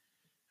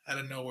 Out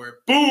of nowhere,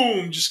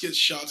 boom! Just gets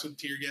shots with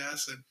tear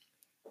gas, and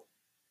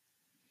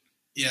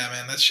yeah,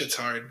 man, that shit's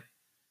hard.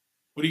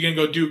 What are you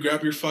gonna go do?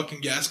 Grab your fucking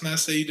gas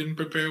mask that you didn't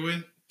prepare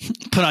with?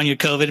 Put on your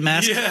COVID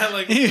mask. Yeah,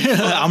 like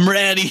I'm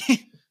ready.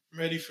 I'm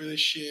ready for this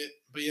shit.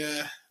 But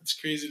yeah, it's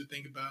crazy to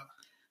think about.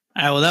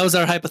 All right, well, that was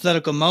our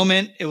hypothetical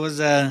moment. It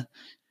was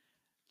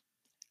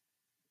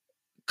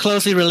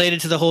closely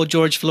related to the whole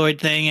George Floyd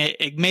thing.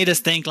 It made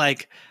us think,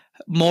 like,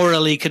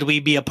 morally, could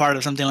we be a part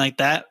of something like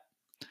that?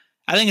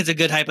 I think it's a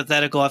good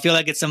hypothetical. I feel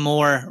like it's a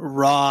more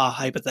raw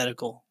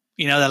hypothetical,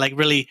 you know, that like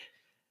really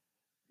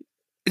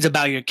is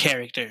about your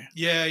character.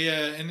 Yeah,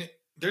 and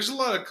there's a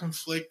lot of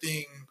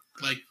conflicting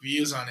like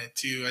views on it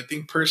too. I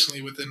think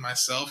personally within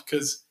myself,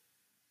 because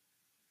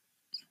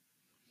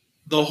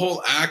the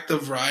whole act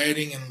of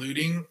rioting and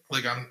looting,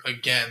 like I'm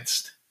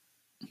against,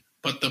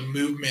 but the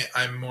movement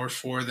I'm more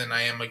for than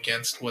I am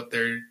against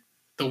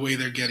the way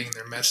they're getting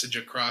their message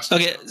across.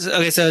 Okay,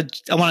 so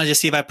I want to just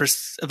see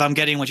if I'm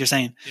getting what you're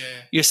saying. Yeah.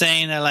 You're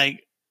saying that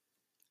like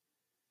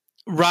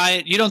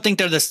you don't think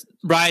they're the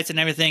riots and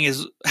everything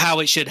is how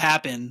it should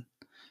happen,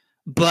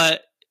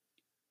 but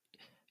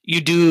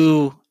you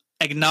do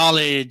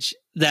acknowledge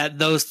that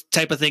those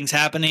type of things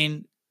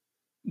happening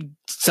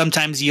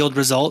sometimes yield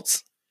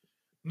results.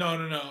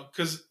 No,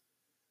 because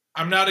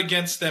I'm not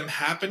against them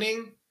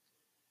happening.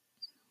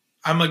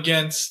 I'm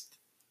against.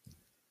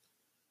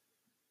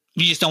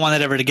 You just don't want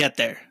that ever to get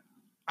there.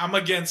 I'm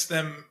against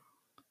them.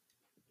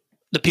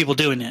 The people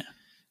doing it.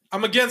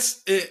 I'm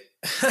against it.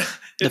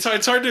 It's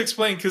hard to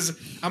explain because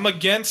I'm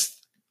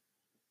against.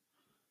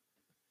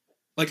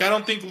 Like, I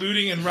don't think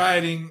looting and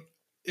rioting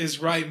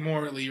is right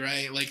morally,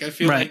 right? Like, I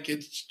feel like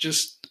it's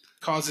just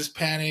causes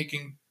panic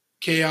and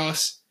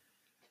chaos.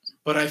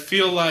 But I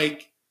feel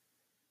like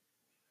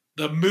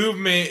the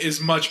movement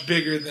is much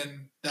bigger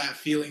than that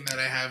feeling that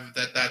I have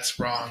that that's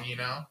wrong, you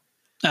know?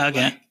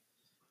 Okay. Like,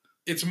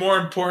 it's more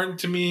important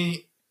to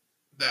me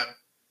that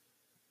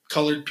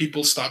colored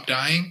people stop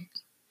dying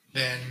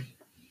than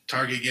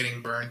Target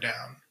getting burned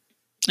down.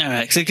 All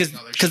right, because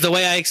the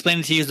way I explain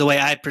it to you is the way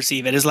I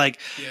perceive it. Is like,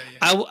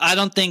 Yeah. I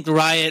don't think the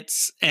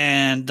riots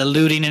and the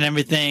looting and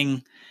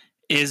everything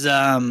is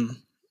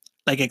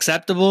like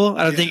acceptable.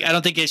 I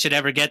don't think it should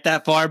ever get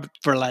that far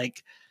for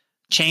like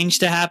change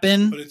to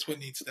happen. But it's what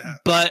needs to happen.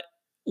 But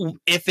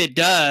if it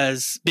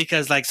does,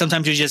 because like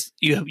sometimes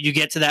you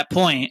get to that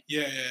point,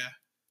 Yeah.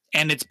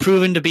 and it's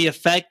proven to be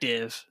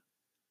effective.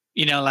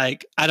 You know,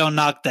 like I don't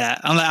knock that.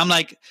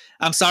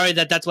 I'm sorry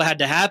that that's what had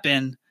to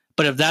happen.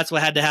 But if that's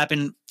what had to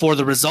happen for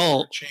the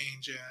result,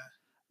 change,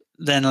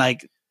 then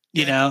like,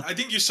 you know. I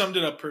think you summed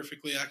it up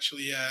perfectly,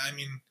 actually. Yeah, I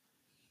mean,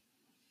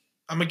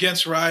 I'm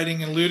against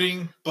rioting and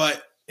looting,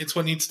 but it's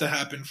what needs to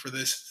happen for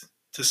this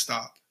to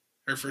stop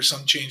or for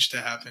some change to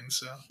happen.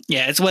 So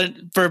yeah, it's what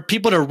for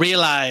people to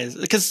realize,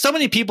 because so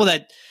many people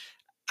that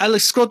I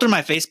like scroll through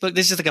my Facebook.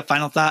 This is just like a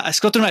final thought. I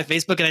scroll through my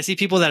Facebook and I see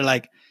people that are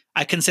like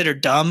I consider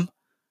dumb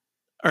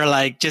or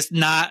like just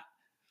not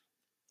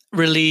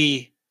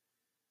really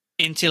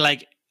into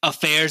like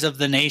affairs of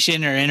the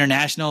nation or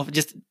international,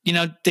 just, you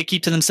know, they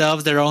keep to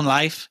themselves their own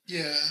life.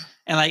 Yeah.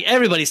 And like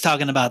everybody's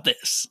talking about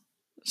this.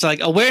 So like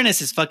awareness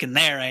is fucking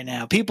there right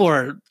now. People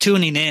are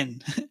tuning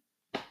in.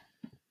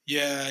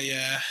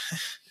 Yeah.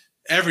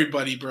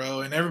 Everybody,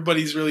 bro. And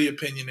everybody's really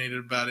opinionated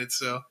about it.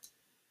 So,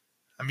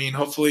 I mean,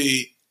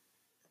 hopefully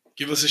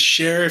give us a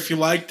share if you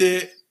liked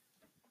it.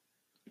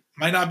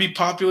 Might not be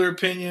popular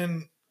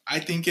opinion. I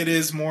think it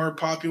is more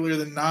popular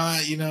than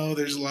not. You know,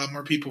 there's a lot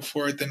more people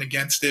for it than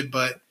against it.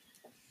 But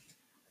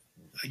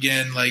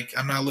again, like,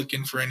 I'm not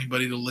looking for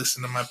anybody to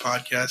listen to my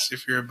podcast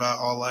if you're about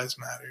All Lives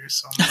Matter.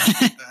 So I'm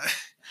not like that.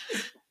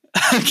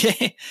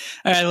 Okay.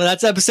 All right. Well,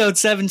 that's episode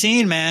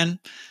 17, man,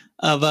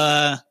 of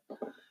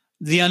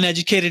the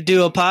Uneducated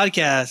Duo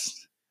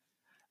podcast.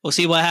 We'll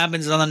see what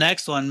happens on the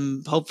next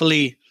one.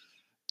 Hopefully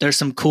there's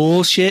some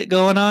cool shit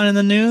going on in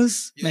the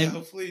news. Yeah, maybe.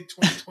 Hopefully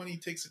 2020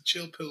 takes a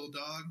chill pill,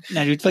 dog.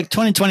 No, dude, like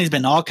 2020 has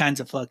been all kinds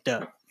of fucked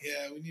up.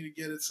 Yeah, we need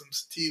to get it some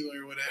sativa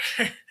or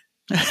whatever.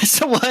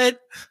 So what?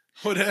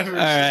 Whatever. All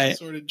right.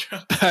 Sort of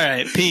drug. All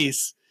right.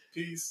 Peace.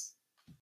 Peace.